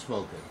you what I'm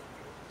smoking.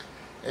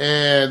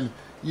 And,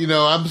 you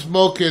know, I'm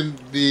smoking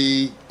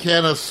the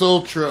Canna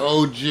Sultra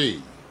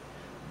OG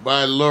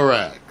by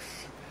Lorax.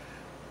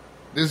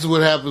 This is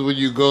what happens when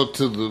you go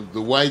to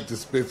the white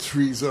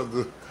dispensaries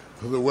on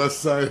the west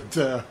side of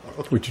town.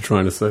 What you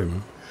trying to say,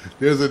 man?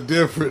 There's a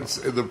difference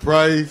in the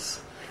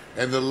price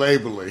and the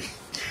labeling.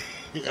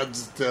 I'm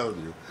just telling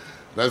you.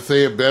 Not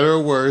saying better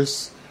or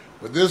worse,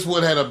 but this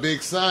one had a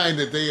big sign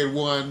that they had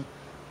won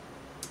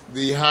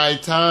the High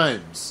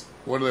Times,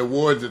 one of the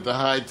awards at the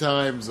High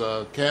Times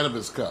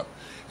Cannabis Cup.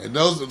 And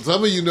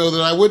some of you know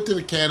that I went to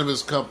the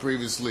Cannabis Cup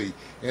previously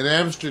in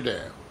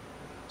Amsterdam.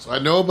 So I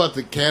know about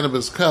the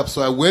Cannabis Cup,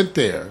 so I went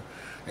there.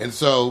 And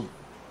so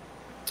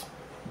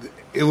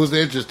it was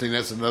interesting.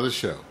 That's another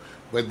show.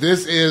 But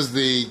this is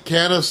the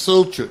Canna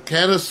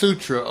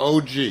Sutra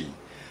OG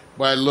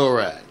by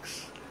Lorax.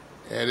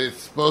 And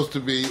it's supposed to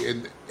be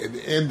an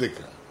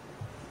indica.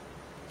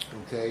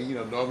 Okay, you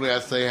know, normally I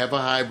say have a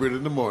hybrid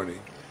in the morning.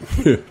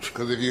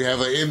 Because if you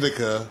have an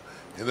indica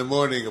in the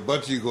morning, a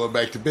bunch of you going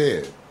back to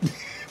bed.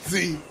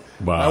 See?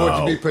 Wow. I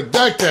want you to be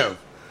productive.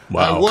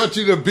 Wow. I want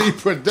you to be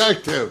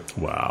productive.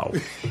 Wow.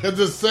 I'm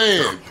just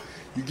saying.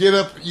 You get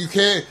up, you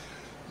can't.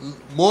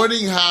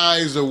 Morning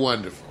highs are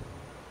wonderful.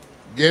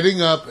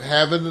 Getting up,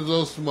 having a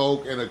little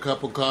smoke and a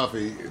cup of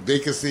coffee, they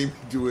can see me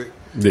do it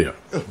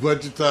a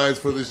bunch of times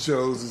for the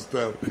shows and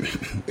stuff.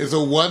 It's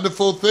a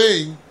wonderful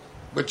thing,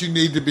 but you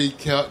need to be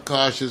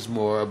cautious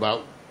more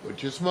about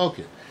what you're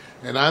smoking.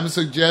 And I'm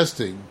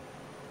suggesting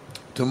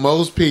to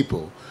most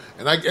people,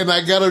 and I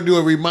got to do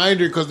a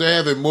reminder because they're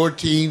having more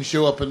teens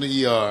show up in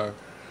the ER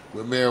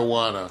with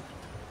marijuana.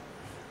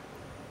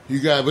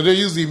 But they're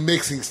usually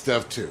mixing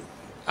stuff too.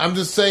 I'm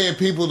just saying,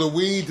 people, the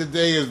weed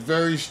today is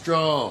very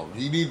strong.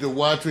 You need to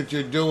watch what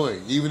you're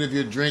doing. Even if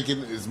you're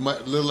drinking as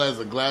little as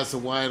a glass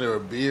of wine or a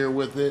beer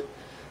with it,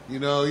 you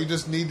know, you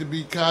just need to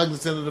be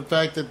cognizant of the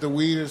fact that the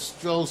weed is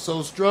so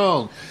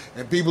strong.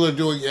 And people are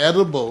doing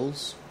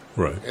edibles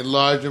in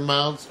large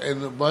amounts,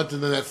 and a bunch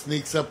of them that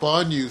sneaks up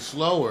on you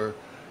slower,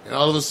 and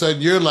all of a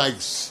sudden you're like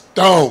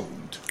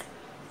stoned.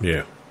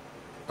 Yeah.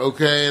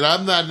 Okay, and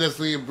I'm not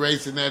necessarily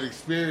embracing that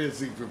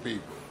experiencing for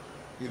people.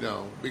 You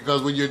know,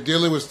 because when you're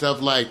dealing with stuff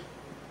like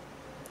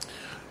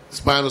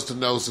spinal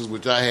stenosis,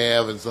 which I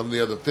have, and some of the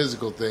other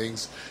physical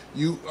things,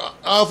 you're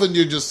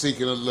just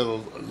seeking a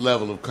little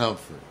level of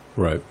comfort.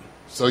 Right.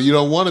 So you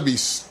don't want to be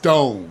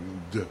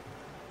stoned.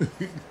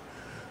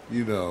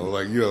 You know,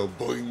 like, you know,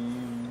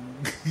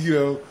 boing, you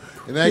know.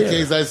 In that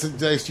case, I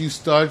suggest you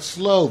start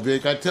slow,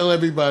 Vic. I tell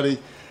everybody,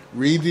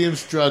 read the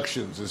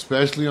instructions,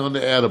 especially on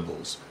the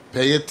edibles.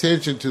 Pay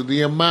attention to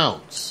the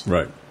amounts.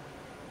 Right.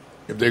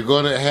 If they're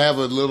going to have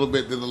a little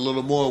bit, then a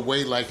little more,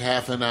 wait like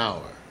half an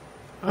hour.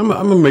 I'm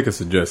going to make a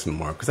suggestion,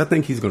 Mark, because I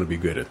think he's going to be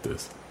good at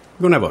this.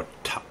 We're going to have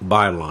a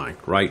byline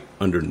right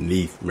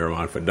underneath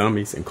Marijuana for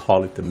Dummies and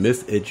call it the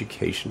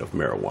Miseducation of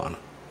Marijuana.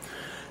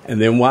 And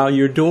then while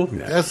you're doing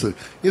that, that's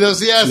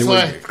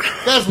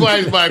why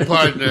he's my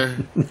partner.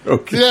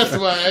 Okay. That's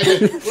why.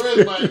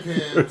 Where's my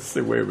pen?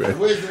 Wait a minute.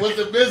 With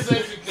the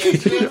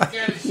miseducation, this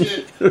kind of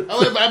shit.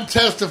 I'm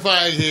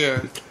testifying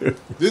here.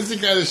 This is the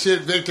kind of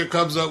shit Victor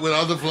comes up with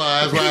on the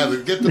fly. That's why I have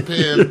to get the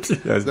pen.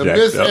 The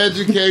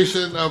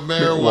miseducation of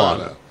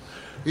marijuana.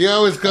 He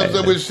always comes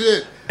up with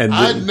shit. And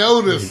I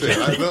noticed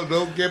it.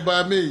 Don't get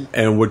by me.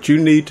 And what you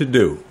need to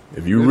do,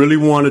 if you really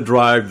want to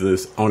drive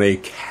this on a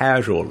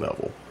casual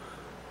level,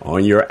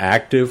 on your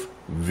active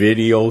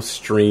video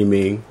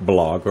streaming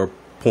blogger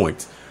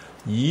points,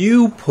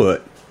 you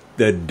put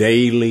the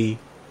daily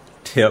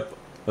tip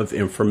of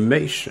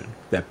information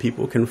that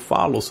people can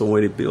follow. So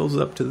when it builds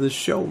up to this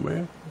show,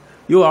 man,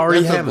 you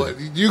already have it.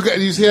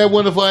 You see that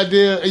wonderful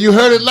idea? You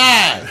heard it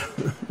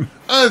live,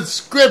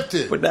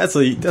 unscripted. But that's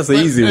an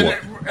easy one.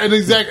 And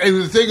exactly,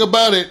 and the thing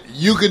about it,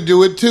 you can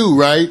do it too,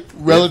 right?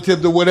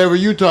 Relative to whatever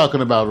you're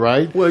talking about,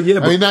 right? Well, yeah.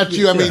 I mean, not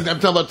you. I mean, I'm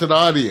talking about to the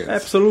audience.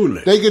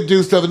 Absolutely. They could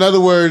do stuff. In other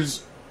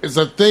words, it's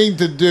a thing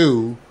to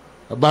do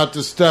about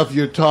the stuff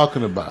you're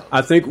talking about.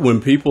 I think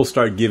when people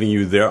start giving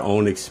you their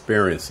own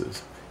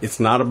experiences, it's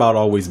not about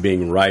always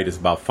being right. It's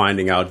about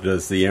finding out,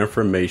 does the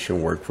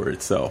information work for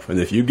itself? And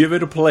if you give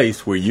it a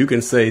place where you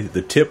can say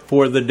the tip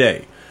for the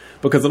day,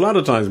 because a lot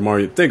of times,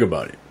 Mario, think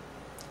about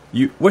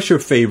it. What's your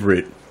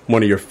favorite,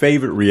 one of your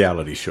favorite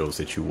reality shows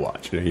that you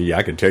watch? Yeah,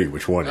 I can tell you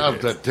which one it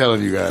is. I'm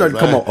telling you guys.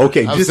 Come on.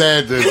 Okay. I'm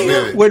sad to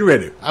admit it. Wait a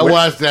minute. I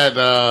watched that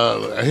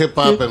Hip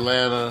Hop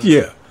Atlanta.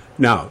 Yeah.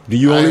 Now, do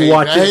you only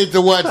watch it? I hate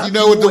to watch. You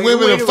know what? The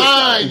women are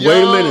fine.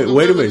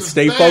 Wait a minute.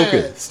 Stay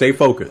focused.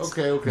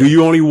 Okay. Do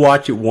you only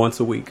watch it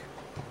once a week?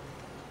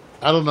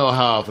 I don't know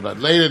how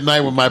often. Late at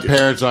night when my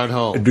parents aren't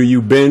home. Do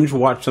you binge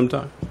watch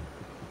sometime?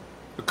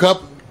 A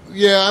couple.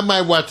 Yeah, I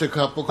might watch a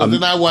couple. Because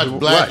then I watch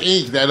Black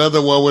Ink, that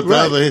other one with the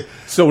other.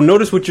 So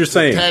notice what you're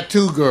saying.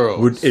 Tattoo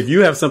Girls. If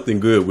you have something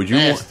good, would you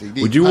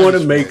want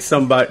to make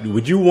somebody?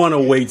 Would you want to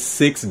wait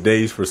 6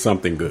 days for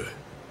something good?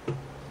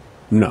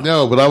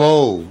 No, but I'm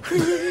old.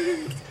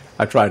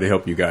 I tried to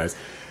help you guys.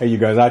 Hey, you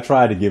guys, I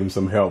tried to give him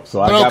some help.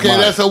 So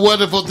that's a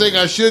wonderful thing.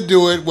 I should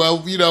do it.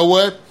 Well, you know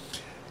what?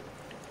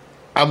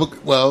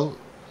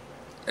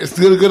 It's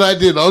still a good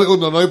idea. The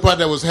only part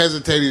that was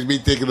hesitating is me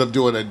thinking of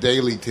doing a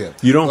daily tip.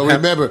 You don't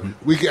remember.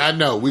 We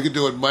could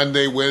do it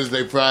Monday,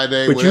 Wednesday,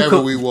 Friday,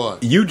 whatever we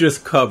want. You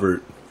just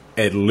covered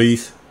at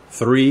least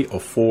 3 or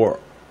 4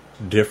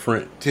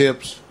 different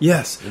tips.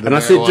 Yes, and I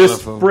said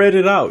just spread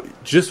it out.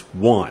 Just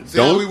one.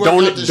 Don't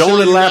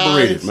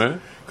elaborate it,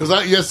 man.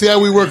 Because you see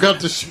how we work out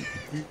the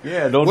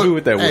Yeah, don't do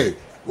it that way.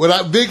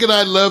 What Vic and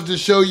I love to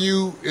show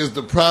you is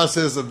the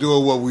process of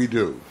doing what we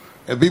do.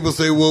 And people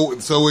say, well,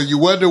 so when you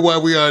wonder why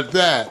we aren't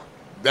that,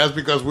 that's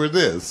because we're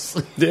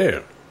this.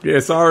 Yeah,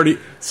 it's already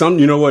some.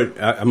 You know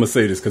what? I'm gonna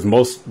say this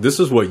because this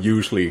is what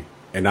usually,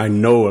 and I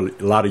know a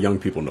lot of young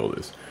people know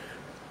this.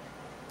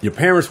 Your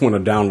parents want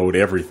to download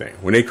everything.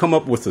 When they come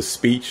up with a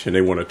speech and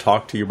they want to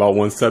talk to you about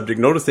one subject,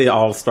 notice they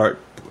all start.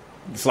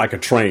 It's like a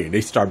train.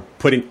 They start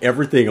putting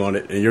everything on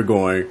it, and you're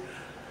going,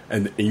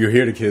 and you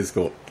hear the kids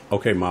go,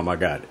 "Okay, Mom, I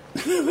got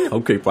it."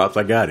 "Okay, Pops,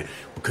 I got it."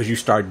 Because you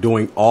start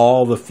doing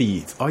all the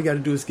feeds. All you got to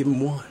do is give them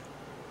one.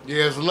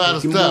 Yeah, it's a lot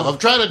of stuff. I'm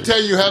trying to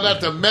tell you how not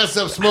to mess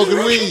up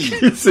smoking weed.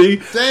 You see?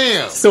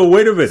 Damn. So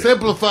wait a minute.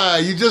 Simplify.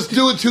 You just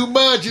do it too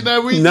much. You're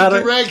not reading the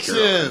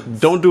directions.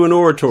 Don't do an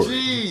oratory.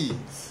 Jeez.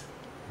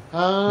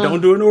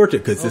 Don't do an oratory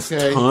because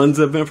there's tons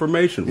of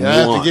information. Yeah, I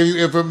have to give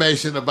you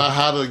information about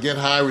how to get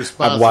high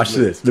responsibly. Watch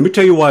this. Let me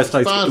tell you why it's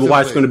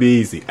going to be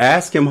easy.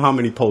 Ask him how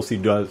many posts he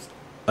does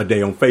a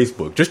day on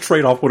Facebook. Just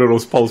trade off one of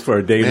those posts for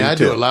a daily tip. I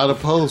do a lot of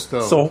posts,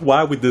 though. So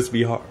why would this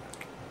be hard?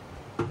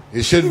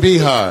 It shouldn't be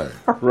hard.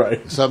 Right.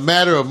 It's a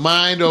matter of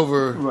mind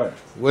over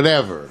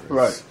whatever.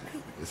 Right.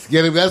 It's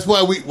getting. That's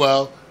why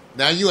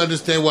now you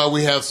understand why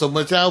we have so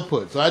much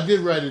output. So I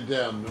did write it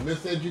down. The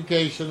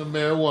Miseducation of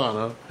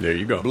Marijuana. There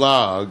you go.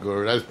 Blog,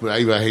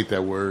 I hate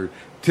that word.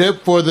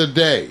 Tip for the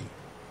day.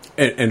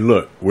 And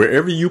look,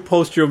 wherever you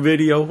post your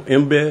video,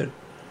 embed,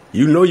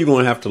 you know you're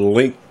going to have to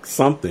link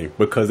something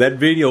because that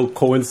video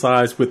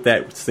coincides with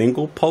that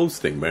single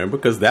posting, man,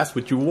 because that's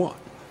what you want.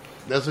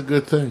 That's a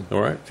good thing.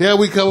 All right. See how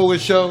we come up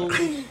with shows?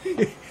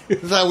 This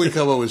is how we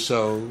come up with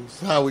shows.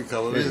 How we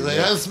come up with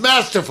That's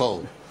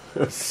masterful.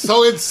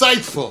 So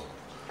insightful.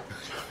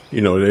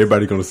 You know,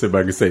 everybody's going to sit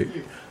back and say,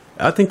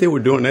 I think they were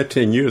doing that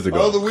 10 years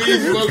ago. All the weed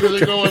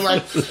smokers are going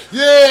like,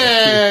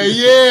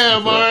 yeah,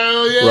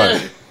 Mario,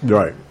 yeah.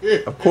 Right.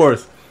 Of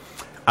course,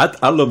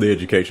 I love the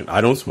education.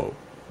 I don't smoke,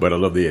 but I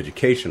love the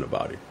education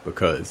about it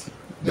because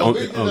on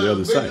the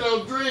other side.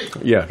 Don't drink.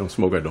 Yeah, I don't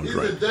smoke, I don't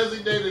drink. He's a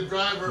designated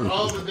driver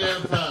all the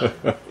damn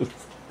time.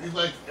 He's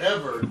like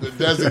the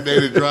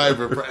designated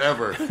driver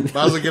forever. Might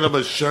as well get him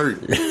a shirt.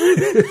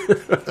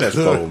 That's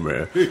cold,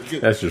 man.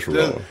 That's just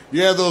wrong.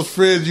 You have those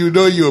friends, you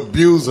know you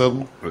abuse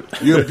them.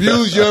 You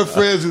abuse your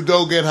friends who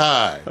don't get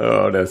high.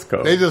 Oh, that's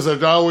cold. They just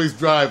are always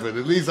driving.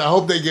 At least I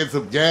hope they get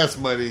some gas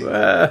money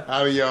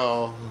out of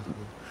y'all.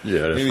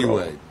 Yeah, that's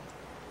anyway. wrong.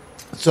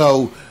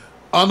 So,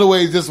 on the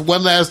way, just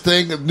one last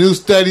thing. New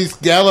studies,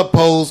 Gallup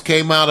polls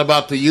came out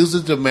about the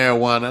usage of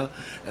marijuana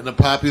and the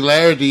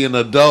popularity in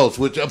adults,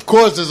 which of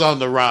course is on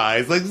the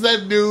rise. Like, is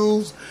that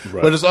news?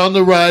 Right. But it's on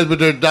the rise, but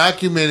they're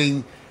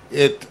documenting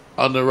it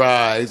on the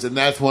rise, and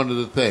that's one of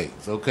the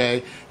things,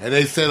 okay? And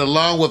they said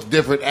along with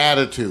different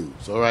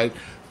attitudes, all right?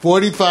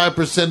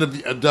 45%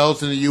 of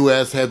adults in the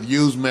U.S. have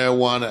used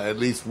marijuana at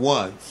least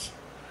once.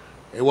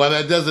 And while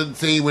that doesn't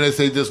seem, when they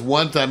say just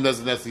one time,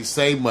 doesn't necessarily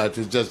say much,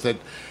 it's just that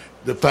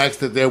the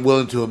fact that they're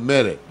willing to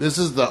admit it. This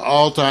is the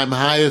all-time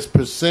highest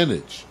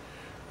percentage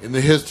in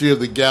the history of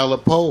the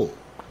Gallup poll,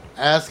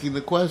 asking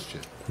the question.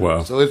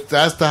 Wow. So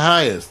that's the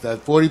highest,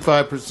 that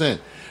 45%.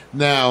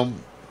 Now,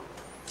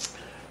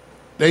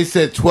 they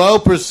said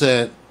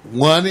 12%,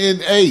 1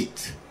 in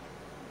 8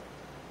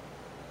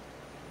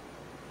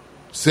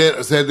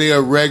 said they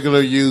are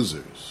regular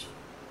users.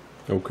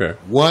 Okay.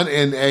 1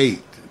 in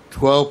 8,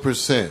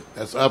 12%.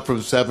 That's up from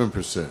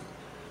 7%.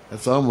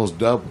 That's almost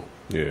double.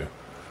 Yeah.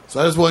 So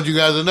I just want you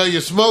guys to know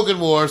you're smoking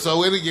more.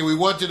 So again, we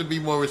want you to be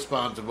more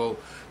responsible.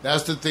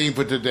 That's the theme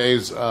for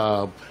today's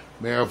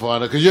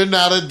marijuana. Because you're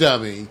not a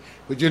dummy,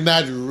 but you're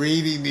not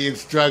reading the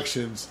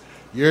instructions.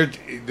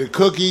 The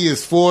cookie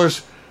is four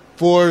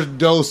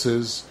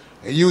doses,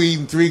 and you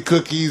eating 3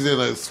 cookies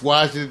and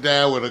swashing it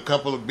down with a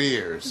couple of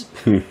beers.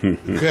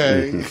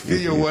 Okay,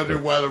 you're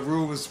wondering why the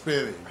room is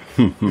spinning.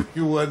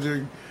 You're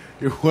wondering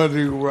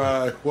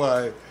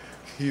why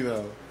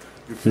you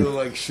feel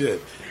like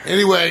shit.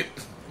 Anyway,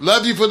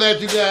 love you for that,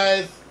 you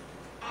guys.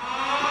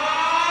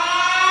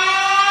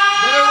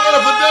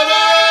 Marijuana for Dummies!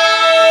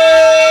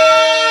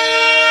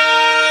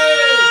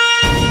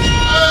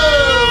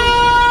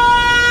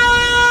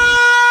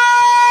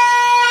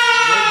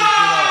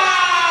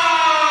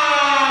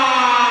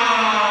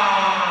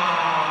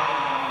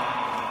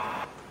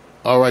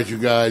 All right, you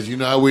guys, you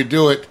know how we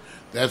do it.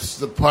 That is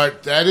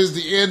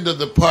the end of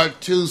the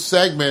part 2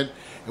 segment,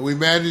 and we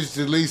managed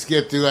to at least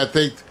get through, I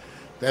think,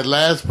 that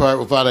last part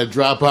without a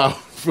drop out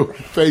from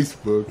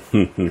Facebook.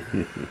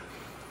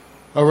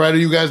 All right,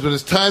 you guys, but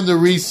it's time to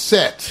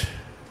reset.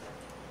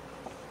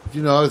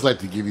 I always like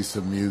to give you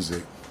some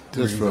music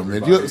just for a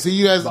minute.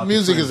 You guys,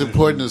 music is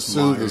important to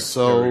soothe the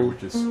soul.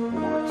 Which is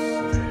sports,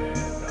 and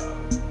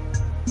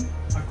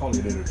I call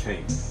it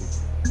entertainment.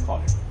 Call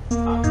it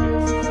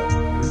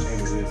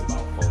entertainment is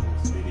about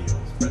photos,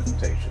 videos,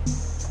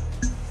 presentations.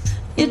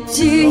 You're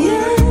too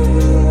young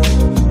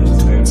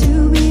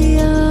to be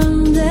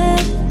on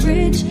that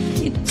bridge.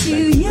 You're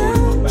too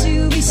young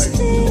to be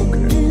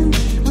standing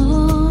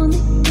on the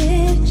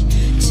edge.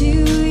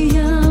 Too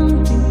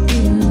young to be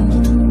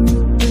alone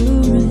with the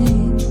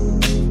rain.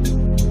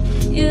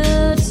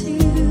 You're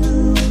too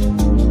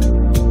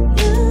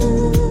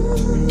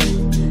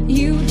young.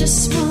 You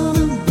just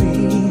wanna be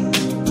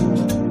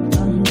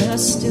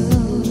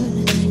understood.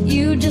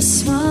 You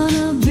just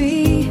wanna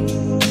be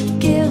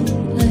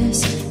guiltless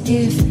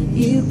if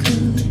you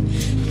could.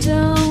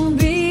 Don't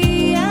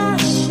be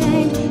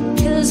ashamed,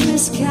 'cause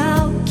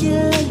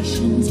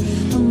miscalculations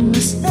are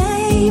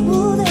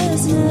mislabeled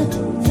as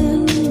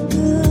nothing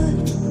good.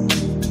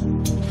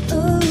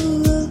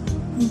 Oh,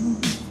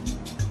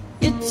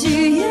 you're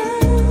too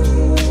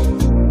young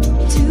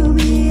to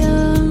be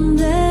on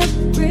that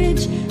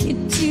bridge.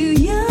 You're too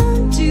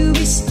young to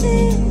be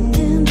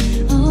standing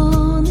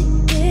on the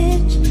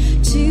edge.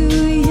 Too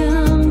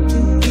young to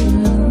be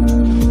alone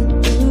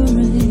with the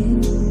rain.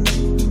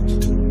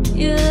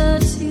 You're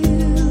too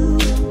young.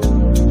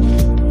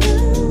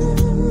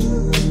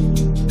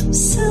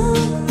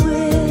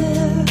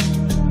 Somewhere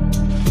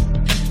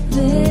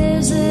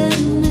there's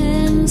an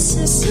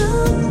answer.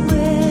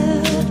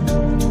 Somewhere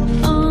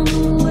on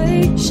the way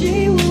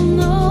she will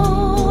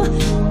know.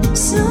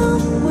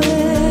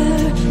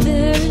 Somewhere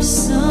there is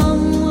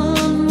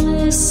someone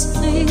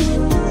listening.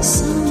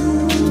 Somewhere.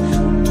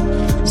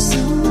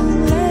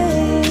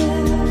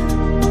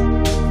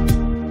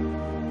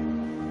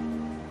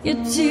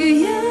 You're too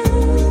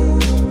young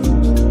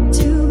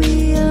to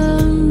be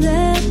on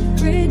that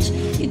bridge.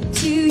 You're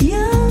too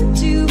young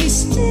to be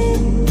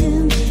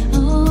standing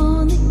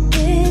on the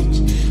edge.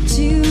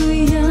 Too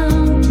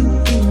young to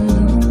be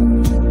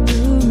alone with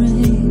the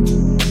rain.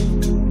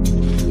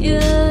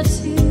 You're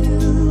too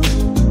young.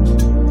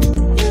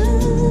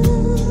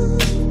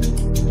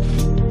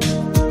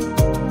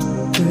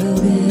 Girl,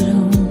 get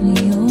on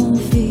your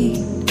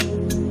feet.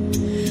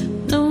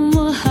 No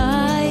more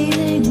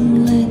hiding,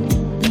 let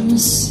them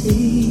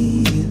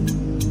see you.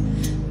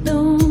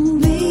 Don't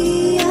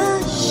be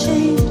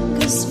ashamed,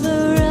 'cause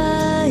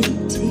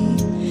variety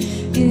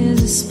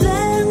is the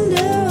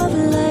splendor of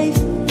life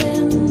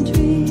and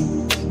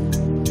dreams.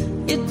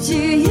 You're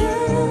too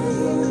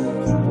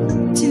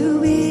young to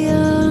be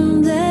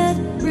on that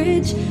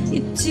bridge.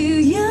 You're too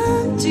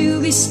young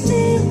to be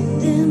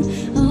standing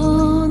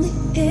on the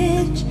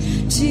edge.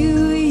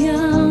 Too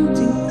young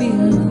to be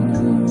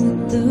alone with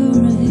the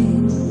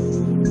rain.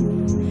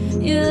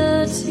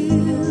 You're too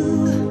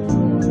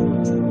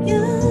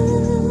young.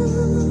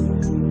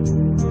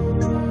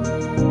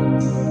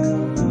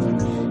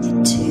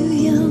 You're too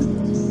young.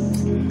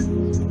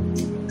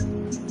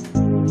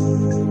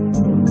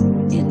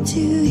 You're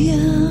too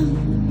young.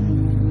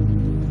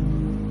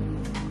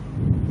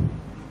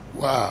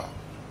 Wow.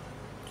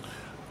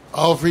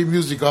 All free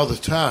music all the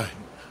time.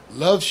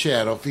 Love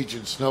Shadow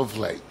featuring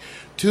Snowflake.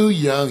 Too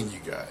young, you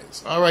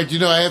guys. All right,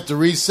 I have to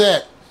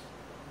reset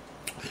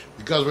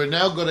because we're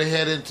now going to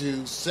head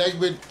into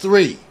segment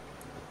 3.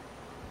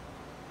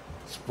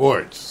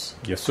 Sports.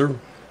 Yes, sir.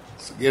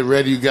 So get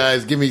ready, you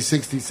guys. Give me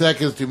 60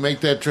 seconds to make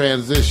that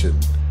transition.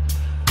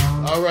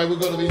 All right, we're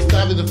going to be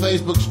stopping the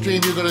Facebook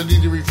stream. You're going to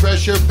need to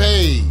refresh your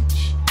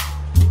page.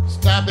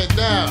 Stop it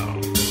now.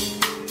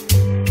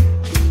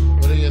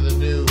 Putting in the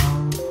new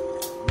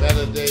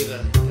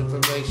metadata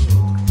information.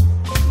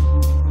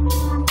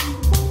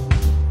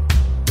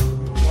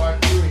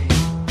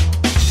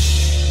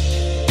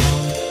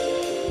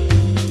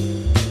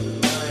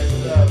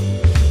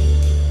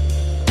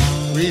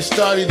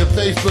 starting the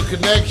Facebook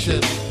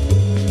connection.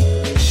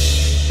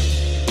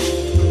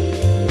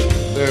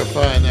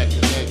 Verifying that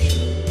connection.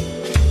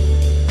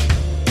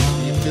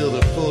 You feel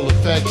the full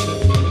affection.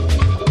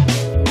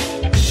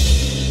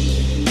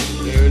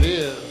 There it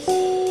is.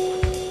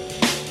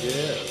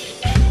 Yes.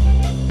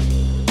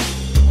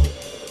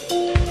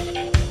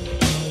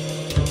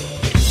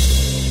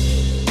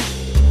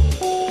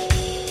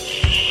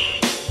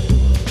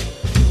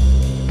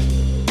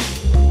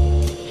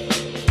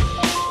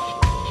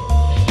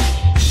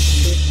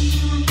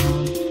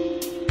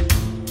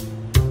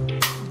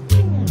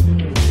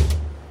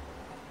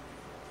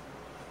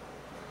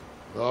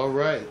 All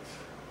right.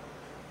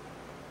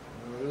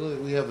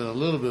 We have a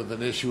little bit of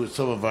an issue with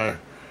some of our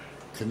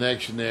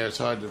connection there. It's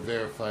hard to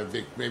verify.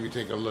 Vic, maybe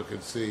take a look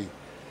and see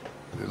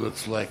what it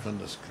looks like on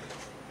the screen.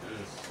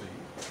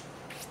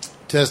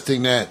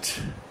 Testing that.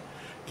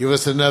 Give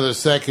us another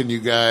second, you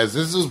guys.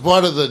 This is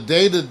part of the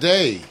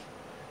day-to-day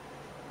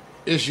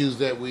issues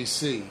that we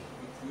see.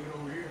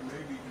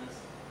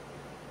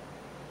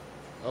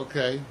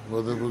 Okay.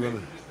 Well, then we're going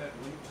to...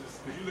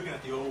 If you're looking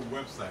at the old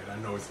website, I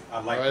know I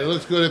like All right, it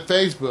looks good at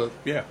Facebook.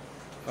 Yeah.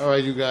 All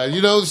right, you guys.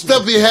 You know,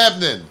 stuff be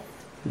happening.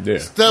 Yeah.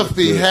 Stuff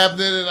be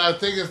happening, and I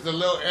think it's the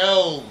little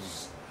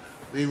elves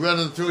be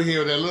running through here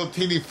with their little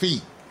teeny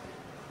feet.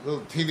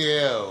 Little teeny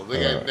elves.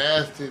 They got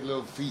nasty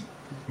little feet.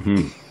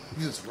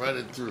 Just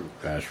running through.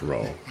 That's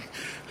wrong.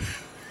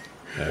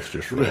 That's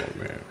just wrong,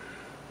 man.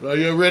 Are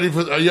y'all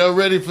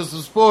ready for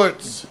some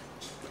sports?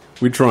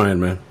 We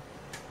trying, man.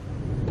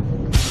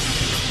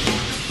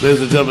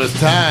 Ladies and gentlemen, it's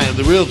time,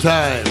 the real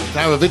time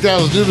of Victor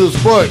Allen's Noodle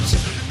Sports,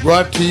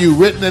 brought to you,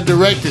 written and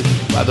directed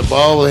by the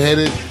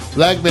bald-headed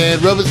black man.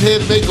 Rub his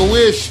head, make a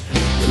wish.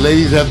 The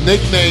ladies have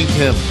nicknamed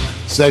him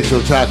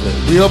Sexual Chocolate.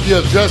 We hope you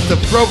have dressed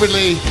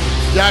appropriately,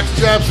 jock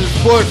straps and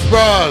sports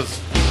bras.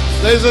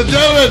 Ladies and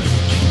gentlemen,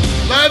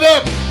 line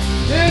up.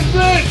 Here's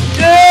it.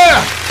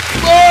 Yeah!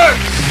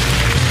 Sports!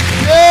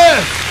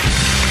 Yeah!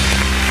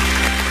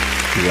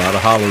 A lot of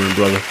hollering,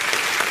 brother.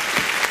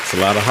 It's a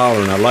lot of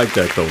hollering. I like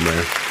that, though,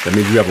 man. That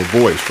means you have a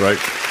voice, right?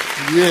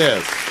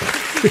 Yes.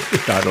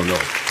 I don't know.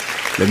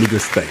 Let me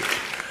just think.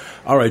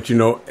 All right,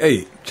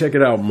 hey, check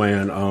it out,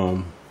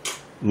 man.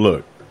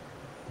 Look.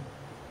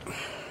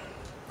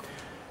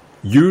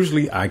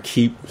 Usually I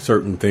keep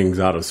certain things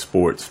out of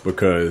sports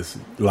because,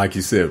 like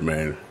you said,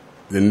 man,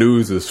 the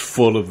news is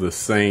full of the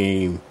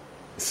same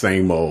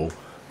old.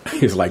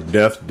 It's like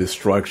death,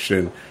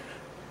 destruction,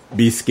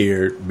 be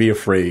scared, be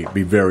afraid,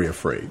 be very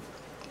afraid.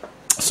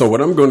 So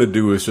what I'm going to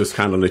do is just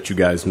kind of let you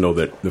guys know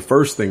that the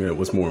first thing that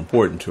was more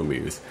important to me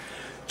is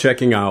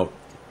checking out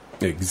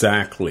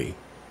exactly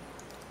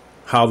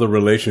how the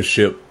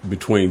relationship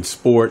between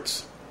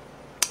sports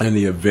and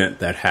the event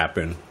that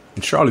happened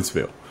in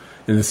Charlottesville.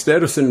 And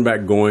instead of sitting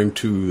back going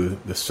to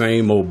the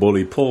same old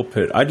bully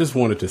pulpit, I just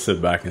wanted to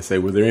sit back and say,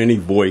 were there any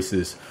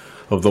voices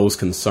of those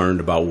concerned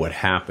about what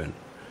happened?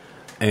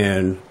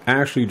 And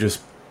actually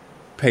just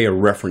pay a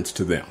reference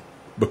to them,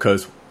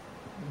 because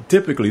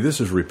typically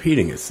this is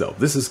repeating itself.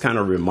 This is kind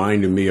of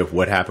reminding me of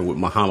what happened with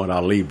Muhammad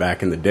Ali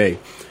back in the day.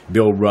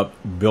 Bill Russell,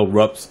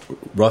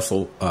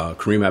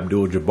 Kareem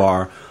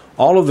Abdul-Jabbar,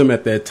 all of them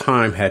at that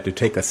time had to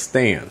take a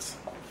stance.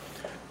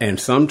 And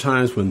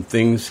sometimes when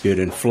things get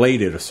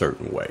inflated a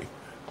certain way,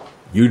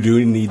 you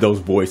do need those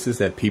voices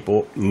that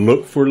people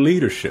look for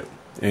leadership.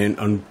 And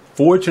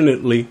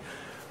unfortunately,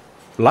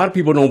 a lot of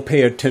people don't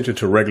pay attention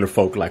to regular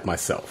folk like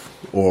myself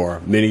or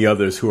many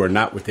others who are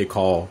not what they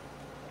call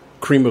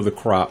cream of the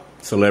crop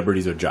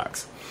celebrities or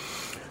jocks.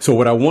 So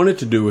what I wanted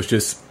to do is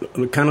just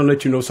kind of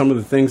let you know some of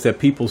the things that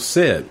people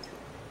said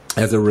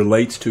as it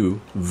relates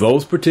to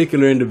those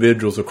particular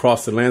individuals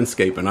across the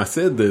landscape. And I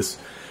said this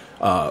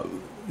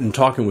in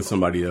talking with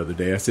somebody the other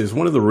day. I said, it's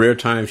one of the rare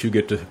times you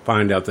get to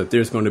find out that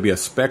there's going to be a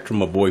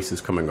spectrum of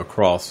voices coming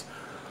across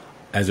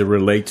as it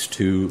relates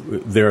to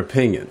their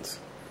opinions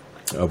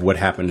of what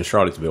happened in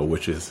Charlottesville,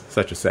 which is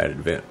such a sad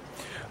event.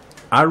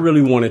 I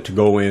really wanted to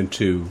go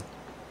into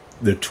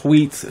the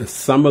tweets and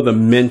some of the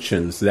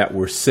mentions that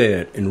were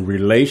said in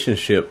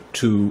relationship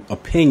to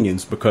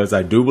opinions, because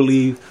I do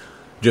believe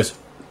just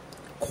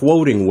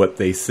quoting what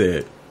they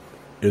said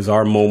is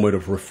our moment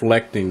of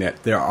reflecting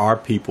that there are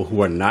people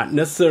who are not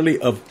necessarily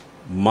of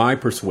my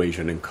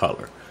persuasion and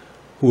color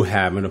who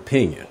have an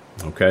opinion.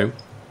 Okay.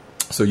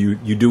 So you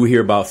do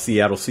hear about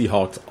Seattle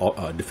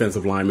Seahawks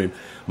defensive lineman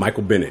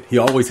Michael Bennett. He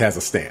always has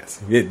a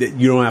stance.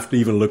 You don't have to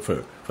even look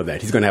for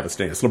that. He's going to have a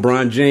stance.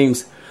 LeBron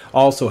James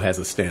also has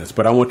a stance.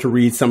 But I want to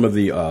read some of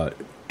the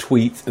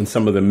tweets and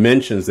some of the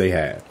mentions they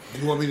had.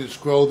 You want me to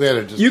scroll that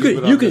or just keep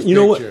it on this you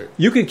know picture? What?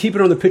 You can keep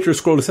it on the picture or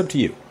scroll. It's up to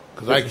you.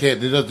 Because I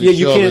can't. It doesn't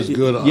show as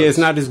good on. Yeah, it's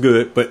not as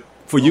good. But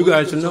for you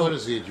guys to know.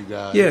 See it, you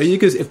guys. Yeah,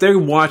 because if they're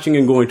watching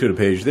and going to the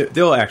page,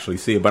 they'll actually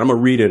see it. But I'm going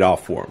to read it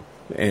off for them.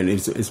 And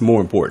it's more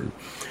important.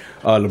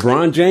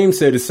 LeBron James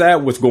said, it's sad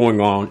what's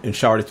going on in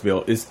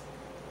Charlottesville. Is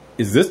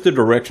this the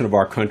direction of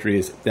our country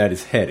that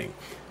is heading?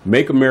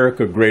 Make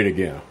America great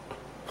again.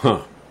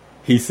 Huh.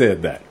 He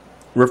said that,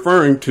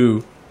 referring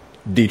to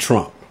D.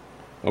 Trump.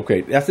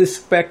 Okay, that's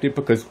expected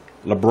because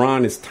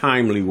LeBron is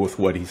timely with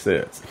what he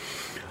says.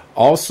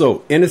 Also,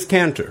 Enes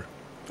Kanter,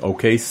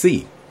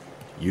 OKC.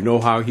 You know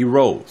how he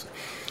rolls.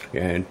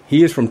 And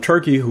he is from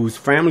Turkey, whose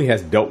family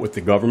has dealt with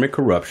the government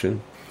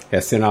corruption,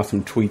 has sent out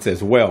some tweets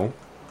as well.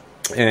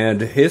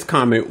 And his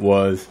comment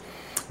was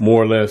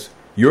more or less,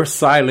 your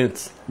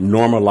silence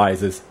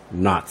normalizes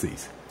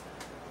Nazis.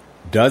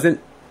 Doesn't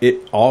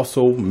it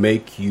also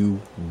make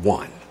you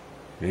one?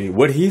 And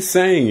what he's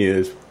saying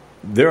is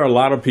there are a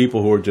lot of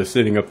people who are just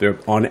sitting up there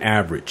on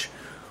average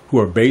who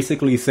are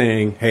basically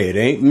saying, hey, it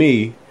ain't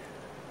me.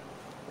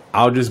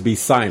 I'll just be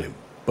silent.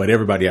 But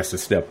everybody has to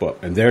step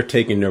up. And they're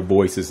taking their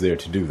voices there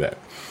to do that.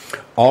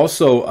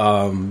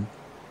 Also,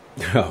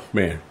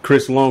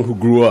 Chris Long, who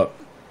grew up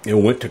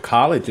and went to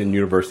college in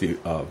University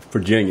of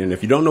Virginia. And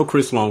if you don't know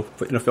Chris Long,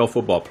 NFL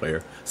football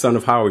player, son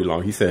of Howie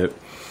Long, he said,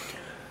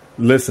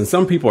 listen,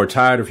 some people are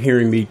tired of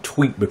hearing me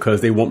tweet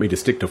because they want me to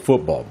stick to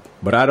football.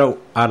 But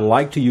I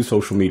like to use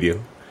social media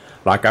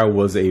like I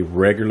was a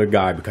regular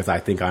guy because I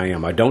think I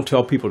am. I don't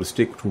tell people to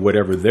stick to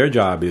whatever their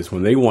job is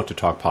when they want to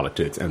talk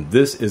politics. And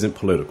this isn't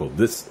political.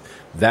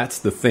 That's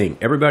the thing.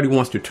 Everybody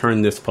wants to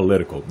turn this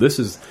political.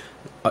 This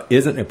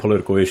isn't a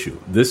political issue.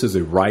 This is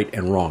a right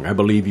and wrong. I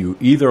believe you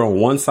either on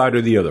one side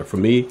or the other. For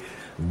me,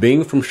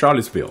 being from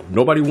Charlottesville,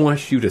 nobody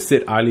wants you to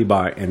sit idly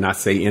by and not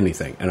say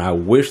anything. And I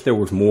wish there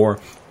was more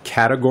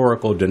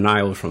categorical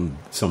denials from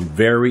some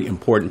very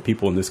important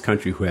people in this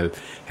country who have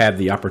had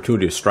the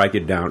opportunity to strike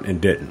it down and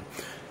didn't.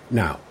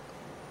 Now,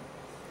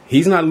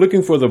 he's not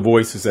looking for the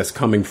voices that's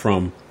coming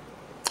from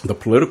the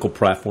political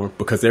platform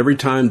because every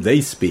time they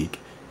speak,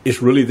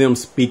 it's really them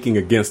speaking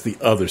against the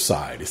other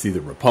side. It's either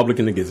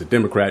Republican against a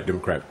Democrat,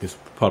 Democrat against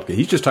Republican.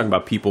 He's just talking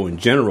about people in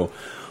general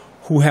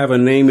who have a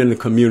name in the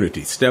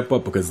community. Step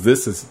up because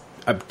this is,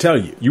 I tell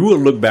you, you will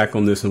look back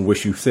on this and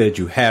wish you said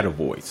you had a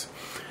voice.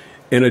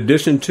 In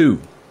addition to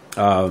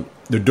the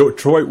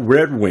Detroit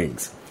Red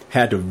Wings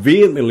had to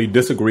vehemently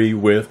disagree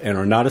with and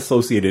are not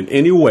associated in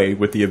any way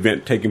with the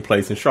event taking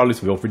place in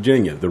Charlottesville,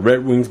 Virginia. The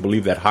Red Wings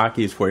believe that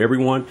hockey is for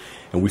everyone,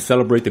 and we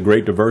celebrate the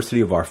great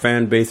diversity of our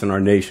fan base and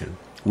our nation.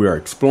 We are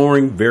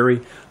exploring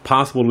very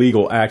possible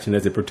legal action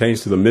as it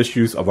pertains to the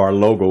misuse of our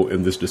logo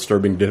in this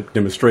disturbing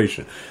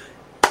demonstration.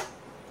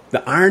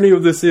 The irony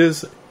of this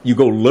is you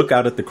go look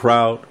out at the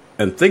crowd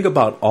and think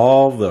about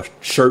all the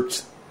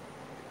shirts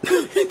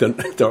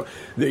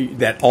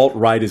that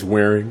alt-right is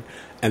wearing,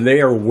 and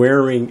they are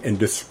wearing and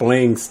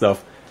displaying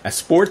stuff as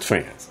sports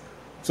fans.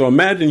 So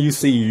imagine you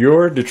see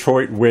your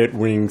Detroit Red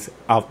Wings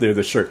out there,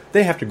 the shirt.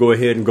 They have to go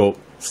ahead and go,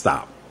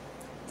 stop.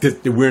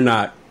 We're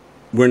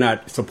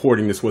not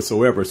supporting this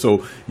whatsoever.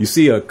 So you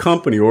see a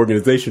company or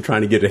organization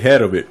trying to get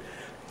ahead of it,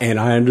 and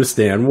I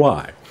understand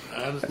why.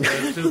 I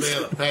understand too. They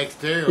had a packed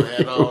stereo,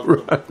 had all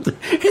the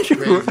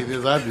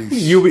craziness. I'd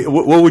be.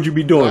 What would you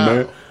be doing,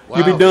 man? Wow.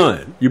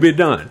 You'd be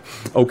done.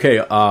 Okay,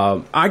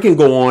 I can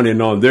go on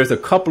and on. There's a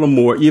couple of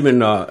more, even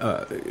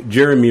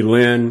Jeremy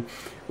Lin.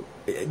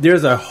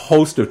 There's a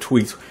host of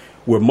tweets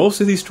where most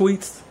of these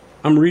tweets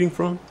I'm reading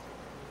from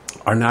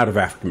are not of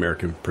African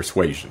American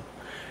persuasion.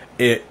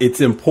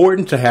 It's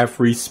important to have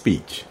free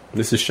speech.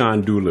 This is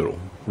Sean Doolittle.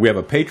 We have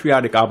a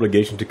patriotic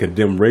obligation to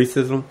condemn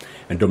racism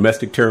and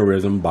domestic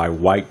terrorism by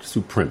white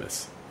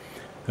supremacists.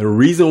 The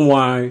reason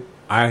why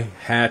I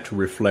had to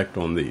reflect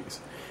on these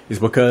is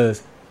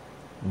because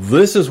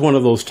this is one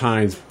of those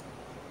times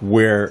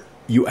where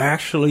you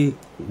actually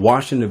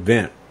watch an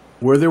event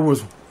where there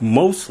was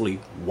mostly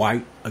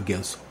white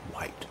against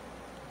white.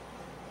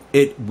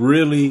 It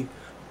really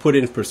put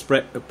in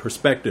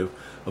perspective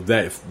of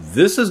that. If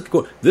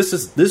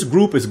this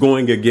group is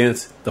going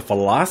against the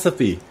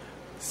philosophy,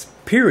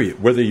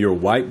 period, whether you're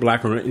white,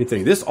 black, or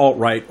anything, this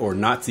alt-right or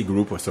Nazi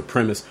group or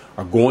supremacists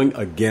are going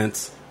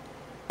against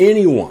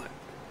anyone,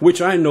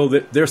 which I know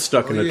that they're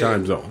stuck in a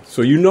time zone.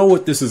 So you know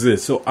what this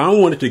is. So I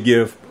wanted to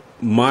give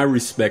my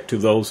respect to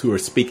those who are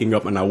speaking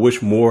up, and I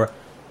wish more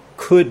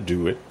could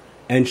do it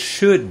and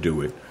should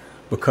do it,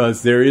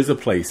 because there is a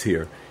place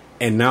here.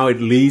 And now it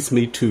leads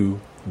me to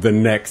the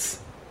next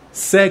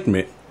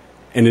segment.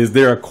 And is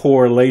there a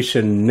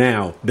correlation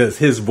now? Does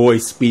his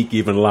voice speak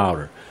even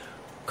louder?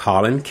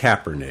 Colin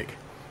Kaepernick.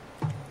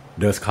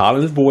 Does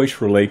Colin's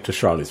voice relate to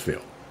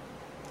Charlottesville?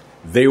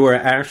 They were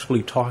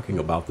actually talking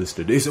about this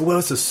today. They said, well,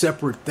 it's a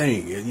separate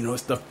thing. You know,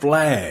 it's the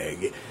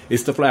flag.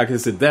 It's the flag. I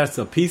said, that's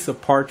a piece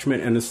of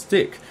parchment and a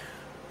stick.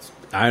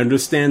 I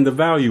understand the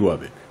value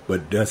of it.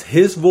 But does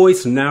his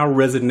voice now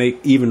resonate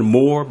even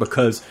more?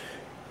 Because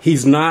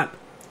he's not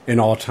an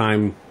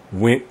all-time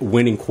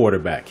winning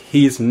quarterback.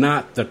 He's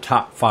not the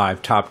top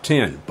 5, top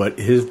 10, but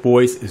his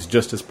voice is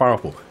just as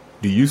powerful.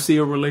 Do you see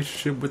a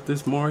relationship with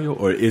this, Mario,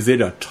 or is it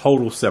a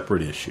total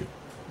separate issue?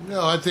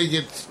 No, I think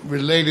it's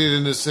related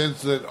in the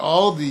sense that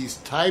all these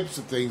types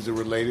of things are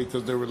related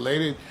because they're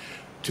related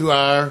to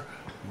our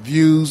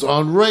views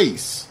on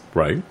race,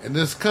 right, in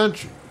this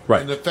country,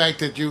 right, and the fact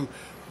that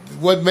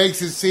what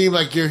makes it seem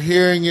like you're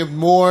hearing it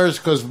more is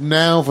because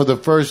now, for the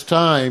first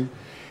time,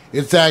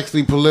 it's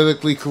actually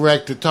politically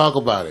correct to talk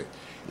about it.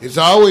 It's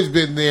always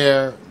been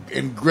there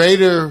in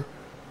greater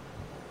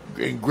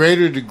in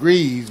greater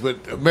degrees,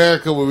 but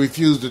America will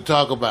refuse to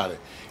talk about it.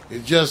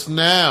 It's just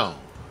now,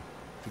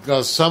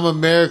 because some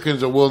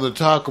Americans are willing to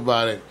talk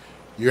about it,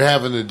 you're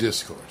having a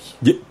discourse.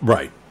 Yeah,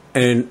 right.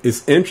 And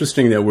it's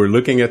interesting that we're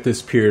looking at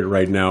this period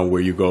right now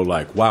where you go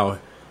like, wow,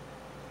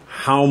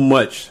 how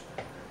much...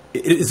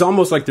 It's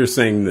almost like they're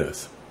saying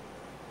this.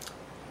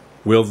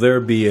 Will there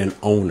be an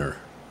owner,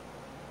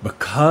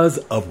 because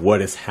of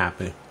what has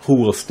happened, who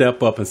will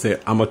step up and say,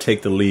 I'm going to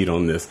take the lead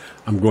on this.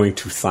 I'm going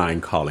to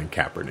sign Colin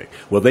Kaepernick.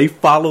 Will they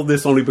follow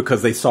this only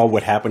because they saw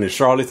what happened in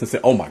Charlotte and say,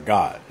 oh, my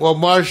God? Well,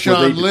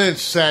 Marshawn Lynch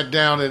sat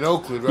down in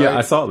Oakland, right? Yeah,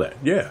 I saw that.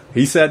 Yeah,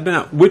 he sat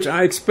down, which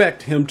I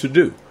expect him to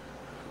do.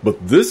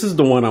 But this is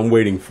the one I'm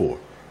waiting for.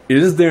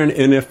 Is there an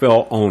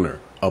NFL owner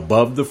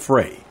above the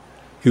fray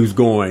who's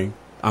going,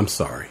 I'm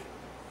sorry,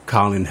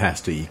 Colin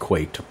has to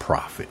equate to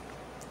profit?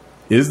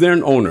 Is there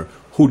an owner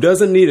who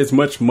doesn't need as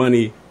much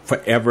money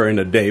forever in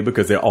a day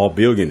because they're all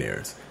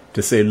billionaires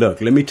to say,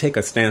 look, let me take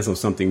a stance on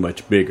something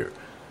much bigger?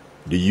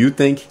 Do you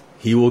think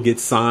he will get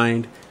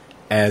signed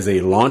as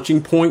a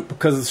launching point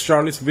because of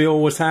Charlottesville,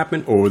 what's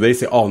happened? Or will they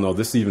say, oh, no,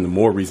 this is even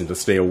more reason to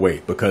stay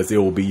away because it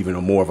will be even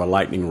more of a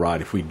lightning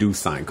rod if we do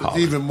sign Colin?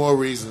 There's even more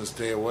reason to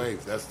stay away.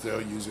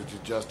 They'll use it to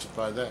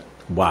justify that.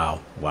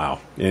 Wow.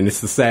 And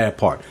it's the sad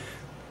part.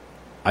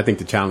 I think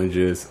the challenge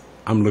is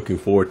I'm looking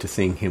forward to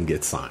seeing him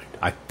get signed.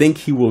 I think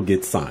he will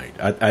get signed.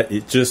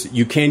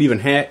 You can't even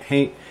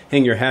hang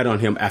your hat on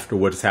him after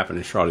what has happened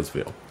in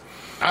Charlottesville.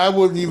 I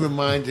wouldn't even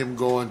mind him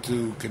going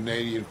to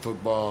Canadian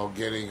football,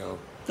 getting a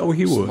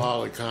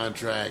smaller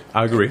contract.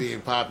 I agree. And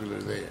being popular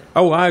there.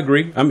 Oh, I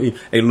agree. I mean,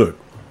 hey, look,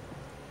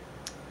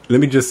 let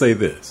me just say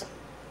this.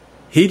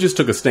 He just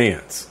took a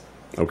stance,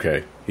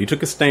 okay? He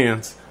took a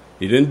stance.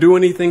 He didn't do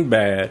anything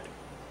bad.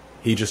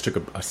 He just took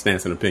a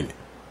stance and opinion.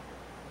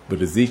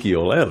 But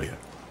Ezekiel Elliott,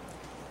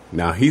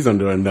 now he's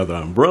under another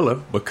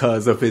umbrella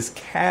because of his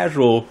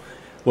casual,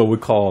 what we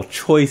call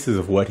choices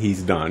of what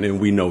he's done. And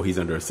we know he's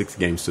under a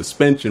 6-game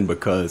suspension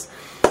because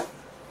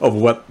of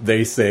what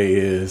they say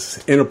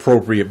is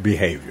inappropriate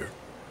behavior.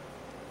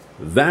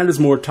 That is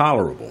more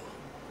tolerable.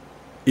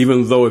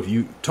 Even though if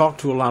you talk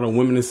to a lot of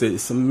women and say,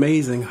 it's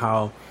amazing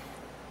how,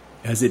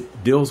 as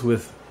it deals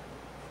with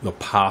the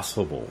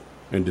possible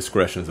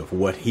indiscretions of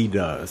what he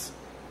does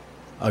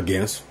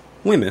against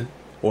women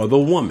or the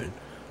woman,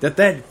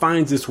 that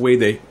finds its way,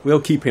 they will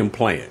keep him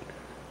playing.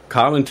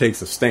 Colin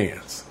takes a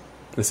stance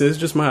and says, it's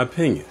just my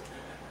opinion.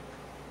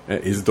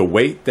 Is the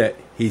weight that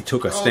he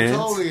took a stance?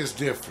 Totally is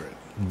different.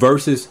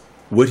 Versus,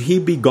 would he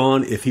be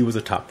gone if he was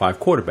a top 5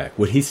 quarterback?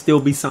 Would he still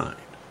be signed?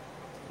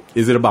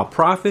 Is it about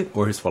profit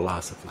or his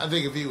philosophy? I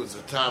think if he was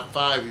a top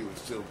 5, he would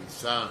still be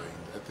signed.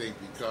 I think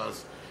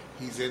because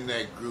he's in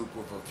that group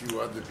with a few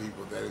other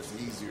people that it's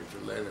easier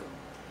to let him.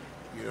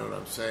 You know what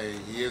I'm saying?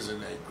 He is in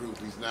that group.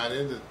 He's not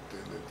in the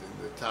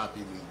top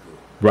elite group.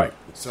 Right.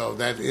 So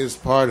that is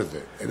part of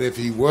it. And if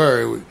he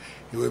were,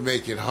 it would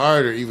make it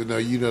harder, even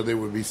though, there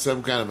would be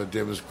some kind of a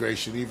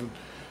demonstration even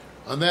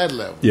on that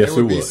level. Yes,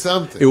 there would be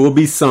something. It will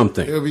be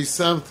something. It would be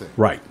something.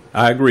 Right.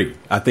 I agree.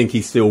 I think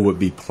he still would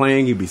be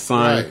playing. He'd be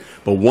signed. Right.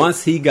 But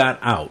once he got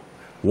out,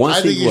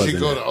 I think he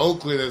should go to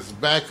Oakland as a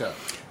backup.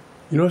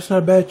 It's not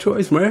a bad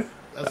choice, man.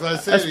 That's what I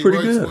said. That's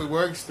pretty good. He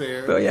works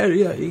there. But yeah.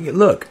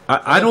 Look,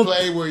 I don't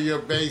play where your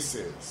base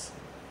is.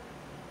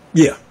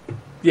 Yeah.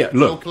 Look.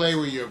 Don't play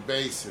where your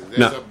base is.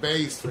 There's a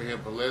base for him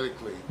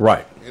politically.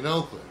 Right. In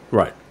Oakland.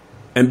 Right.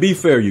 And be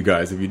fair, you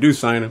guys. If you do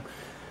sign him,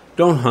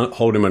 don't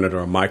hold him under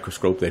a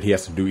microscope that he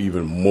has to do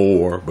even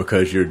more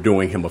because you're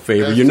doing him a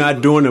favor. You're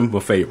not doing him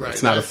a favor. Right.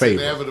 It's not a favor.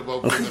 It's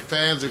inevitable because the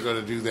fans are going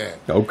to do that.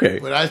 Okay.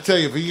 But I tell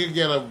you, if he can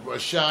get a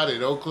shot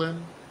at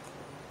Oakland,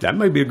 that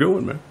might be a good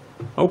one, man.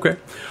 Okay.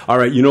 All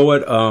right. You know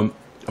what? I'm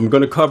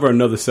going to cover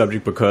another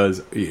subject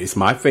because it's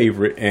my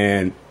favorite,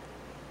 and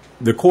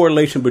the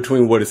correlation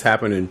between what has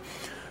happened in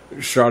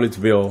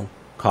Charlottesville,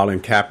 Colin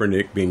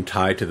Kaepernick being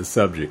tied to the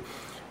subject.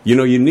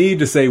 You need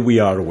to say we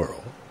are the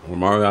world.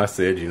 Remember I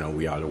said,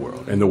 we are the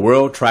world. And the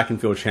World Track and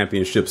Field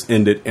Championships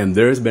ended, and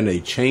there's been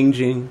a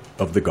changing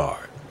of the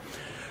guard.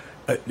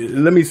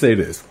 Let me say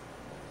this.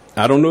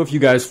 I don't know if you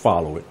guys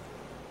follow it,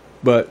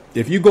 but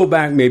if you go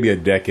back maybe a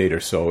decade or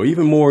so,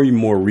 even more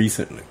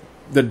recently,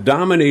 the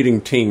dominating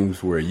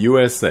teams were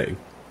USA,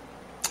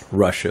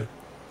 Russia,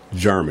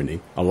 Germany.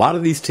 A lot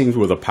of these teams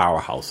were the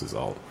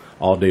powerhouses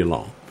all day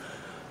long.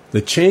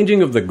 The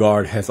changing of the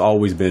guard has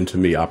always been, to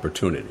me,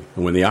 opportunity.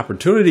 And when the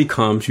opportunity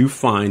comes, you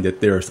find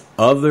that there's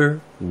other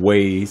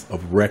ways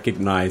of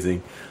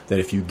recognizing that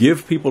if you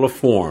give people a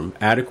forum,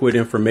 adequate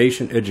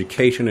information,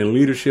 education, and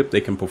leadership,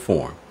 they can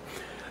perform.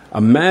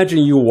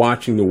 Imagine you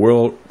watching the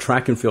World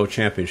Track and Field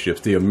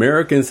Championships. The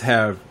Americans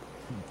have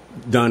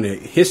done a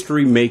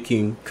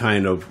history-making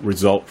kind of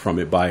result from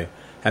it by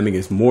having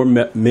as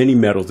many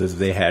medals as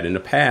they had in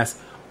the past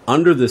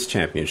under this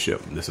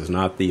championship. This is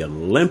not the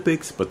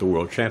Olympics, but the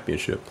World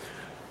Championship.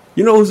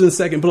 You know who's in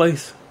second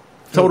place?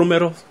 Total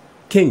medals?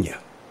 Kenya.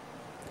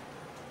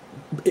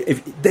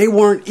 If they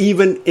weren't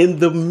even in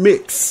the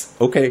mix,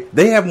 okay?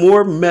 They have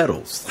more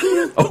medals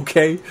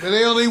Okay. But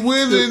they only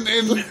win and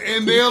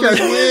they only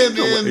win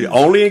in. It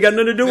only ain't got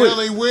nothing to do They with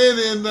only win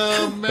in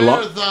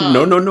marathon.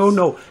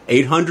 No.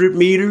 800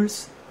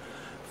 meters,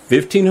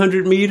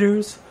 1,500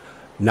 meters.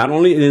 Not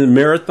only in the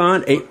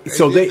marathon,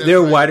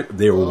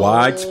 they're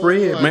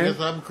widespread, I man.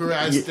 guess I'm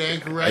correct. I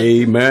stand corrected.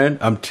 Hey, man,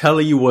 I'm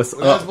telling you what's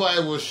Well, that's up. why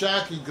it was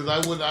shocking because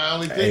I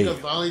only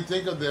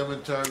think of them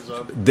in terms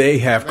of They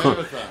have come.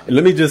 marathon.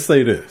 Let me just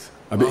say this.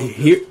 I mean,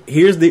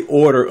 here's the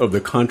order of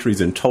the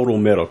countries in total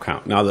medal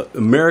count. Now,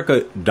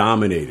 America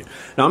dominated.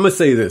 Now, I'm going to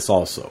say this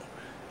also.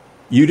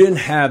 You didn't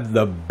have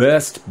the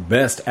best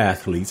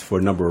athletes for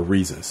a number of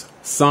reasons.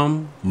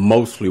 Some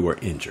mostly were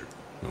injured.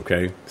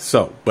 Okay,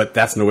 but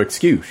that's no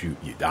excuse.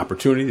 The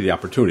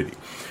opportunity.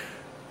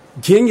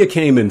 Kenya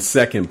came in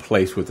second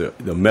place with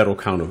the medal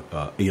count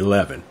of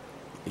 11.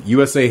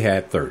 USA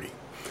had 30.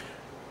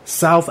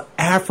 South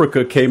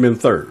Africa came in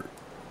third.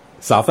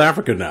 South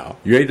Africa now.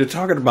 You ain't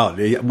talking about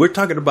it. We're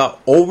talking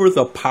about over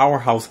the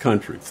powerhouse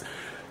countries.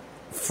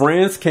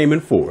 France came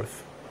in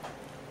fourth.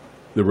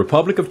 The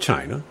Republic of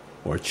China,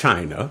 or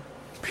China,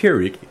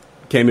 period,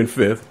 came in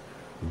fifth.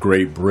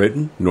 Great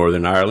Britain,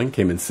 Northern Ireland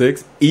came in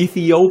sixth.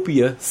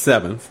 Ethiopia,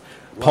 seventh.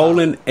 Wow.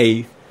 Poland,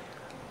 eighth.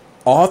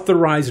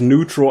 Authorized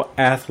neutral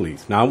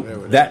athletes. Now,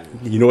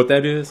 you know what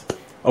that is?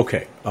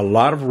 Okay,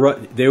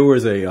 there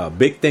was a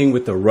big thing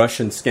with the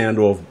Russian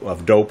scandal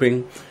of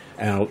doping,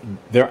 and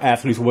their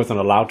athletes wasn't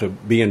allowed to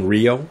be in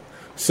Rio.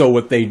 So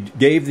what they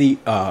gave the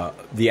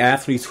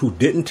athletes who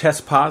didn't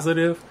test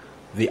positive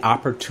the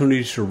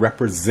opportunity to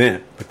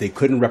represent, but they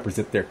couldn't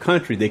represent their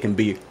country. They can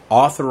be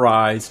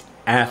authorized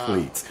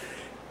athletes. Wow.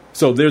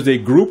 So there's a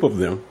group of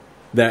them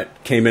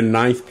that came in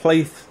ninth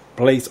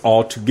place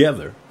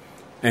altogether.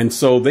 And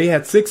so they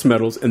had 6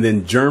 medals, and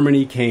then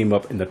Germany came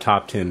up in the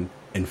top 10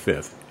 in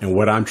fifth. And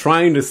what I'm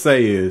trying to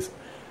say is,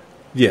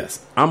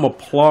 yes, I'm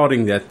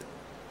applauding that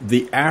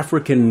the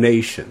African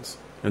nations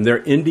and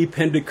their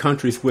independent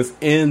countries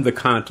within the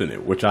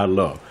continent, which I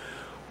love,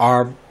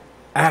 are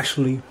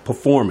actually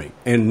performing.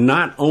 And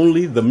not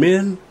only the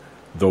men,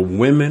 the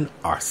women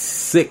are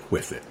sick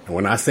with it. And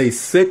when I say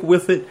sick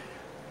with it,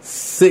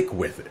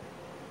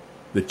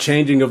 the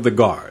changing of the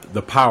guard,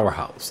 the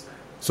powerhouse.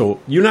 So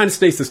United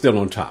States is still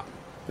on top.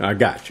 I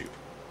got you.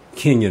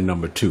 Kenya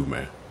number 2,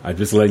 man. I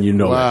just letting you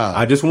know. Wow. That.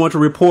 I just want to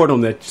report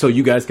on that so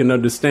you guys can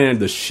understand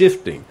the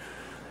shifting.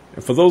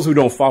 And for those who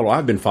don't follow,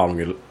 I've been following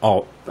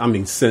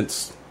it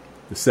since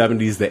the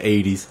 70s, the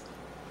 80s,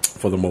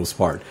 for the most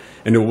part.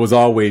 And it was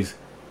always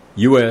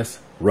U.S.,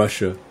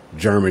 Russia,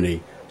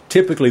 Germany,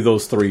 typically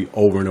those 3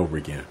 over and over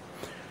again.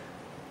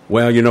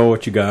 Well, you know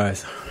what, you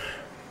guys?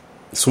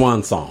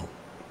 Swan song.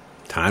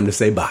 Time to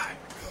say bye.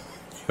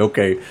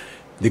 Okay.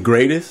 The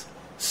greatest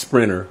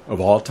sprinter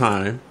of all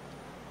time.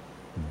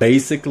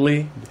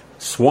 Basically,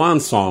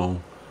 Swan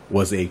song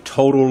was a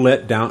total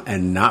letdown,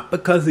 and not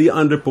because he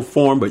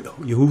underperformed, but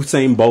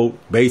Usain Bolt,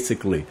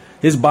 basically,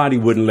 his body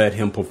wouldn't let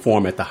him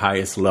perform at the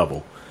highest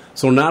level.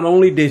 So not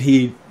only did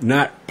he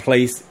not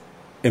place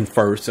in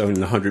first or in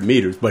the 100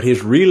 meters, but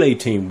his relay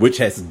team, which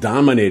has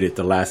dominated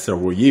the last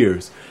several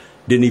years,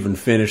 didn't even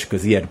finish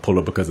because he had to pull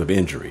up because of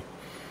injury.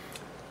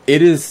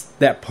 It is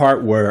that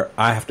part where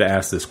I have to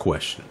ask this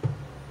question.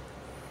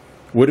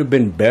 Would it have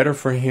been better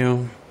for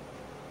him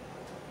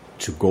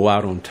to go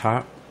out on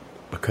top?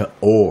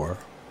 Or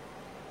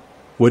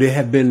would it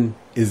have been,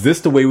 is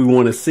this the way we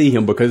want to see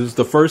him? Because it's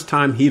the first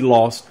time he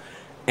lost,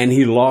 and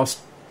he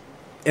lost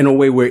in a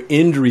way where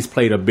injuries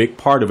played a big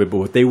part of it,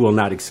 but they will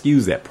not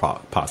excuse that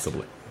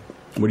possibly.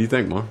 What do you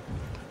think, Mark?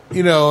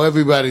 You know,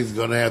 everybody's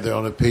going to have their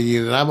own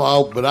opinion, and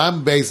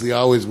I'm basically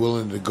always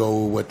willing to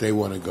go with what they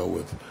want to go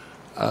with.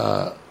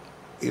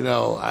 You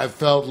know, I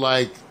felt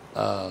like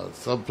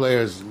some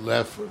players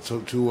left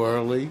too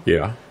early.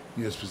 Yeah.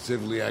 You know,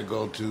 specifically, I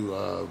go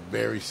to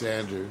Barry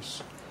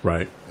Sanders,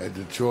 right, at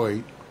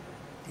Detroit.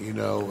 You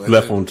know,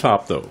 left on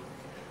top though.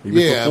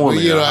 Yeah, but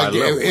you know,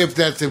 if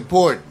that's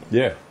important,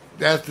 yeah,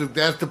 that's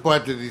the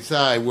part to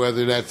decide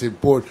whether that's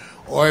important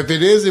or if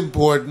it is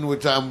important,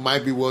 which I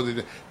might be willing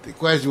to. The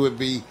question would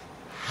be,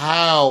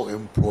 how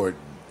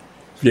important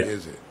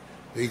is it?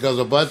 Because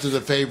a bunch of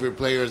the favorite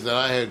players that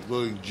I had,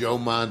 including Joe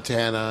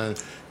Montana,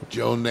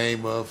 Joe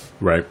Namath,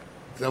 right,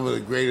 some of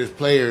the greatest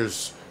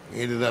players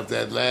ended up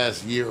that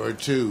last year or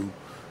two.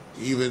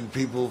 Even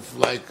people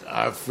like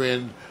our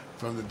friend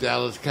from the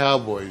Dallas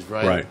Cowboys,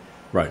 right?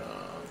 Right.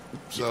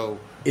 So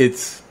it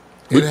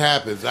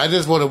happens. I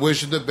just want to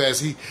wish him the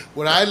best.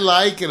 What I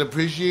like and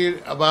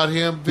appreciate about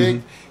him,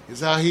 Vic,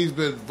 is how he's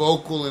been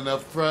vocal and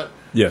upfront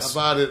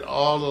about it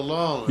all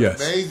along. Yes.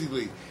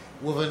 Basically,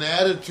 with an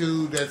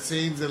attitude that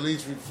seems at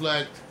least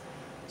reflect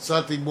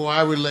something more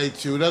I relate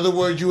to. In other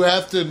words, you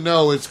have to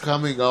know it's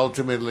coming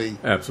ultimately.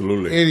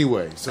 Absolutely.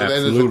 Anyway, so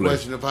then it's a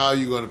question of how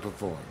you're going to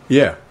perform.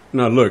 Yeah.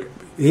 Now, look,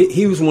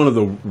 he was one of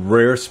the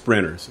rare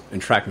sprinters in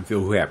track and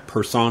field who had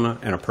persona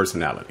and a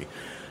personality.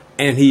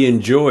 And he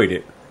enjoyed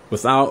it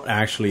without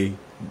actually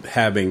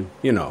having,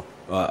 an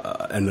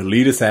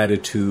elitist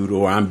attitude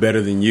or I'm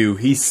better than you.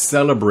 He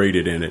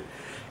celebrated in it.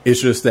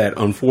 It's just that,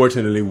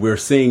 unfortunately, we're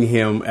seeing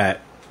him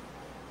at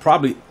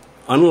probably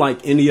unlike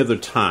any other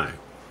time,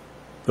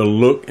 the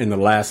look and the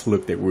last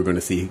look that we're going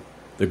to see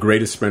the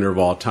greatest sprinter of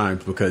all time,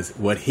 because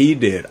what he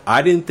did,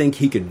 I didn't think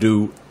he could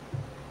do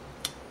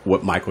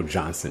what Michael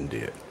Johnson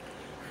did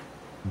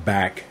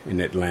back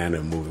in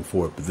Atlanta moving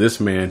forward. But this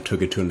man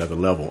took it to another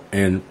level,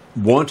 and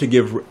want to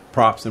give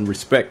props and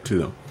respect to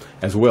them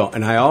as well.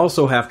 And I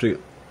also have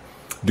to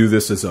do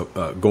this as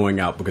a going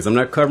out, because I'm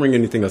not covering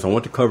anything else. I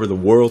want to cover the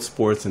world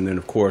sports, and then,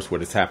 of course,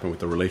 what has happened with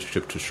the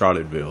relationship to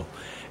Charlottesville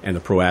and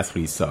the pro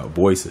athletes'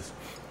 voices.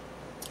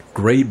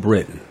 Great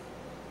Britain,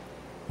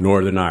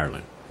 Northern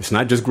Ireland. It's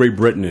not just Great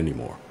Britain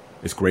anymore.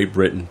 It's Great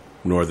Britain,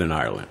 Northern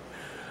Ireland.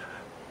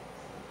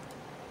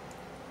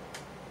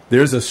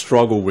 There's a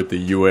struggle with the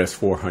U.S.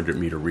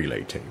 400-meter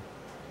relay team.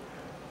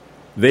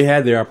 They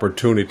had the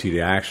opportunity to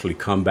actually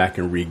come back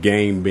and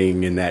regain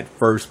being in that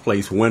first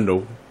place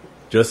window,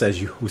 just as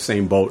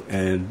Usain Bolt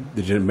and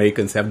the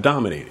Jamaicans have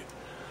dominated.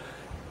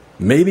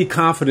 Maybe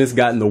confidence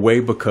got in the way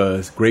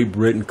because Great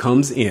Britain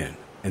comes in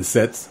and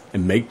sets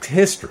and makes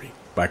history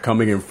by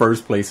coming in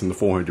first place in the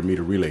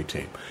 400-meter relay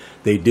team.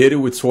 They did it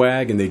with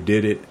swag, and they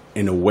did it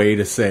in a way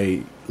to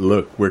say,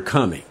 look, we're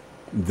coming.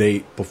 They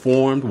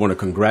performed, want to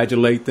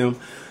congratulate them.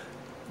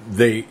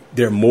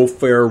 Their more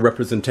fair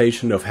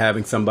representation of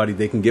having somebody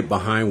they can get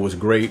behind was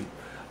great.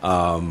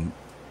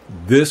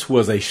 This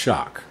was a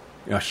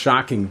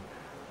shocking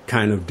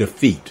kind of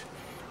defeat,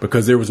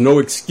 because there was no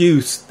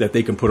excuse that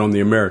they can put on the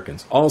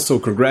Americans. Also,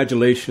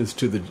 congratulations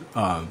to the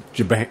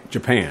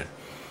Japan.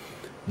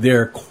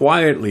 They're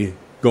quietly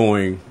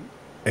going,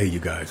 hey, you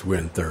guys, we're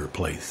in third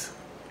place.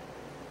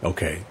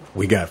 Okay,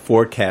 we got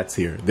 4 cats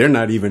here. They're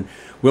not even,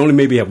 we only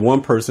maybe have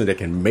one person that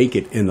can make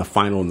it in the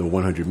final in the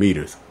 100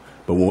 meters.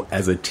 But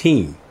as a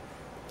team,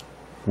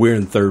 we're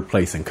in third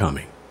place and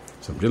coming.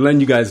 So I'm just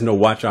letting you guys know,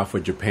 watch out for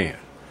Japan.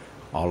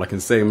 All I can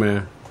say,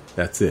 man,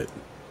 that's it.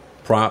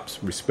 Props,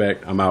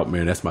 respect, I'm out,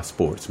 man. That's my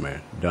sports,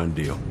 man. Done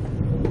deal.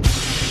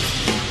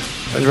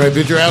 That's right,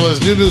 Victor Allen's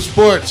New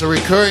Sports, a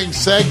recurring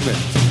segment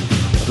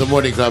of the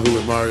Morning Coffee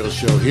with Mario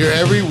show. Here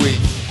every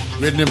week,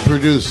 written and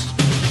produced,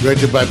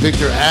 directed by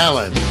Victor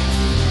Allen.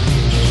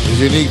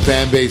 His unique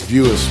fan-based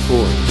view of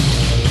sports.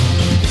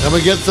 And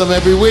we get some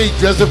every week,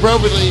 dressed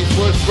appropriately,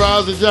 sports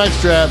bras and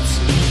jockstraps.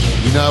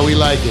 You know how we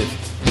like it.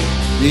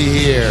 Be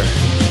here.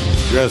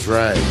 Dress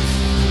right.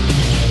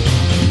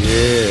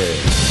 Yeah.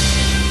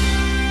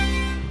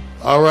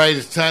 All right,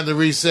 it's time to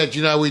reset.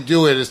 You know how we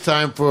do it. It's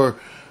time for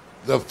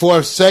the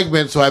 4th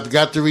segment, so I've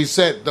got to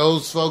reset.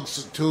 Those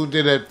folks tuned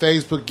in at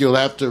Facebook, you'll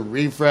have to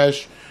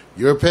refresh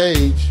your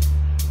page.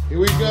 Here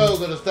we go.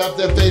 Going to stop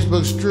that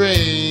Facebook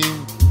stream.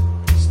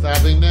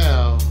 Stopping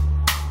now.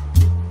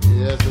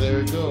 Yes, there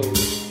it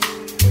goes.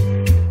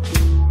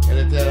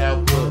 Edit that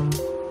output.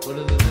 Put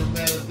in the new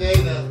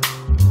metadata.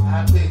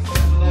 I pick it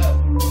up.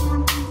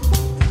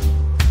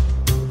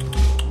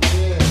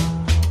 Yeah.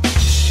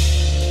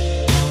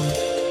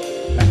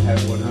 At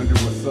 100,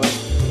 what's up?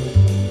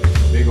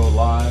 Big ol'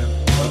 live.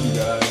 Love you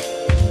guys.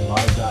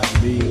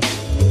 Live.me.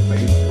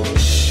 Facebook. I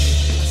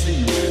see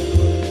you, man.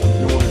 I'm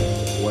doing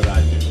what I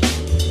do.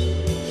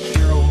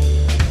 Cheryl,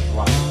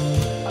 right.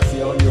 I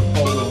see all your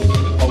photos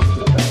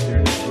posted back there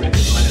in the great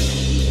Atlanta.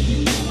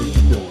 What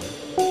you doing?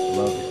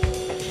 Love it.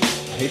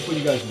 I hate for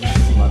you guys to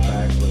see my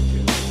back, but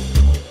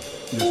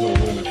there's no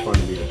room in front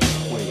of me to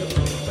swing up in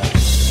the back.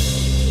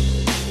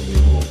 And then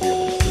you won't be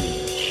able to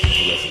see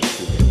the rest of the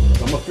studio.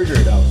 So I'm going to figure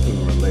it out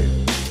sooner or later.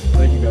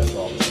 Thank you guys for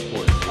all the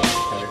support as well,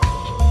 okay?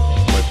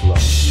 Much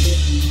love.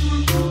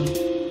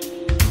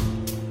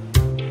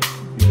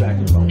 Be back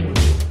in about 1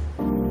 minute.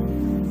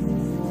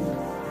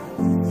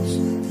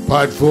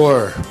 Part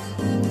 4.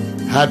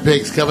 Hot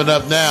Picks coming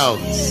up now.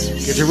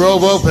 Get your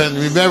robe open.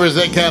 Remember, it's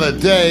that kind of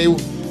day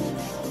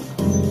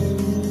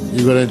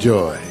you're going to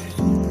enjoy.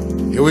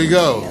 Here we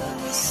go.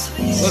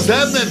 What's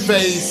happening,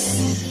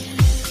 face?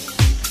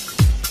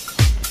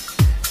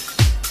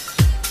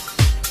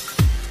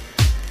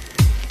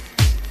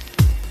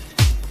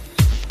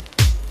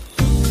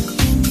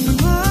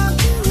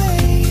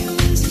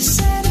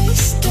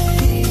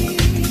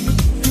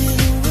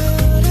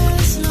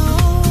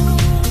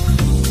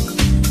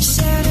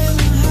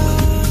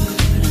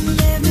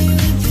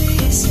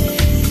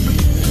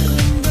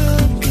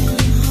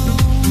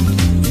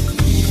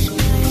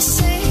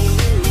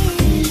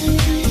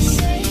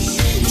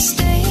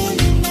 Staying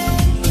in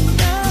that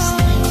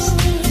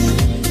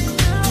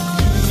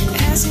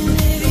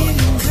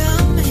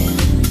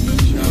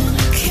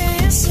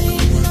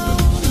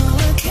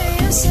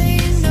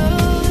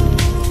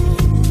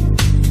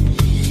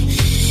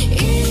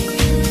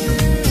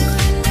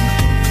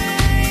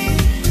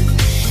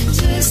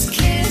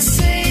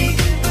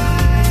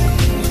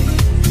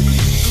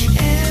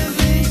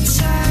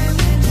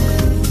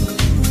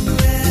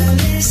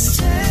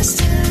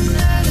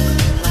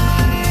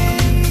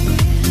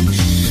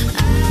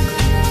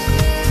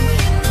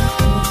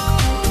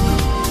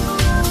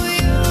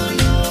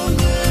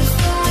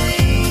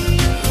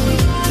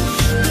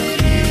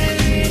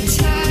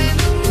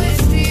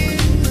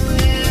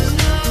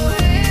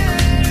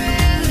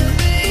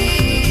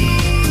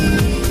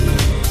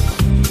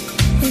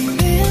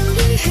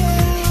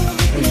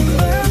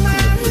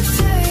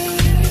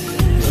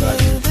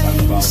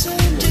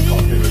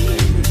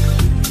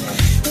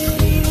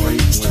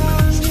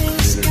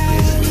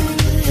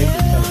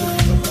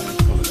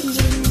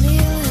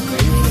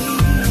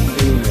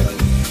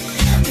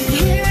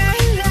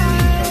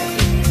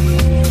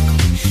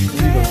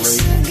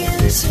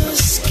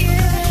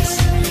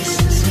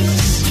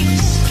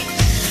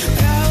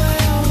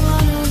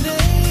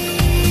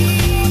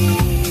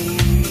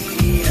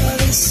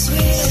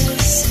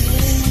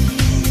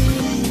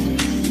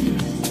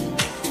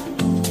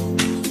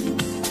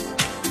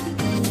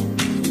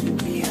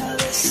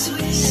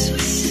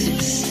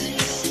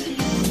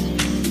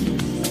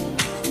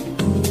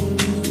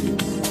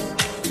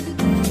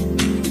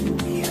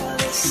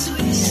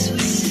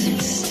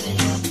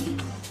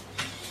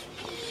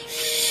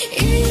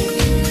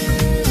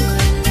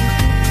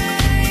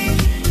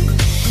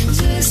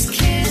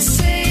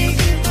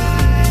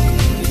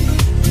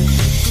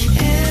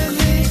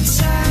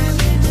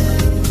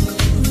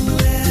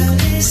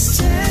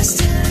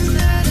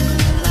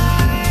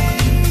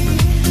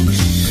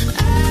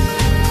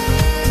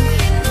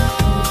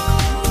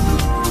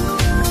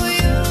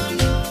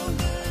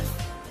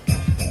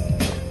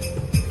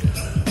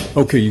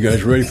Okay, you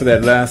guys ready for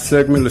that last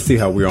segment? Let's see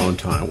how we're on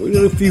time.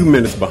 We're a few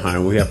minutes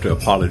behind. We have to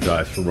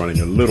apologize for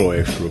running a little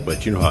extra,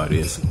 but you know how it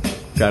is.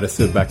 Got to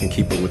sit back and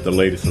keep it with the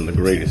latest and the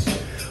greatest.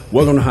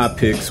 Welcome to Hot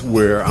Picks,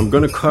 where I'm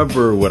going to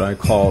cover what I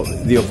call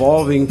the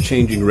evolving,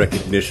 changing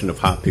recognition of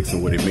hot picks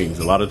and what it means.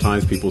 A lot of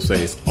times people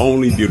say it's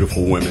only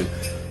beautiful women.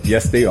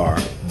 Yes, they are,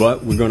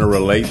 but we're going to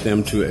relate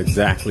them to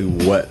exactly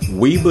what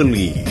we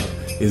believe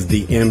is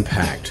the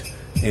impact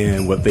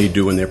and what they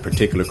do in their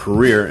particular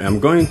career. And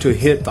I'm going to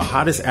hit the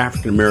hottest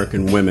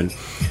African-American women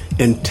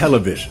in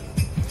television.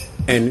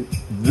 And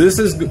this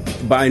is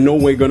by no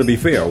way going to be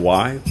fair.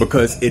 Why?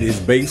 Because it is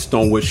based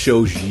on what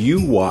shows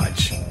you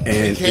watch. And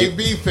it can't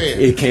be fair.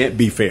 It can't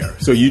be fair.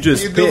 So you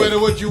just no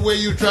matter what way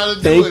you try to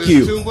do Thank it,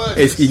 you.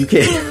 It's too much. You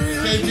can't.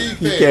 Can't be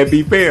fair. You can't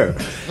be fair.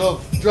 So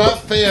drop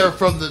fair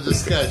from the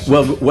discussion.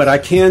 Well, what I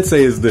can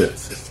say is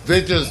this.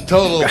 Victor's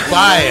total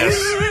bias.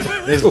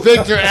 It's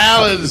Victor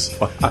Allen's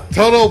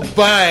total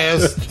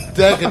bias,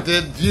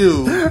 decadent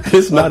view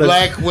of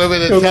black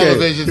women in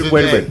television today.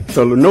 Wait a minute.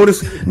 So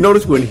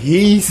notice when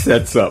he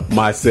sets up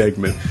my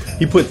segment,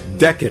 he puts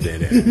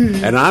decadent in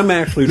it. And I'm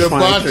actually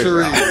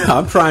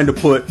trying to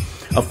put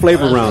a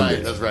flavor around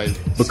it. That's right.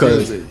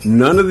 Because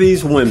none of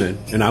these women,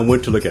 and I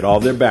went to look at all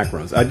their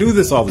backgrounds. I do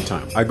this all the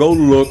time. I go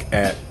look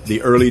at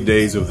the early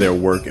days of their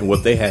work and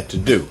what they had to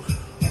do.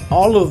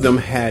 All of them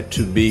had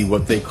to be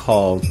what they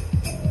call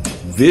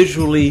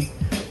visually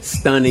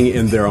stunning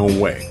in their own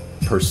way.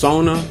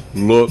 Persona,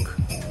 look,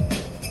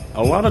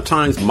 a lot of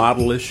times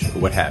modelish,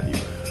 what have you.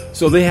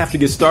 So they have to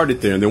get started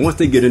there. And then once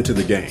they get into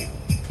the game,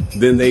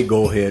 then they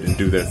go ahead and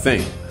do their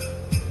thing.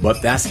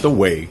 But that's the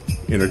way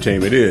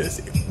entertainment is.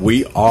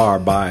 We are,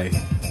 by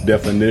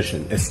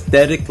definition,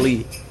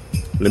 aesthetically,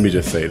 let me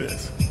just say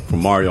this. For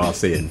Mario, I'll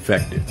say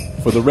infected.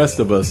 For the rest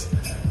of us,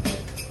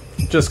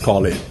 just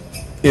call it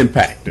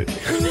impacted.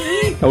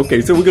 Okay,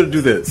 so we're going to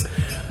do this.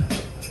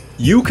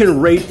 You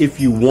can rate if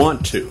you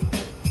want to,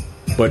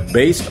 but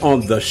based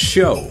on the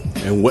show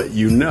and what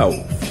you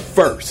know,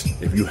 first,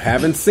 if you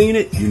haven't seen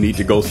it, you need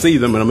to go see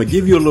them. And I'm going to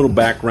give you a little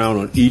background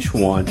on each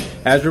one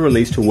as it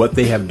relates to what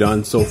they have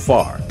done so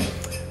far.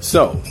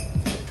 So,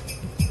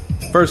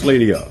 first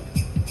lady up,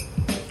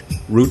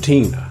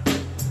 Rutina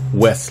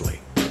Wesley.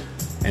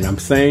 And I'm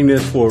saying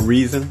this for a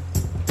reason.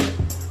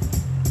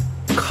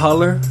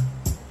 Color,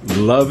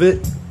 love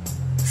it,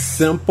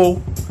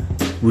 simple.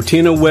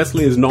 Rutina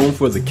Wesley is known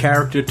for the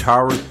character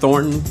Tara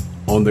Thornton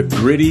on the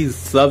gritty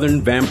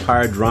Southern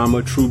vampire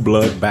drama True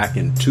Blood back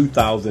in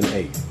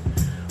 2008.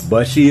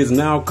 But she is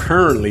now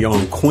currently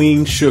on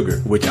Queen Sugar,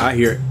 which I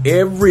hear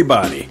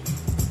everybody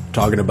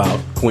talking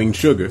about Queen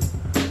Sugar.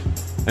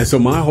 And so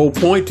my whole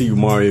point to you,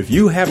 Mario, if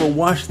you haven't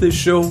watched this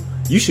show,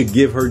 you should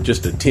give her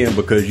just a 10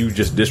 because you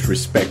just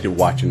disrespected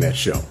watching that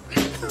show.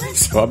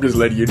 So I'm just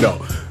letting you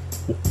know.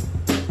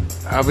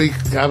 I'll be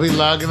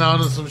logging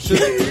on to some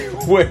shit.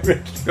 Wait a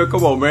minute.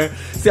 Come on, man.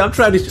 See, I'm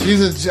trying to...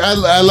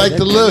 I like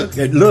the look.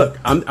 Look,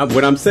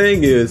 what I'm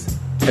saying is,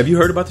 have you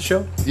heard about the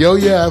show?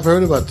 Yeah, I've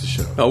heard about the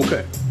show.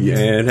 Okay. Yeah,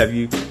 and have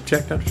you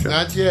checked out the show?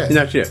 Not yet.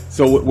 Not yet.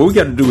 So what we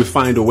got to do is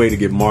find a way to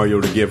get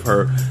Mario to give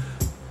her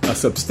a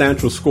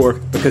substantial score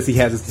because he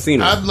hasn't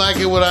seen it. I'm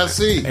liking what I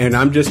see. And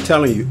I'm just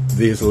telling you,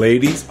 these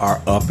ladies are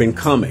up and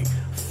coming.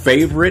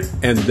 Favorite,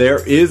 and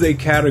there is a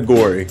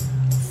category,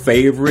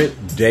 favorite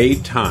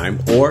daytime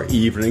or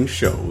evening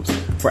shows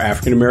for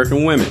African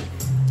American women.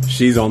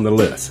 She's on the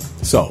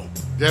list. So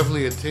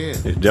definitely a 10.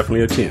 It's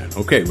definitely a 10.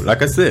 Okay,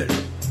 like I said,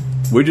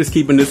 we're just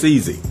keeping this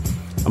easy.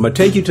 I'm going to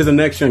take you to the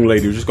next young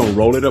lady. We're just going to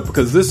roll it up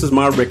because this is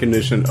my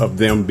recognition of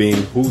them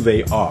being who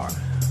they are.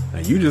 Now,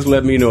 you just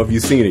let me know if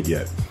you've seen it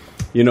yet.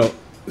 You know,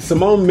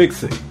 Simone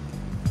Mixon,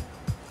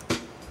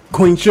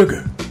 Queen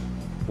Sugar.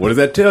 What does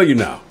that tell you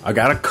now? I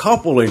got a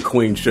couple in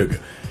Queen Sugar.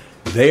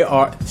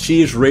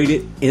 She is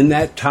rated in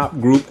that top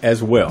group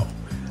as well.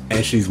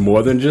 And she's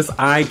more than just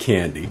eye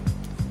candy.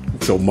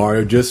 So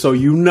Mario, just so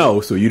you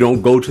know, so you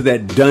don't go to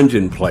that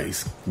dungeon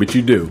place, but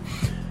you do.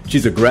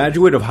 She's a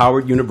graduate of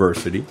Howard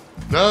University.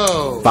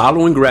 No.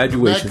 Following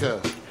graduation,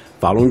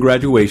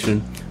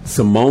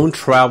 Simone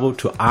traveled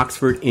to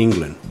Oxford,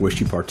 England, where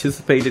she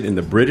participated in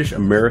the British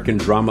American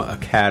Drama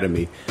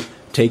Academy,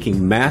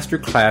 taking master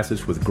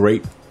classes with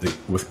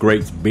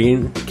greats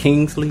Ben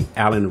Kingsley,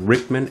 Alan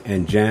Rickman,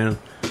 and Jean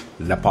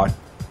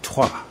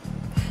Lapartois.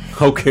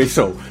 Okay,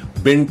 so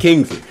Ben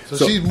Kingsley.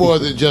 So she's more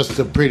than just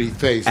a pretty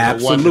face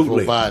and a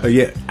wonderful body.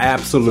 Yeah,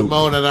 absolutely.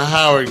 Simone and a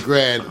Howard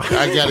grad.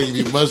 I got to give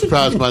you much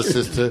props, my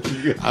sister.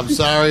 I'm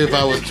sorry if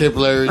I was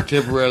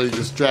temporarily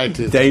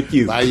distracted. Thank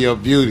you. By your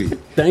beauty.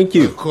 Thank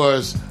you. Of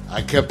course,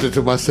 I kept it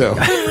to myself.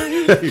 But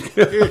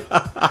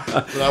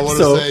I want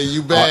to say,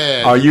 you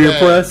bad. Are you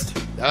impressed?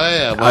 I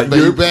am.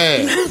 You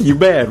bad. You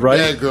bad, right?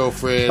 Bad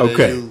girlfriend.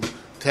 Okay. And you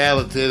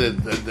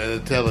talented and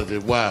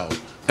intelligent. Wow.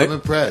 I'm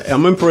impressed.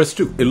 I'm impressed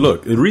too. And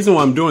look, the reason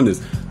why I'm doing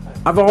this,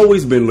 I've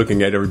always been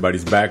looking at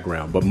everybody's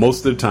background, but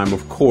most of the time,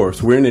 of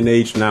course, we're in an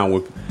age now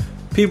where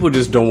people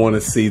just don't want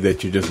to see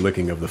that you're just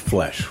looking of the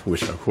flesh,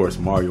 which, of course,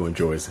 Mario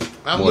enjoys.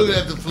 I'm looking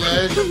at the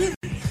flesh.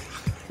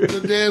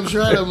 The damn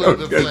sure I don't look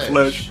the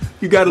flesh.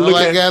 You got to look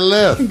I at. got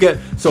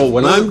left. So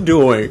what I'm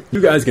doing,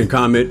 you guys can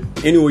comment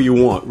anywhere you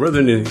want,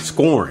 rather than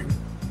scoring.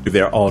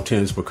 They're all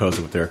 10s because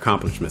of what their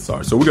accomplishments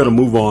are. So we're going to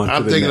move on.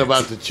 I'm to the thinking next.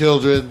 about the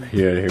children.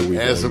 Yeah, here we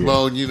go. And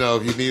Simone, you know,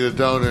 if you need a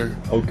donor.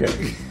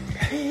 Okay.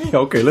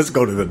 Okay, let's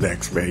go to the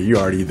next, man. You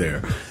already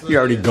there. You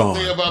already gone.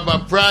 Think about my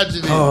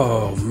progeny.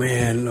 Oh,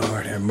 man,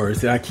 Lord have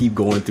mercy. I keep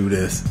going through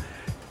this.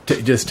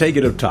 Just take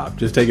it up top.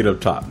 Just take it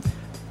up top.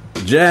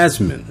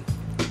 Jasmine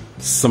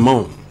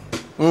Simone,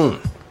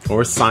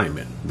 or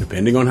Simon,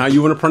 depending on how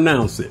you want to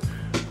pronounce it.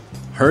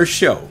 Her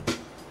show,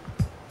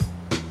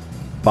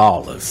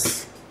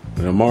 Ballers.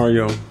 Now,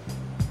 Mario,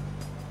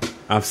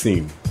 I've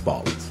seen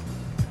Ballers.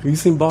 Have you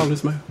seen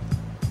Ballers, man?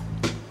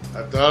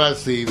 I thought I'd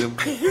seen him.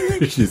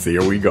 She said,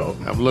 here we go.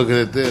 I'm looking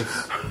at this.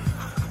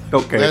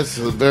 Okay. That's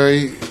a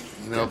very,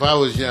 if I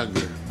was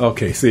younger.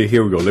 Okay, see,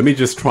 here we go. Let me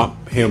just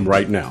trump him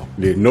right now.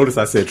 Notice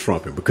I said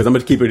trump him because I'm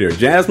going to keep it here.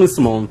 Jasmine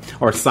Simone,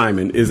 or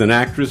Simon, is an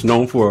actress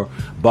known for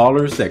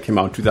Ballers that came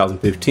out in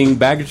 2015,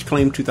 Baggage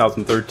Claim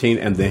 2013,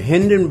 and The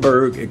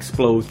Hindenburg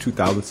Explodes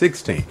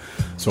 2016.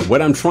 So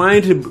what I'm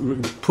trying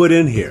to put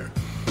in here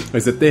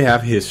is that they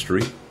have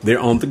history. They're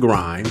on the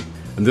grind.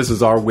 And this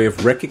is our way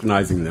of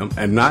recognizing them,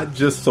 and not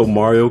just so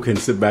Mario can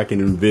sit back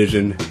and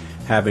envision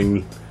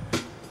having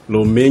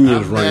little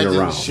minions running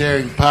around.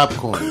 Sharing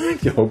popcorn.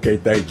 Okay,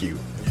 thank you.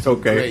 It's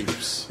okay.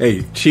 Grapes.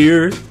 Hey,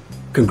 cheers.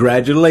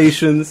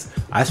 Congratulations.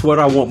 That's what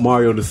I want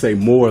Mario to say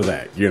more of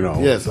that,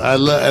 Yes,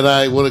 and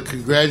I want to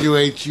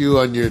congratulate you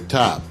on your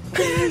top.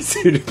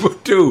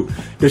 Dude,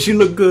 does she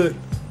look good?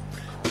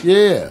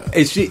 Yeah.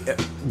 Is she,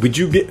 would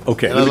you get,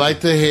 okay. And I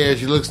like the hair.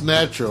 She looks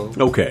natural.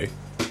 Okay.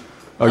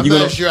 I'm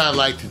not sure I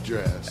like to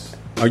dress.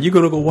 Are you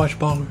going to go watch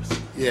Ballers?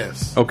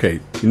 Yes.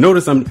 Okay. You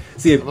notice I'm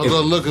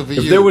looking for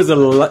if you. there was a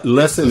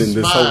lesson in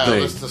this whole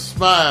thing. It's the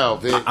smile,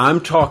 Vic. I'm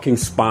talking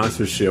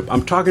sponsorship.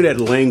 I'm talking that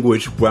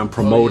language where I'm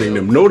promoting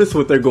them. Notice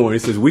what they're going. He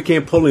says, we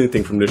can't pull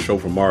anything from this show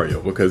from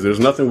Mario because there's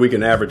nothing we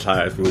can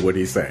advertise with what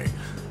he's saying.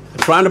 I'm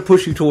trying to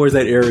push you towards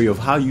that area of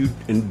how you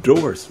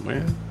endorse,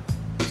 man.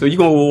 So you're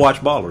going to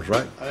watch Ballers,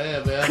 right? I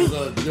am, man. I'm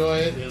going to enjoy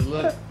it and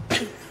look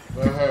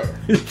for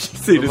her.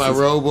 See, with my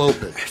robe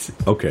open.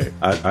 Okay,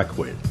 I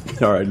quit.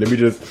 All right, let me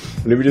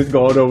just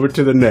go on over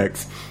to the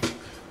next.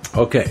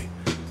 Okay,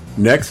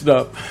 next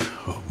up.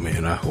 Oh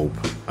man,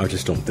 I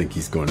just don't think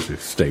he's going to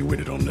stay with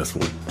it on this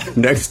one.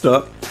 Next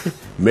up,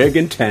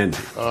 Megan Tandy.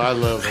 Oh, I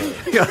love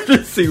her. You got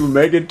to see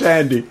Megan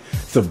Tandy,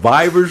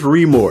 Survivor's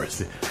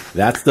Remorse.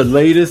 That's the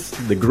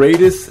latest, the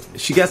greatest.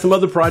 She got some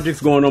other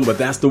projects going on, but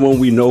that's the one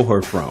we know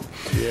her from.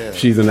 Yeah.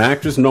 She's an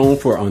actress known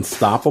for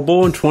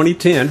Unstoppable in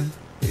 2010.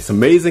 It's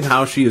amazing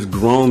how she has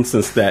grown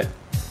since that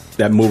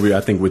movie, I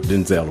think, with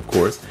Denzel, of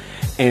course.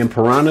 And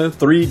Piranha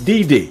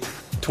 3DD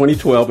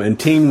 2012 and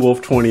Teen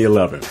Wolf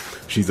 2011.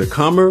 She's a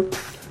comer.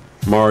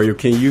 Mario,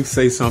 can you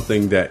say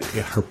something that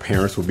her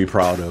parents would be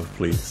proud of,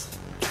 please?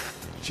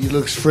 She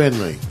looks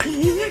friendly.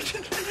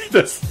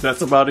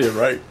 That's about it,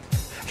 right?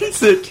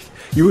 That's it.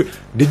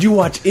 Did you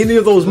watch any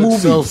of those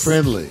movies? So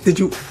friendly. Did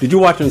you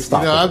watch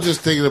Unstoppable? I'm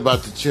just thinking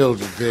about the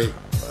children, Vic.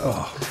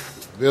 Oh.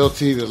 Bill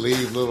T to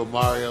leave little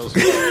Mario's.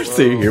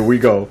 See, here we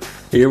go.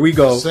 Here we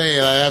go. I'm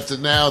saying I have to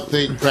now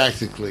think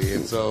practically,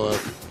 and so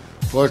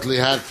fortunately,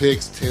 Hot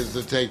Picks tends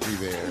to take me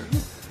there.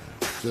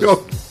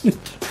 Just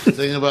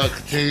thinking about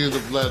continuing the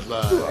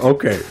bloodline.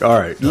 Okay, all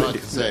right. That's all I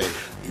can say.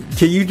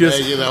 Can you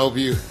just? Megan, I hope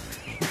you.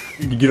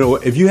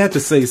 If you had to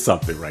say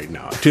something right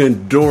now to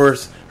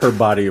endorse her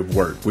body of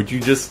work, would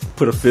you just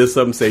put a fist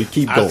up and say,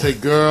 "Keep going"? I say,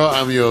 "Girl,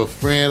 I'm your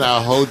friend.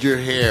 I'll hold your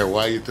hair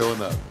while you're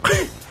throwing up."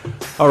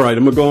 All right,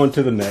 I'm gonna go on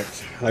to the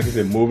next. Like I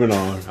said, moving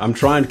on. I'm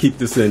trying to keep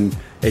this in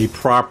a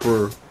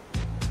proper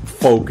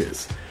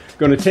focus.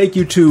 Going to take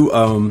you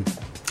to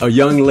a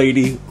young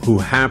lady who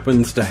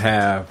happens to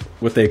have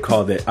what they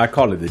call I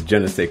call it the je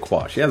ne sais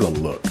quoi. She has a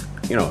look,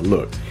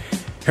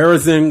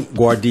 Harrison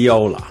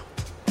Guardiola,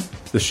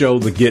 the show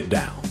The Get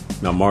Down.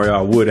 Now, Mario,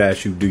 I would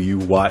ask you, do you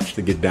watch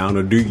The Get Down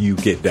or do you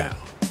get down?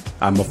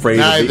 I'm afraid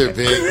neither,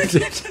 Big.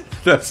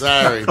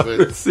 Sorry,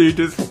 but see,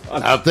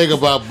 I'll think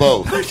about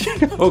both.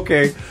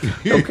 Okay.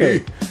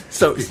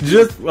 So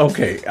just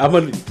okay. I'm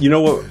gonna. You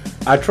know what?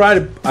 I try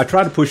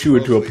to push you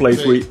into a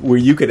place where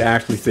you could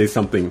actually say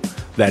something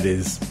that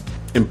is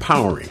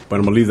empowering, but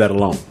I'm gonna leave that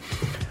alone.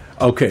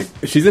 Okay,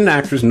 she's an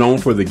actress known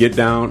for The Get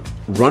Down,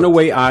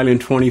 Runaway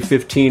Island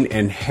 2015,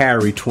 and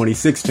Harry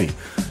 2016.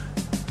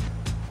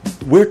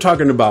 We're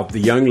talking about the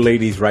young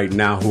ladies right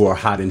now who are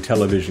hot in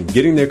television,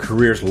 getting their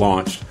careers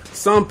launched.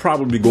 Some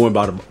probably going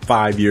about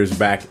 5 years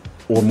back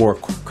or more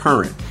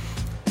current.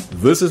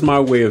 This is my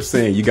way of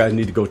saying you guys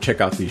need to go check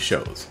out these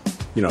shows.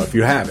 If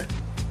you haven't.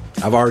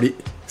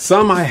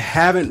 Some I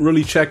haven't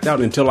really checked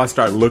out until I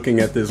start looking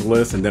at this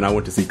list, and then I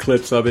went to see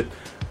clips of it.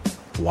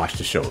 Watch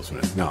the shows,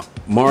 man. Now,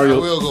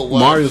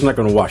 Mario's not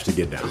going to watch The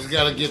Get Down. He's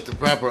got to get the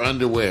proper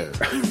underwear.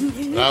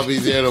 I'll be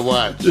there to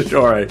watch.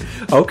 All right.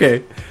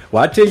 Okay.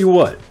 Well, I tell you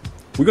what.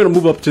 We're going to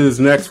move up to this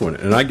next one,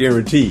 and I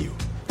guarantee you,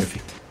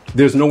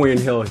 there's no way in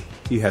hell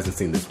he hasn't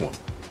seen this one.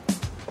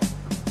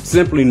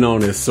 Simply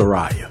known as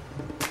Soraya.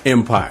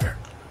 Empire.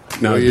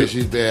 Now, Oh, yeah,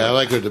 she's bad. I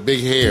like her, the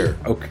big hair.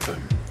 Okay.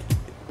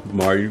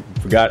 Mario, you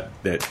forgot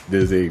that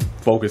there's a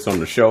focus on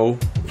the show.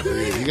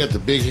 Yeah, you got the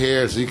big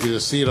hair, so you can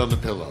just see it on the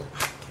pillow.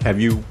 Have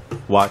you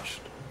watched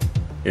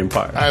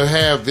Empire? I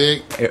have,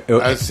 Vic.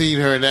 I've seen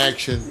her in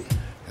action,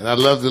 and I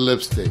love the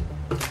lipstick.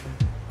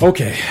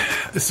 Okay.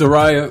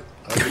 Soraya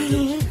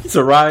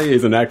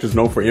is an actress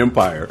known for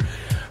Empire,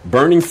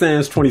 Burning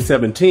Sands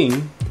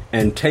 2017,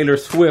 and Taylor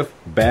Swift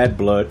Bad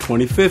Blood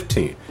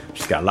 2015.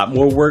 She's got a lot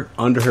more work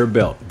under her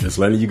belt. Just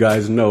letting you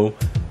guys know.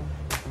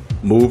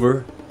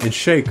 Mover and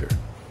shaker.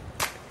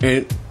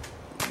 And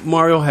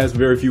Mario has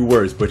very few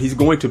words, but he's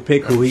going to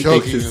pick who he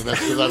thinks is. That's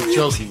because I'm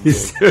choking. See,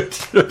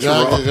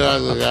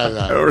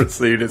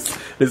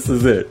 this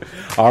is it.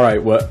 All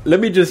right, well, let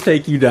me just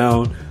take you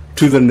down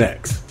to the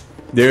next.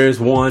 There's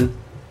one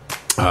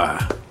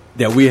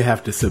that we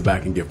have to sit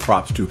back and give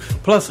props to.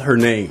 Plus, her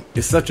name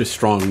is such a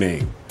strong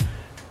name.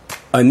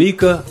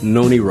 Anika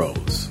Noni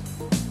Rose.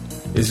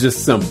 It's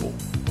just simple.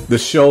 The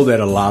show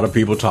that a lot of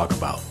people talk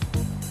about.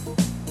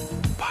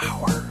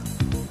 Power.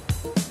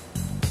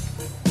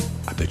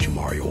 I bet you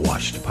Mario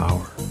watched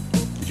Power.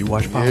 Did you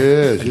watch Power?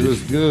 Yeah, she looks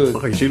good.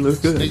 Okay, she looks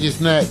good. Sneaky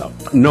snack.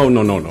 No,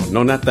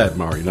 not that,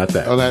 Mario. Not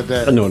that. Oh, not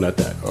that? No, not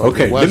that.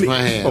 Okay, wash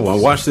my hands. Oh, well,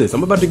 watch this.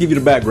 I'm about to give you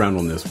the background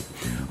on this one.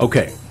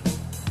 Okay.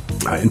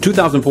 In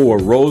 2004,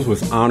 Rose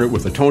was honored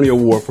with a Tony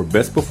Award for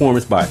Best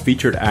Performance by a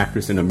featured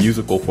actress in a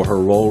musical for her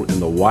role in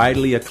the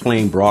widely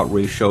acclaimed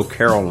Broadway show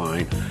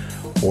Caroline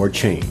or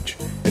Change.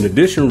 In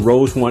addition,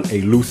 Rose won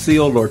a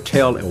Lucille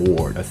Lortel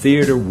Award, a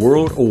Theatre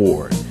World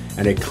Award,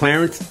 and a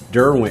Clarence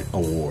Derwent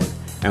Award,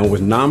 and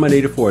was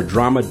nominated for a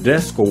Drama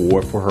Desk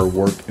Award for her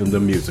work in the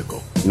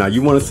musical. Now,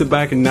 you want to sit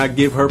back and not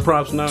give her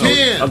props now?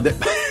 10.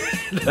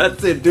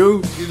 That's it,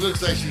 dude. She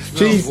looks like she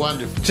smells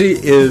wonderful. She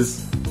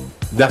is.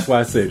 That's why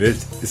I said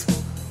it's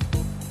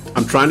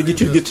I'm trying to get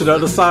you to get to the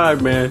other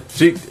side, man.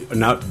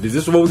 Now, this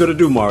is what we're going to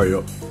do,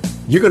 Mario.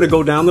 You're going to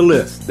go down the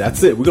list.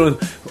 That's it. We're going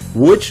to,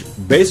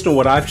 based on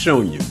what I've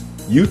shown you,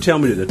 you tell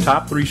me the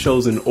top 3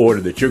 shows in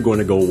order that you're going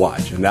to go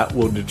watch, and that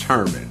will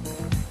determine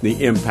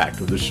the impact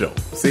of the show.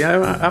 See,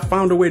 I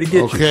found a way to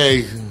get you.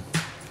 Okay.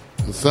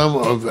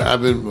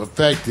 I've been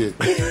affected.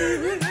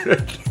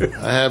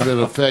 I have been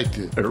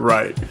affected.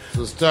 Right.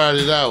 So start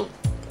it out.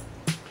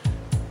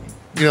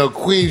 You know,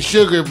 Queen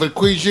Sugar, but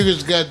Queen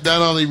Sugar's got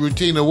not only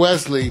Rutina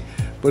Wesley,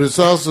 but it's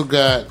also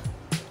got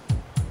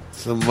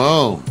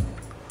Simone.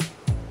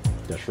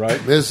 That's right.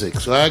 Missick.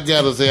 So I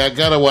gotta say, I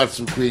gotta watch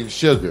some Queen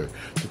Sugar.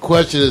 The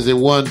question is, it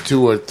 1,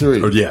 2, or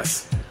 3? Oh,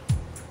 yes.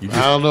 I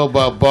don't know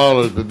about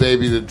Ballers, but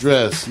baby, the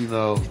dress, you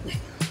know.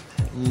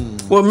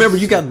 Well, remember,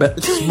 you got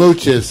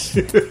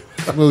smooches.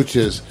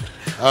 Smooches.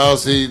 Oh,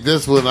 see,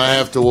 this one I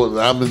have to.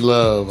 I'm in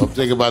love. I'm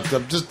thinking about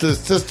just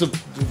the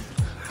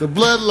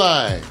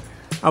bloodline.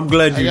 I'm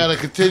glad I gotta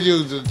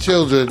continue the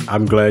children.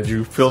 I'm glad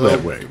you feel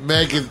that way.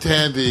 Megan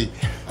Tandy,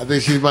 I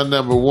think she's my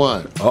number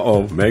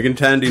 1. Megan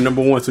Tandy,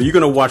 number 1. So you're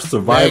gonna watch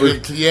Survivor?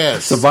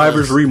 Yes,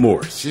 Survivor's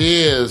Remorse.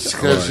 She is,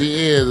 because she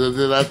is, and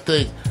then I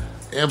think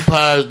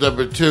Empire's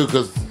number 2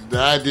 because the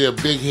idea of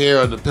big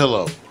hair on the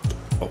pillow.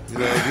 You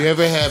know, if you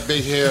ever had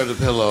big hair on the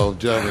pillow,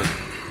 gentlemen,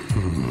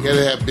 you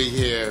gotta have big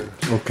hair.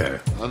 Okay.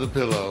 On the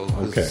pillow.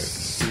 Okay.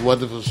 It's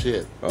wonderful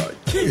shit.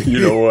 You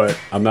know what?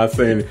 I'm not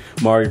saying,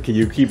 Mario, can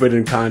you keep it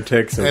in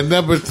context? And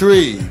number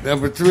three,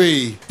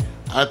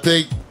 I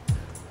think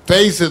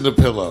face in the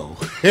pillow.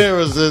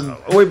 Harrison.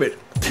 Wait a minute.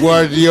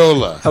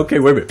 Guardiola. Okay,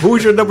 wait a minute. Who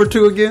was your number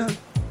 2 again?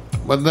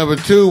 My number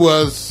 2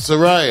 was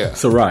Soraya.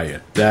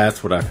 Soraya.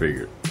 That's what I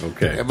figured.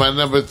 Okay. And my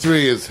number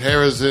 3 is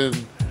Harrison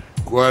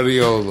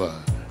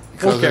Guardiola.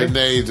 Because her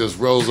name just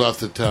rolls off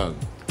the tongue.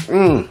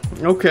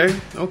 Okay,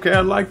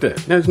 I like that.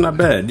 That's not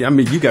bad. I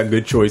mean, you got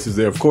good choices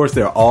there. Of course,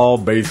 they're all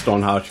based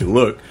on how she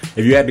look.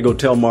 If you had to go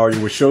tell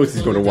Mario what shows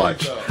he's going to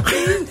watch,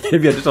 if you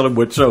had to tell him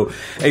what show,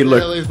 hey,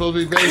 look, it's supposed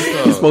to be based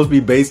on. It's supposed to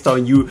be based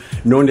on you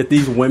knowing that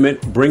these women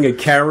bring a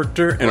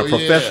character and a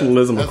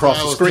professionalism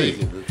across the screen.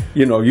 Thinking.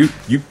 You know, you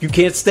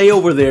can't stay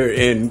over there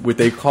in what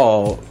they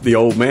call the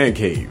old man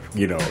cave.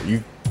 You know,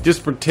 you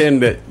just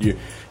pretend that you.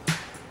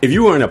 If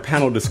you were in a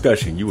panel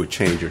discussion, you would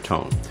change your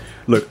tone.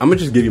 Look, I'm going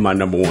to just give you my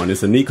number 1.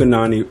 It's Anika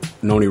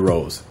Noni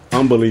Rose.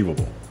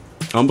 Unbelievable.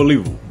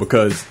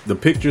 Because the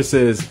picture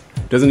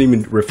doesn't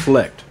even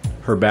reflect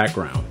her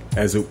background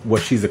as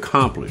what she's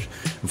accomplished.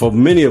 For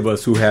many of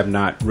us who have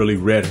not really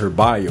read her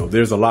bio,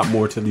 there's a lot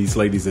more to these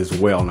ladies as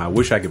well. And I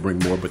wish I could bring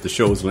more, but the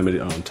show is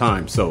limited on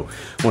time. So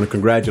I want to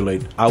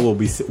congratulate. I will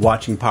be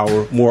watching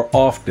Power more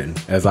often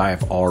as I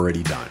have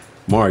already done.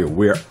 Mario,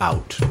 we're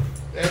out.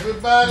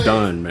 Everybody.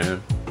 Done,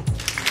 man.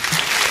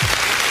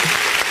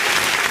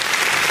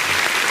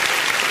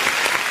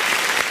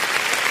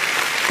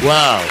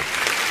 Wow.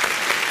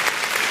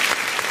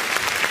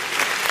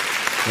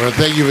 I want to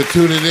thank you for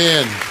tuning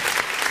in.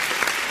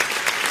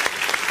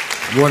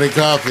 Morning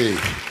Coffee.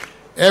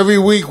 Every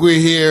week we're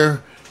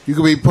here. You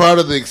can be part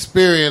of the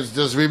experience.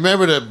 Just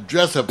remember to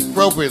dress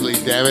appropriately,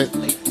 damn it.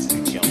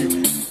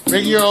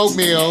 Bring your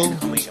oatmeal,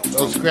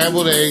 those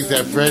scrambled eggs,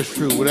 that fresh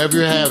fruit, whatever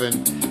you're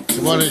having,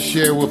 you want to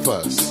share with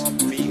us.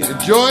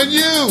 Enjoying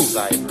you.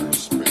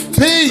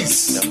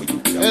 Peace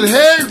and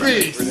hair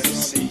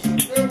grease.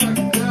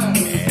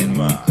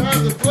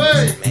 Time to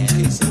play.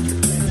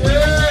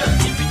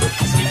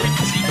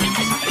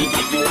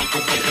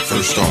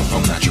 First off,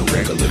 I'm not your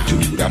regular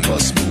dude. I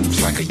bust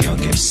moves like a young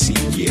MC.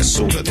 Yeah,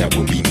 sorta, that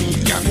would be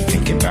me. Got me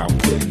thinking about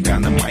putting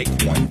down the mic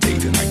one day.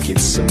 Then I get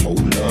some more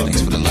love.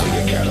 Thanks for the love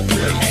you gotta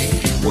play.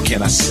 What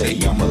can I say?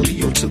 I'm a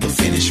Leo to the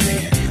finish,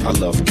 man. I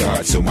love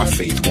God, so my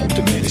faith won't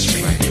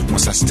diminish, man.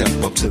 Once I step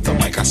up to the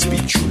mic, I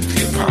speak truth.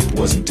 Hip-hop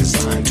wasn't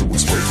designed to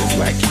expose the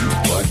black youth,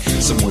 but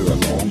somewhere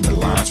along the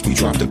lines, we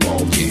dropped the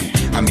ball,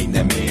 yeah. I mean,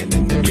 that man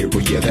in the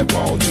mirror, yeah, that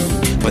ball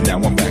dude. But now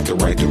I'm back to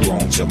right the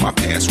wrongs of my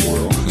past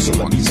world. So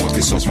let me mark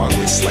this off my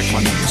list like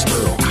my name is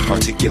Earl.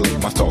 Articulate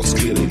my thoughts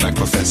clearly like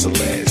Professor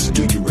Les.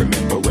 Do you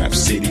remember Rap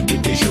City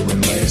with Deja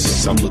and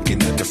Les? I'm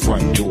looking at the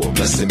front door,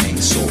 bless the main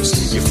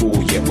source. You're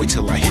full, yeah, wait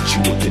till I hit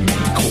you with the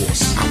main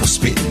course. I was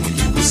spitting when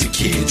you was a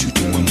kid. You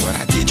doing what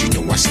I did, you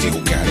know I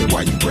still got it.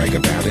 Why you brag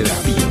about it?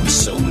 I be on the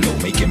solo,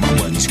 making my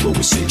money grow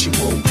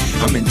residual.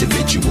 I'm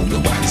individual,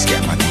 nobody's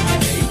got my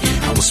DNA.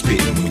 I was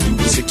spitting when you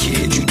was a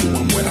kid. You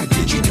doing what I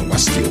did, you know I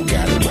still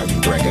got it. Why you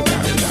brag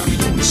about it? I be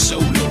on the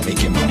solo,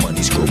 making my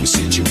money grow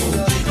residual.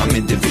 I'm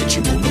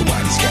individual,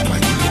 nobody's got my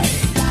DNA.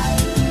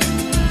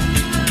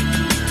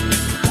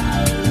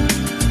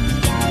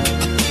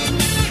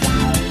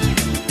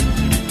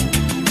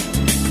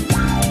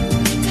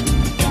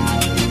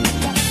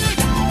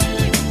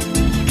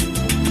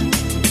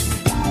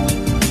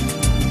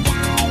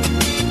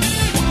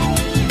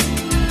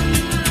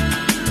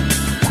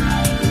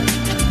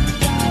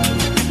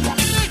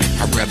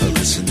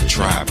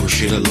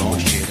 Shit alone.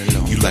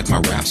 You like my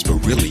raps, but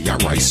really I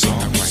write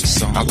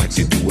songs. I like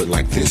to do it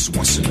like this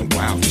once in a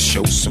while to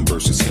show some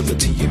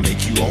versatility and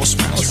make you all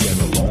smile. It's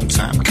been a long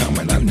time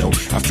coming, I know,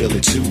 I feel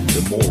it too.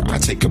 The more I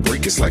take a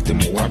break, it's like the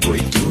more I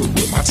break through.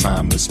 With my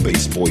timeless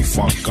bass boy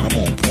funk, I'm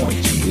on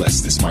point. You bless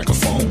this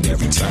microphone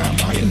every time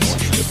I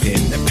anoint the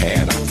pen, the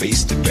pad. I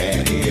face the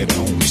bad head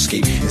on.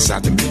 Escape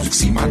inside the music,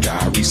 see my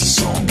diary's a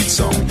song. It's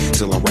on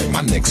till I write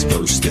my next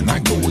verse, then I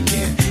go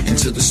again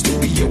into the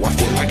studio. I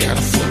feel I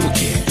gotta flow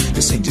again.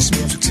 This ain't just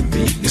music to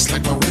me, it's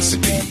like my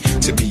recipe.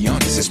 To be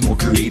honest, it's more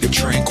creative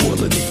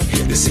tranquility.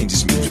 This ain't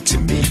just music to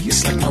me,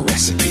 it's like my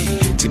recipe.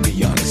 To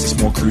be honest,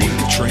 it's more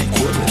creative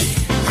tranquility.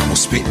 I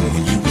was spitting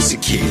when you was a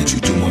kid. You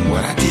doing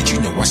what I did, you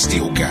know I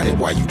still got it.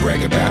 Why you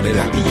brag about it?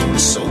 I be on the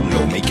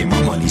solo, making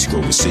my money's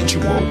grow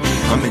residual.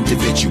 I'm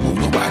individual,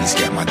 nobody's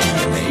got my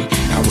DNA.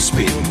 I was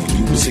spitting when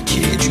you was a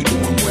kid. You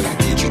doing what I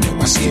did, you know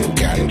I still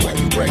got it. Why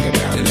you brag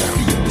about it? I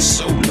be on the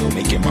solo,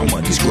 making my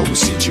money's grow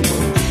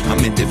residual. I'm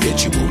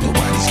individual,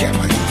 nobody's got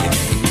my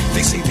DNA.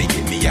 They say they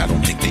get me, I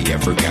don't think they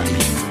ever got me.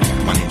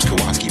 My name's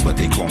Kowalski, but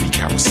they call me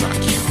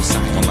Kawasaki.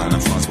 Online I'm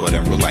funds, but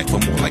in real life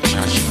I'm more like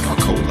Chachi or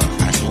Cola.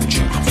 I told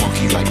you, I'm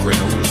funky like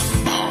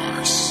granola.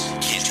 Bars,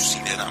 can't you see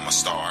that I'm a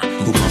star?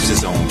 Who pumps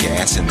his own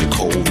gas in the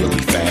cold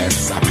really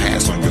fast? As I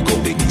pass on your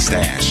gold digging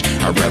stash.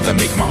 I'd rather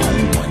make my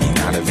own money,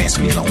 not advance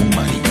me loan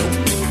money. No.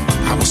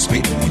 I was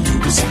spitting when you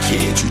was a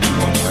kid. You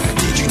doing what I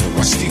did, you know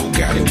I still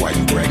got it. Why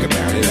you brag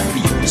about it? I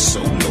be on the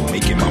solo,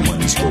 making my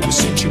money's grow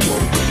residual.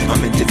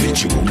 I'm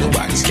individual,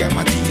 nobody's got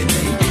my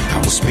DNA. I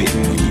was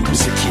spitting when you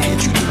was a kid.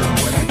 You doing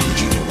what I did,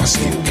 you know I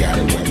still got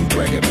it. Why you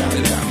brag about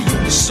it? I be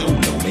on the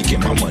solo, making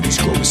my money's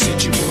grow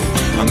residual.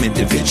 I'm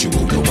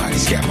individual,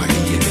 nobody's got my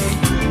DNA.